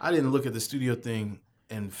 thing, I didn't look at the studio thing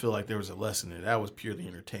and feel like there was a lesson there. That was purely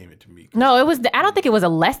entertainment to me. No, it was. I don't think it was a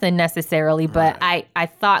lesson necessarily, but I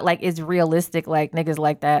thought like it's realistic. Like niggas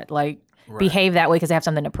like that, like behave that way because they have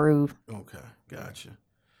something to prove. Okay, gotcha.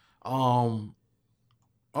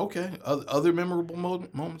 Okay, other memorable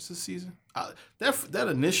moments this season. That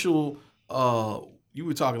initial you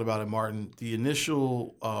were talking about it, Martin. The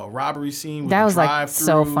initial robbery scene. With That the was like drive-through,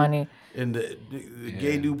 so funny. And the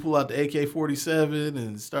gay dude pulled out the AK-47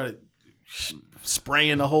 and started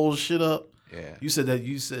spraying the whole shit up. Yeah. You said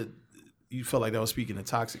you felt like that was speaking of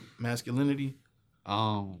toxic masculinity.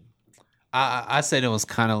 I said it was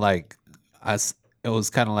kind of like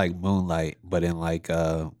Moonlight, but in like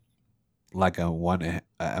a 1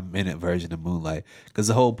 minute version of Moonlight. Because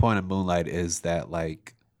the whole point of Moonlight is that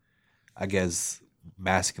like, I guess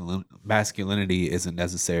masculinity isn't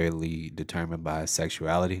necessarily determined by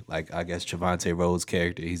sexuality. Like I guess Trevante Rhodes'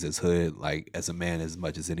 character, he's as hood like as a man as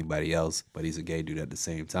much as anybody else, but he's a gay dude at the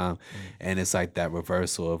same time. And it's like that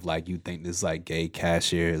reversal of like you think this like gay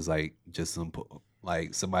cashier is like just some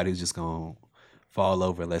like somebody who's just gonna fall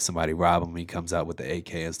over and let somebody rob him. He comes out with the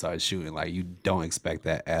AK and starts shooting. Like you don't expect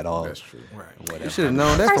that at all. That's true. Right. You should have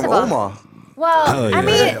known that First from of all- Omar. Well, Oh, I yeah.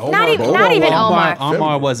 mean, Omar- not even Omar.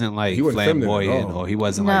 Omar wasn't like He wasn't feminine at flamboyant all. or he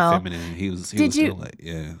wasn't No. like feminine. He was Did you- still like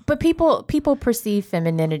But people perceive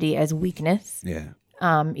femininity as weakness. yeah.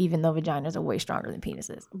 Even though vaginas are way stronger than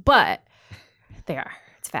penises, but they are.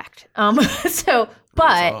 It's fact.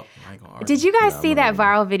 But did you guys see that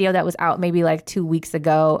viral video that was out maybe like 2 weeks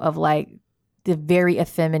ago of like the very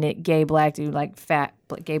effeminate gay black dude, like fat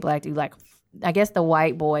gay black dude, like I guess the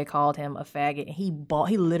white boy called him a faggot. He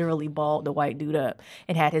literally balled the white dude up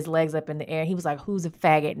and had his legs up in the air. He was like, "Who's a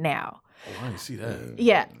faggot now?" I didn't see that.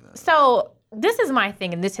 Yeah. So this is my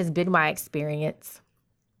thing, and this has been my experience.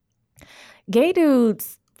 Gay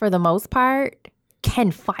dudes, for the most part,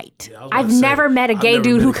 can fight. Yeah, I was about I've to say, never met a I've gay never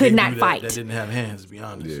dude met who a could gay not dude fight. that didn't have hands, to be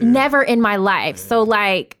honest. Yeah. Never in my life. So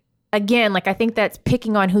like, again, like I think that's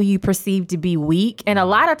picking on who you perceive to be weak. And a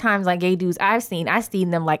lot of times like gay dudes I've seen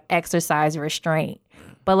them like exercise restraint.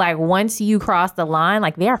 But like once you cross the line,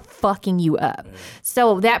 like they're fucking you up.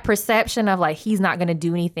 So that perception of like he's not gonna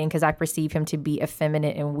do anything because I perceive him to be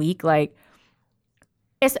effeminate and weak, like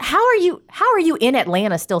it's how are you in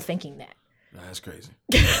Atlanta still thinking that? Nah, that's crazy.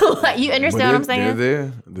 Like, you understand what I'm saying?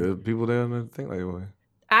 There are people there that think like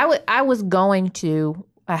that. I was going to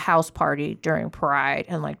a house party during Pride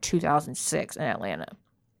in like 2006 in Atlanta.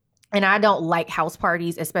 And I don't like house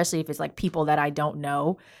parties, especially if it's like people that I don't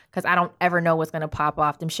know, because I don't ever know what's going to pop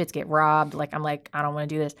off. Them shits get robbed. Like, I'm like, I don't want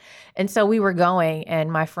to do this. And so we were going,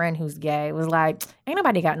 and my friend who's gay was like, ain't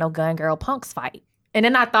nobody got no gun, girl, punks fight. And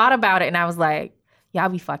then I thought about it, and I was like, y'all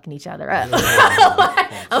be fucking each other up.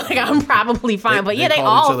 I'm probably fine. But yeah, they call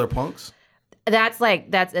all each other punks. That's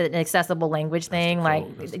an accessible language thing. the Like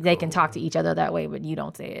code. That's the they can code. talk to each other that way, but you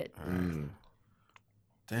don't say it.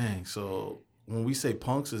 Dang. So when we say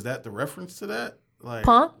punks, is that the reference to that? Like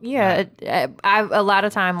Punk, yeah. A lot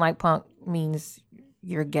of time like punk means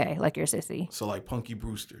you're gay, like you're sissy. So like Punky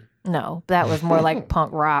Brewster. No, that was more like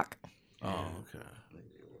punk rock. Oh, okay.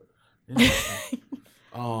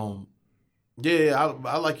 Interesting. Yeah,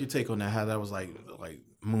 I like your take on that. How that was like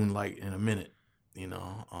Moonlight in a minute. You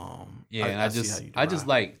know. Yeah, and see how you I just derive.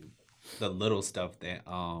 like the little stuff that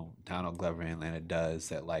Donald Glover and Atlanta does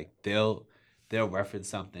that like they'll reference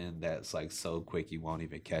something that's like so quick you won't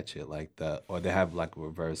even catch it, like or they have like a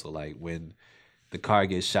reversal, like when the car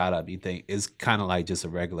gets shot up, you think it's kind of like just a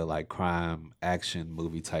regular like crime action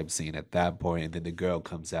movie type scene at that point, and then the girl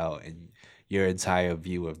comes out and your entire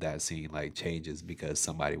view of that scene like changes because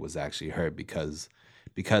somebody was actually hurt because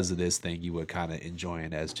of this thing you were kind of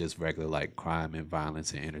enjoying as just regular like crime and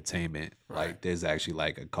violence and entertainment. Right. Like there's actually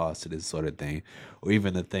like a cost to this sort of thing, or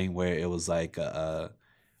even the thing where it was like a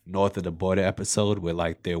North of the Border episode where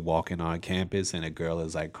like they're walking on campus and a girl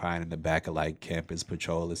is like crying in the back of like campus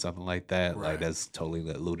patrol or something like that. Right. Like that's totally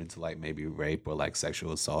alluding to like maybe rape or like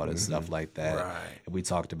sexual assault and stuff like that. Right. And we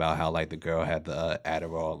talked about how like the girl had the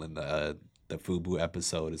Adderall in the FUBU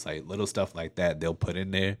episode. It's like little stuff like that they'll put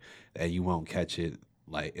in there and you won't catch it.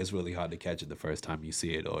 Like it's really hard to catch it the first time you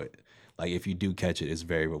see it, or like if you do catch it, it's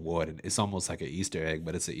very rewarding. It's almost like an Easter egg,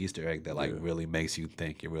 but it's an Easter egg that like really makes you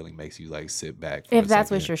think. It really makes you like sit back. For If a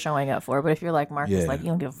that's what second. you're showing up for. But if you're like Marcus, Yeah. like you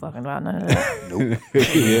don't give a fuck about none of that. Nope.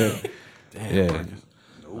 yeah. Damn. Yeah. Marcus.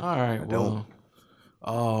 All right.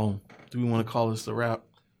 Well, do we want to call this a wrap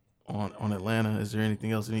on Atlanta? Is there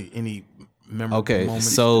anything else? Any memorable Okay, moments,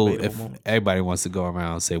 so debatable if moments? everybody wants to go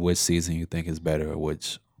around and say which season you think is better or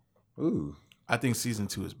which, Ooh. I think season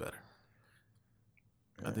 2 is better.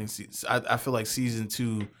 I feel like season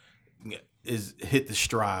 2 is hit the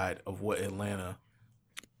stride of what Atlanta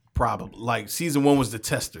probably like. Season 1 was the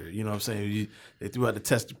tester, you know what I'm saying? They threw out the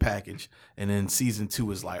tester package, and then season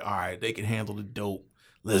 2 is like, all right, they can handle the dope.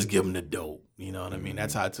 Let's give them the dope. You know what I mean?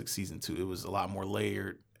 That's how I took season 2. It was a lot more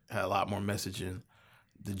layered, had a lot more messaging.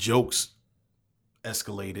 The jokes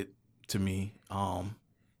escalated to me.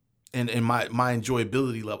 And my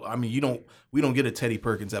enjoyability level. I mean, we don't get a Teddy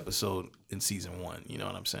Perkins episode in season 1. You know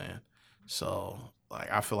what I'm saying? So like,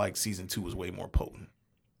 I feel like season 2 was way more potent.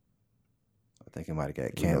 I think it might have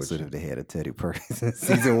got canceled if they had a Teddy Perkins in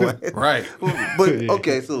season 1. Right. But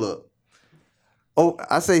okay, so look. Oh,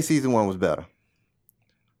 I say season 1 was better.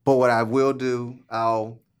 But what I will do,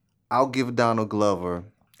 I'll give Donald Glover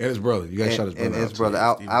And his brother. You gotta shout his brother and out. his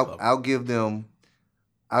brother. Stephen I'll Glover.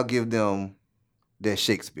 I'll give them their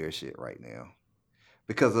Shakespeare shit right now,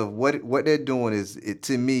 because of what they're doing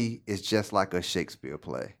to me it's just like a Shakespeare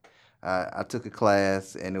play. I took a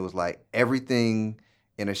class and it was like everything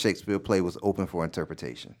in a Shakespeare play was open for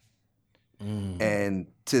interpretation. And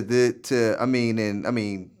I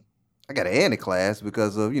got an A in the class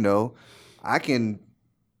because of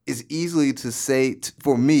it's easily to say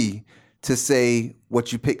for me to say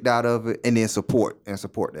what you picked out of it and then support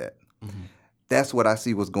that. That's what I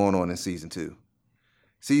see what's going on in season 2.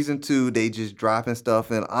 Season 2, they just dropping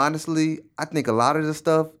stuff, and honestly, I think a lot of the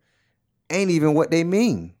stuff ain't even what they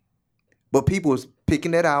mean. But people is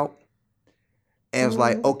picking it out, and it's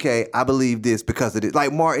like, okay, I believe this because of this.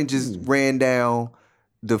 Like Martin just ran down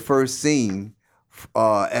the first scene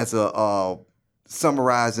as a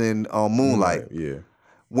summarizing Moonlight. Yeah.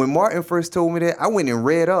 When Martin first told me that, I went and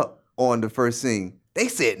read up on the first scene. They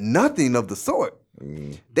said nothing of the sort.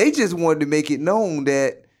 They just wanted to make it known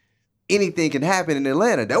that anything can happen in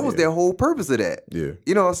Atlanta. That was their whole purpose of that. Yeah.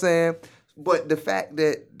 You know what I'm saying? But the fact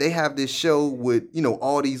that they have this show with,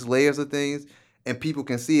 all these layers of things and people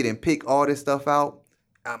can see it and pick all this stuff out,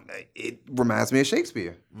 it reminds me of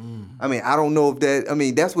Shakespeare. I mean, I don't know if that. I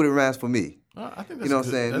mean, that's what it reminds for me. I think that's You know what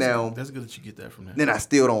I'm good. saying? That's Now- good. That's good that you get that from that. Then I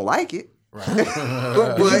still don't like it. Right.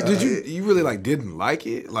 But Did you really like didn't like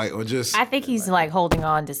it, like, or just I think he's like holding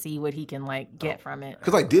on to see what he can like get from it.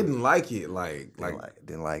 because like didn't like it,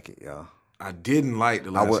 didn't like it, y'all. I didn't like the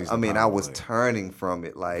I last was. season. I mean, I was like, turning from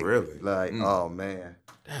it. Like Really? Like oh man.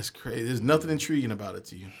 That's crazy. There's nothing intriguing about it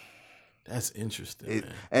to you. That's interesting, It,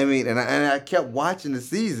 man. I mean, and I kept watching the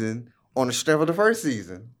season on the strength of the first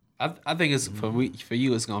season. I think it's for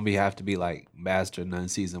you. It's gonna have to be like Master of None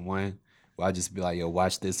season 1. Where I just be like, yo,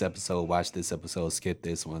 watch this episode, skip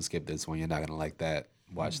this one. You're not gonna like that.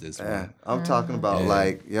 Watch this Yeah, one. I'm talking about Yeah.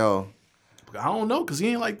 like yo. I don't know because he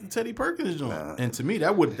ain't like the Teddy Perkins joint, and to me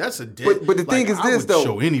that's a dead. But the thing is I this, would though.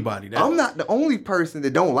 show anybody that. I'm not the only person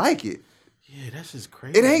that don't like it. Yeah, that's just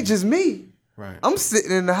crazy. It ain't just me. right. I'm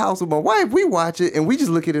sitting in the house with my wife. We watch it and we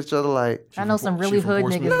just look at each other like, I know some She really from hood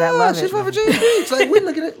Portsmouth? niggas that nah, love she's it. from Virginia Beach. Like we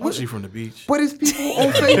look at it. Was she from the beach? But it's people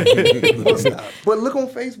on Facebook. but look on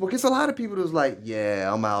Facebook. It's a lot of people that's like,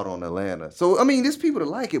 yeah, I'm out on Atlanta. So I mean, there's people that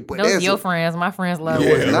like it, but Those are there's your friends. My friends love No,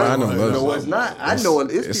 it. it's not. I know. No, it's not. I know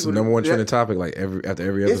it's It's people the number one that- trending topic like after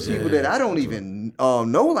every It's episode. people that I don't even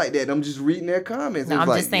know like that. I'm just reading their comments. No, It's I'm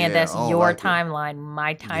like, just saying yeah, that's I don't your like it. timeline.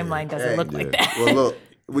 My timeline doesn't Hey, look like that. Well, look.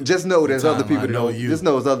 Well, just know there's other people that know don't. you. Just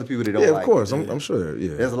know there's other people that don't. Yeah, like of course. It. I'm sure.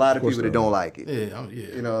 Yeah, There's a lot of course people that there are. don't like it. Yeah.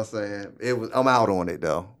 You know what I'm saying? I'm out on it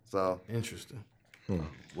though. So Interesting.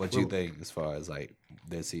 What you think as far as like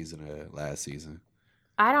this season or last season?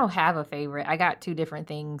 I don't have a favorite. I got two different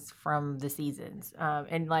things from the seasons,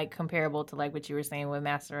 and like comparable to like what you were saying with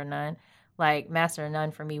Master of None. Like Master of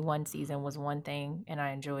None for me, one season was one thing, and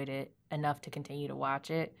I enjoyed it enough to continue to watch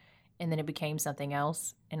it, and then it became something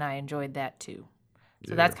else, and I enjoyed that too.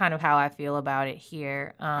 So that's kind of how I feel about it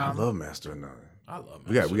here. I love Master of None. I love.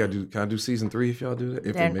 We got to do. Can I do season 3 if y'all do that? If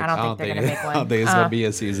they Then make I don't think they're gonna make one. I don't think it's gonna be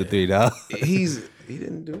a season 3 though. He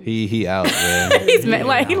didn't do it. he out, man. He's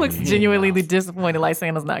like he looks genuinely disappointed, like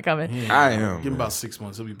Santa's not coming. I am. Give him about 6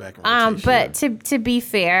 months. He'll be back in rotation. But to be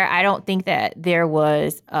fair, I don't think that there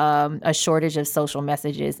was a shortage of social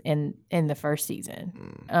messages in the first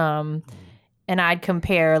season. And I'd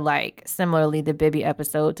compare like similarly the Bibby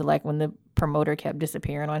episode to like when the promoter kept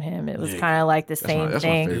disappearing on him. It was kind of like the same that's my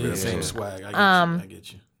thing. favorite. Yeah, same swag. I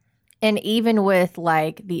get you. And even with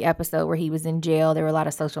like the episode where he was in jail, there were a lot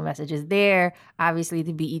of social messages there. Obviously,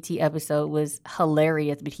 the BET episode was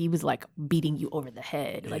hilarious, but he was like beating you over the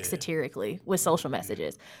head, like satirically with social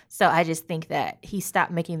messages. So I just think that he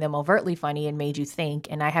stopped making them overtly funny and made you think.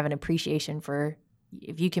 And I have an appreciation for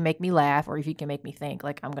if you can make me laugh or if you can make me think,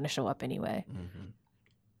 like I'm going to show up anyway.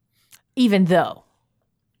 Even though,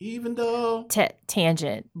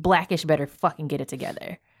 tangent, Blackish better fucking get it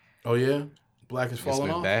together. Oh yeah, Black is It's falling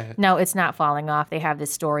been off. bad. No, it's not falling off. They have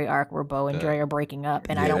this story arc where Bo and Dre are breaking up,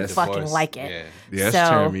 and I don't that's fucking Divorce. like it. Yeah. Yeah, that's So,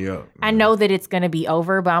 tearing me up. I know that it's gonna be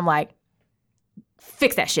over, but I'm like,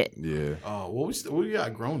 fix that shit. Yeah. Oh, what we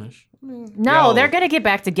got? Grownish. No, Yo. they're gonna get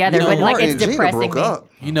back together, You know but like Martin it's and Gina depressing broke me. up.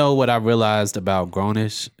 You know what I realized about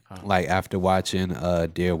Grownish, like after watching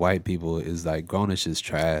Dear White People, is like Grownish is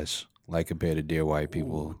trash, like compared to Dear White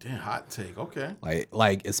People. Ooh, damn, hot take. Okay.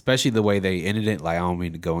 Like especially the way they ended it. Like I don't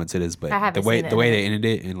mean to go into this, but I haven't the way seen it. they ended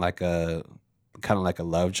it in like a kind of like a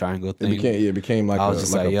love triangle thing. It became like I a, was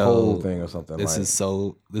just like like, a yo, poll thing or something. This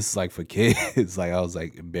is like for kids. Like I was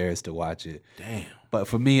like embarrassed to watch it. Damn. But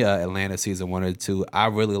for me, Atlanta season 1 or 2, I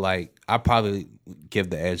really like. I probably give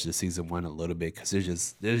the edge to season 1 a little bit because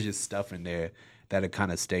there's just stuff in there that'll kind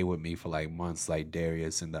of stay with me for like months, like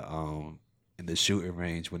Darius in the shooting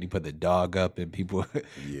range when he put the dog up and people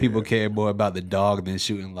care more about the dog than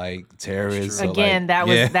shooting like terrorists. So, Again,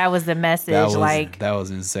 like, that was the message. that was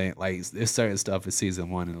insane. Like there's certain stuff in season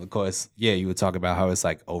 1, and of course, you would talk about how it's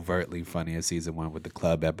like overtly funny in season 1 with the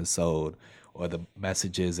club episode or the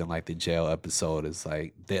messages in like the jail episode. Is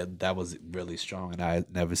like that was really strong, and I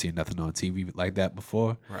had never seen nothing on TV like that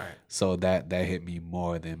before. Right. So that hit me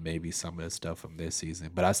more than maybe some of the stuff from this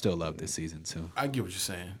season. But I still love this season too. I get what you're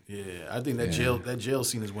saying. Yeah, I think that jail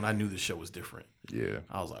scene is when I knew the show was different. Yeah.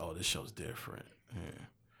 I was like, oh, this show's different. Yeah.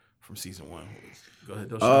 From season 1. Go ahead.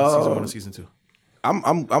 Season 1 or season 2.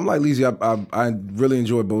 I'm like Lizzie. I really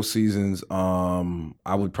enjoyed both seasons.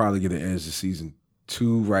 I would probably get an edge to season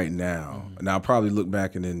 2 right now. And I'll probably look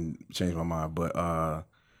back and then change my mind. But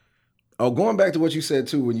going back to what you said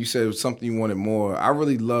too, when you said it was something you wanted more, I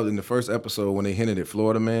really loved in the first episode when they hinted at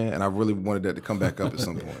Florida Man, and I really wanted that to come back up at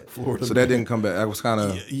some point. Florida so that didn't come back. I was kind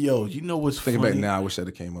of Yo, you know what's thinking funny? back now. I wish that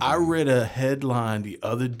had came up. I read a headline the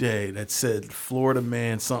other day that said Florida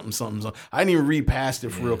Man something, something, something. I didn't even read past it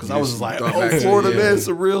for real because I was just like, thought oh, back to it, Florida yeah. Man,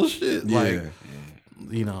 some real shit. Yeah. Like,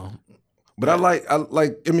 you know. But I like.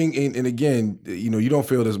 I mean, and again, you know, you don't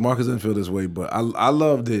feel this. Marcus doesn't feel this way, but I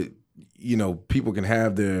love that. You know, people can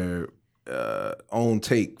have their own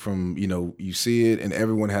take from. You know, you see it, and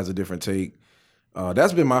everyone has a different take.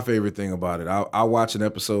 That's been my favorite thing about it. I'll watch an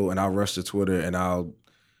episode and I'll rush to Twitter and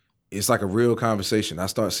it's like a real conversation. I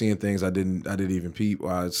start seeing things I didn't even peep,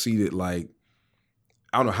 or I see it like.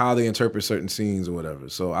 I don't know how they interpret certain scenes or whatever.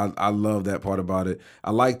 So I love that part about it.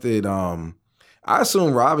 I like that. I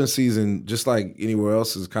assume Robin's season, just like anywhere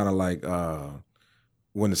else, is kind of like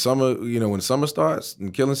when the summer starts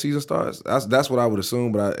and killing season starts. That's what I would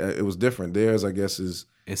assume, but it was different. Theirs, I guess, It's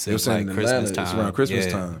they were like saying in Christmas Atlanta, time. it's around Christmas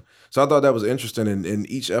time. So I thought that was interesting. And in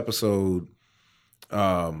each episode,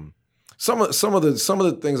 some of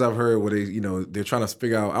the things I've heard where they're trying to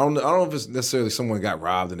figure out. I don't know if it's necessarily someone got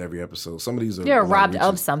robbed in every episode. Some of these are robbed like,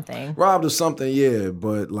 of something. Robbed of something, yeah.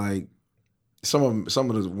 But like some of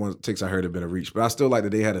the takes I heard have been a reach. But I still like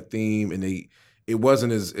that they had a theme and it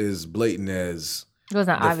wasn't as blatant as It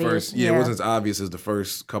wasn't the obvious. first. Yeah, it wasn't as obvious as the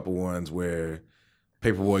first couple ones where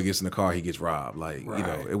Paperboy gets in the car, he gets robbed. Like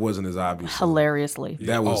it wasn't as obvious. Hilariously.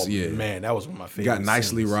 That was man, that was one of my He favorites. got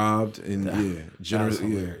nicely robbed and That generous.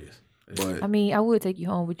 was hilarious. But I mean, I would take you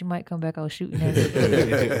home, but you might come back out shooting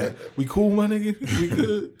us. We cool, my nigga. We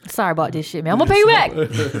good. Sorry about this shit, man. I'm gonna pay you back.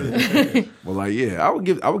 well, like I would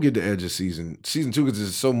give the edge of season 2 because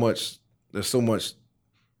there's so much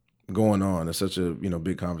going on. There's such a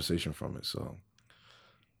big conversation from it. So,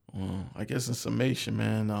 I guess in summation,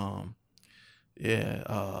 man,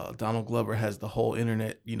 Donald Glover has the whole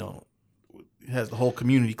internet, has the whole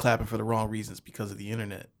community clapping for the wrong reasons because of the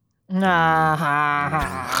internet.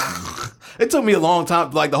 It took me a long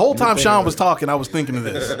time. Like the whole time Sean was talking, I was thinking of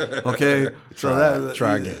this. Okay, so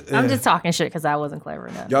try again. I'm just talking shit because I wasn't clever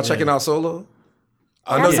enough. Y'all checking out Solo?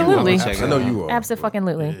 Absolutely. I know you are.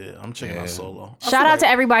 Absolutely. Yeah, I'm checking out Solo. Shout out to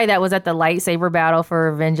everybody that was at the lightsaber battle for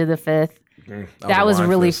Revenge of the Fifth. That was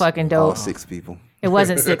really fucking All dope. 6 people. It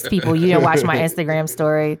wasn't 6 people. You didn't watch my Instagram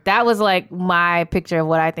story. That was like my picture of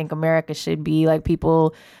what I think America should be. Like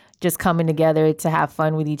people just coming together to have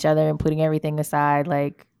fun with each other and putting everything aside.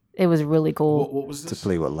 Like it was really cool. What was To this?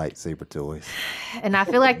 play with lightsaber toys. And I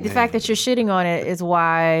feel like the fact that you're shitting on it is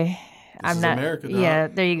why I'm is not. America, dog. Yeah,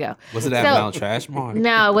 there you go. Was it at So- Mount Trashmore?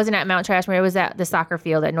 No, it wasn't at Mount Trashmore. It was at the soccer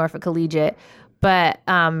field at Norfolk Collegiate. But Is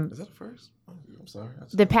that the first? I'm sorry.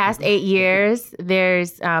 the past 8 years,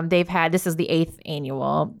 they've had, this is the 8th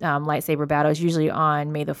annual lightsaber battle. It's usually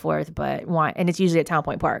on May the 4th, and it's usually at Town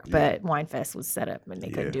Point Park. But Wine Fest was set up and they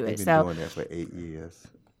couldn't do They've it. been So doing that for 8 years.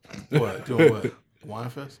 What? Doing what? Wine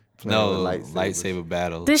Fest? No, Playing with lightsaber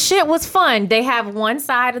battle. this shit was fun. They have one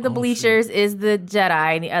side of the bleachers is the Jedi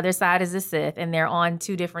and the other side is the Sith, and they're on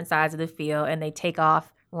 2 different sides of the field, and they take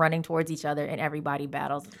off running towards each other, and everybody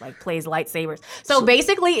battles, like plays lightsabers. So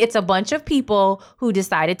basically, it's a bunch of people who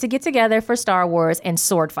decided to get together for Star Wars and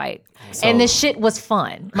sword fight. And the shit was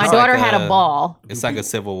fun. My It's daughter like had a ball. It's like a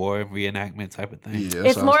Civil War reenactment type of thing.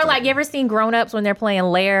 It's more like, you ever seen Grown Ups when they're playing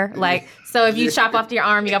Lair? Like, so if you chop off your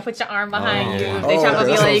arm, you gotta put your arm behind you. If they chop off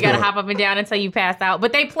your leg, you gotta hop up and down until you pass out.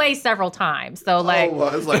 But they play several times. So like,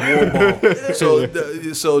 it's like war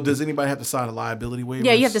ball. So does anybody have to sign a liability waiver?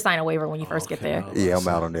 yeah, you have to sign a waiver when you first get there. Yeah, I'm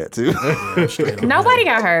out on that too. Nobody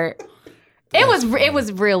got hurt. It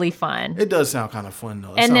was really fun. It does sound kind of fun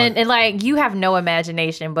though. And like you have no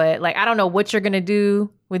imagination, but like I don't know what you're gonna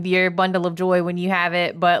do with your bundle of joy when you have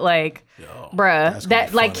it, but like, bruh, that's gonna that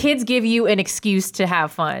be like funny. kids give you an excuse to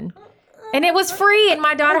have fun, and it was free, and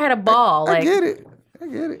my daughter had a ball. I Like get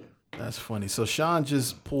it. That's funny. So Sean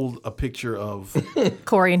just pulled a picture of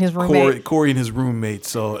Corey and his roommate. Corey and his roommate.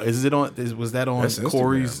 So was that on That's Instagram.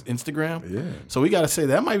 Corey's Instagram? Yeah. So we got to say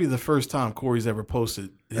that might be the first time Corey's ever posted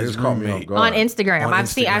his just caught me off roommate. guard. On Instagram. On I've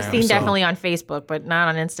seen Instagram, so- definitely on Facebook, but not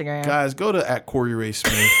on Instagram. Guys, go to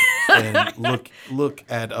 @CoreyRaySmith and look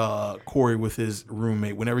at Corey with his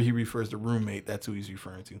roommate. Whenever he refers to roommate, that's who he's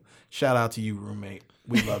referring to. Shout out to you, roommate.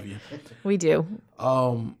 We love you. We do.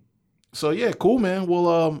 So yeah, cool, man.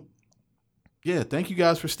 Well, yeah, thank you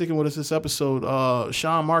guys for sticking with us this episode.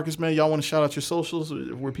 Sean, Marcus, man, y'all want to shout out your socials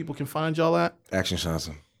where people can find y'all at? Action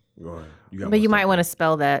Johnson. Go ahead. But you might want to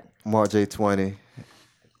spell that. MarkJ20,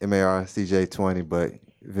 MarCJ20, but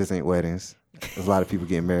visiting weddings. There's a lot of people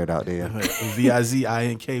getting married out there.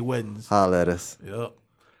 VIZINK Weddings. Holla at us. Yep.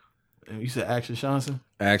 And you said Action Johnson?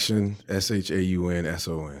 Action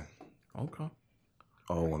SHAUNSON. Okay.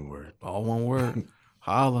 All one word. All one word.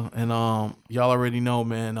 Holla. And y'all already know,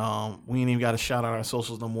 man, we ain't even got to shout out our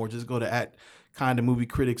socials no more. Just go to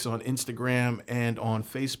 @KindaMovieCritics on Instagram and on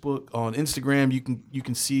Facebook. On Instagram, you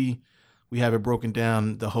can see we have it broken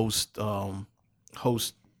down, the host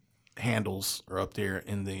handles are up there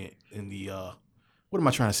in the what am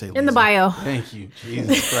I trying to say? In the Lisa? bio. Thank you,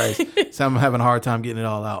 Jesus Christ. So I'm having a hard time getting it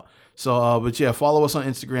all out. So, but yeah, follow us on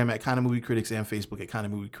Instagram at Kinda Movie Critics and Facebook at Kinda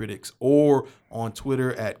Movie Critics, or on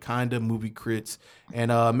Twitter at Kinda Movie Crits.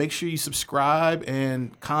 And make sure you subscribe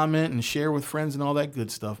and comment and share with friends and all that good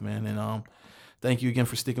stuff, man. And thank you again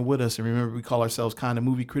for sticking with us. And remember, we call ourselves Kinda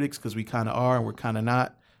Movie Critics because we kind of are and we're kind of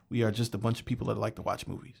not. We are just a bunch of people that like to watch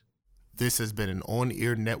movies. This has been an On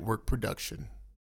Ear Network production.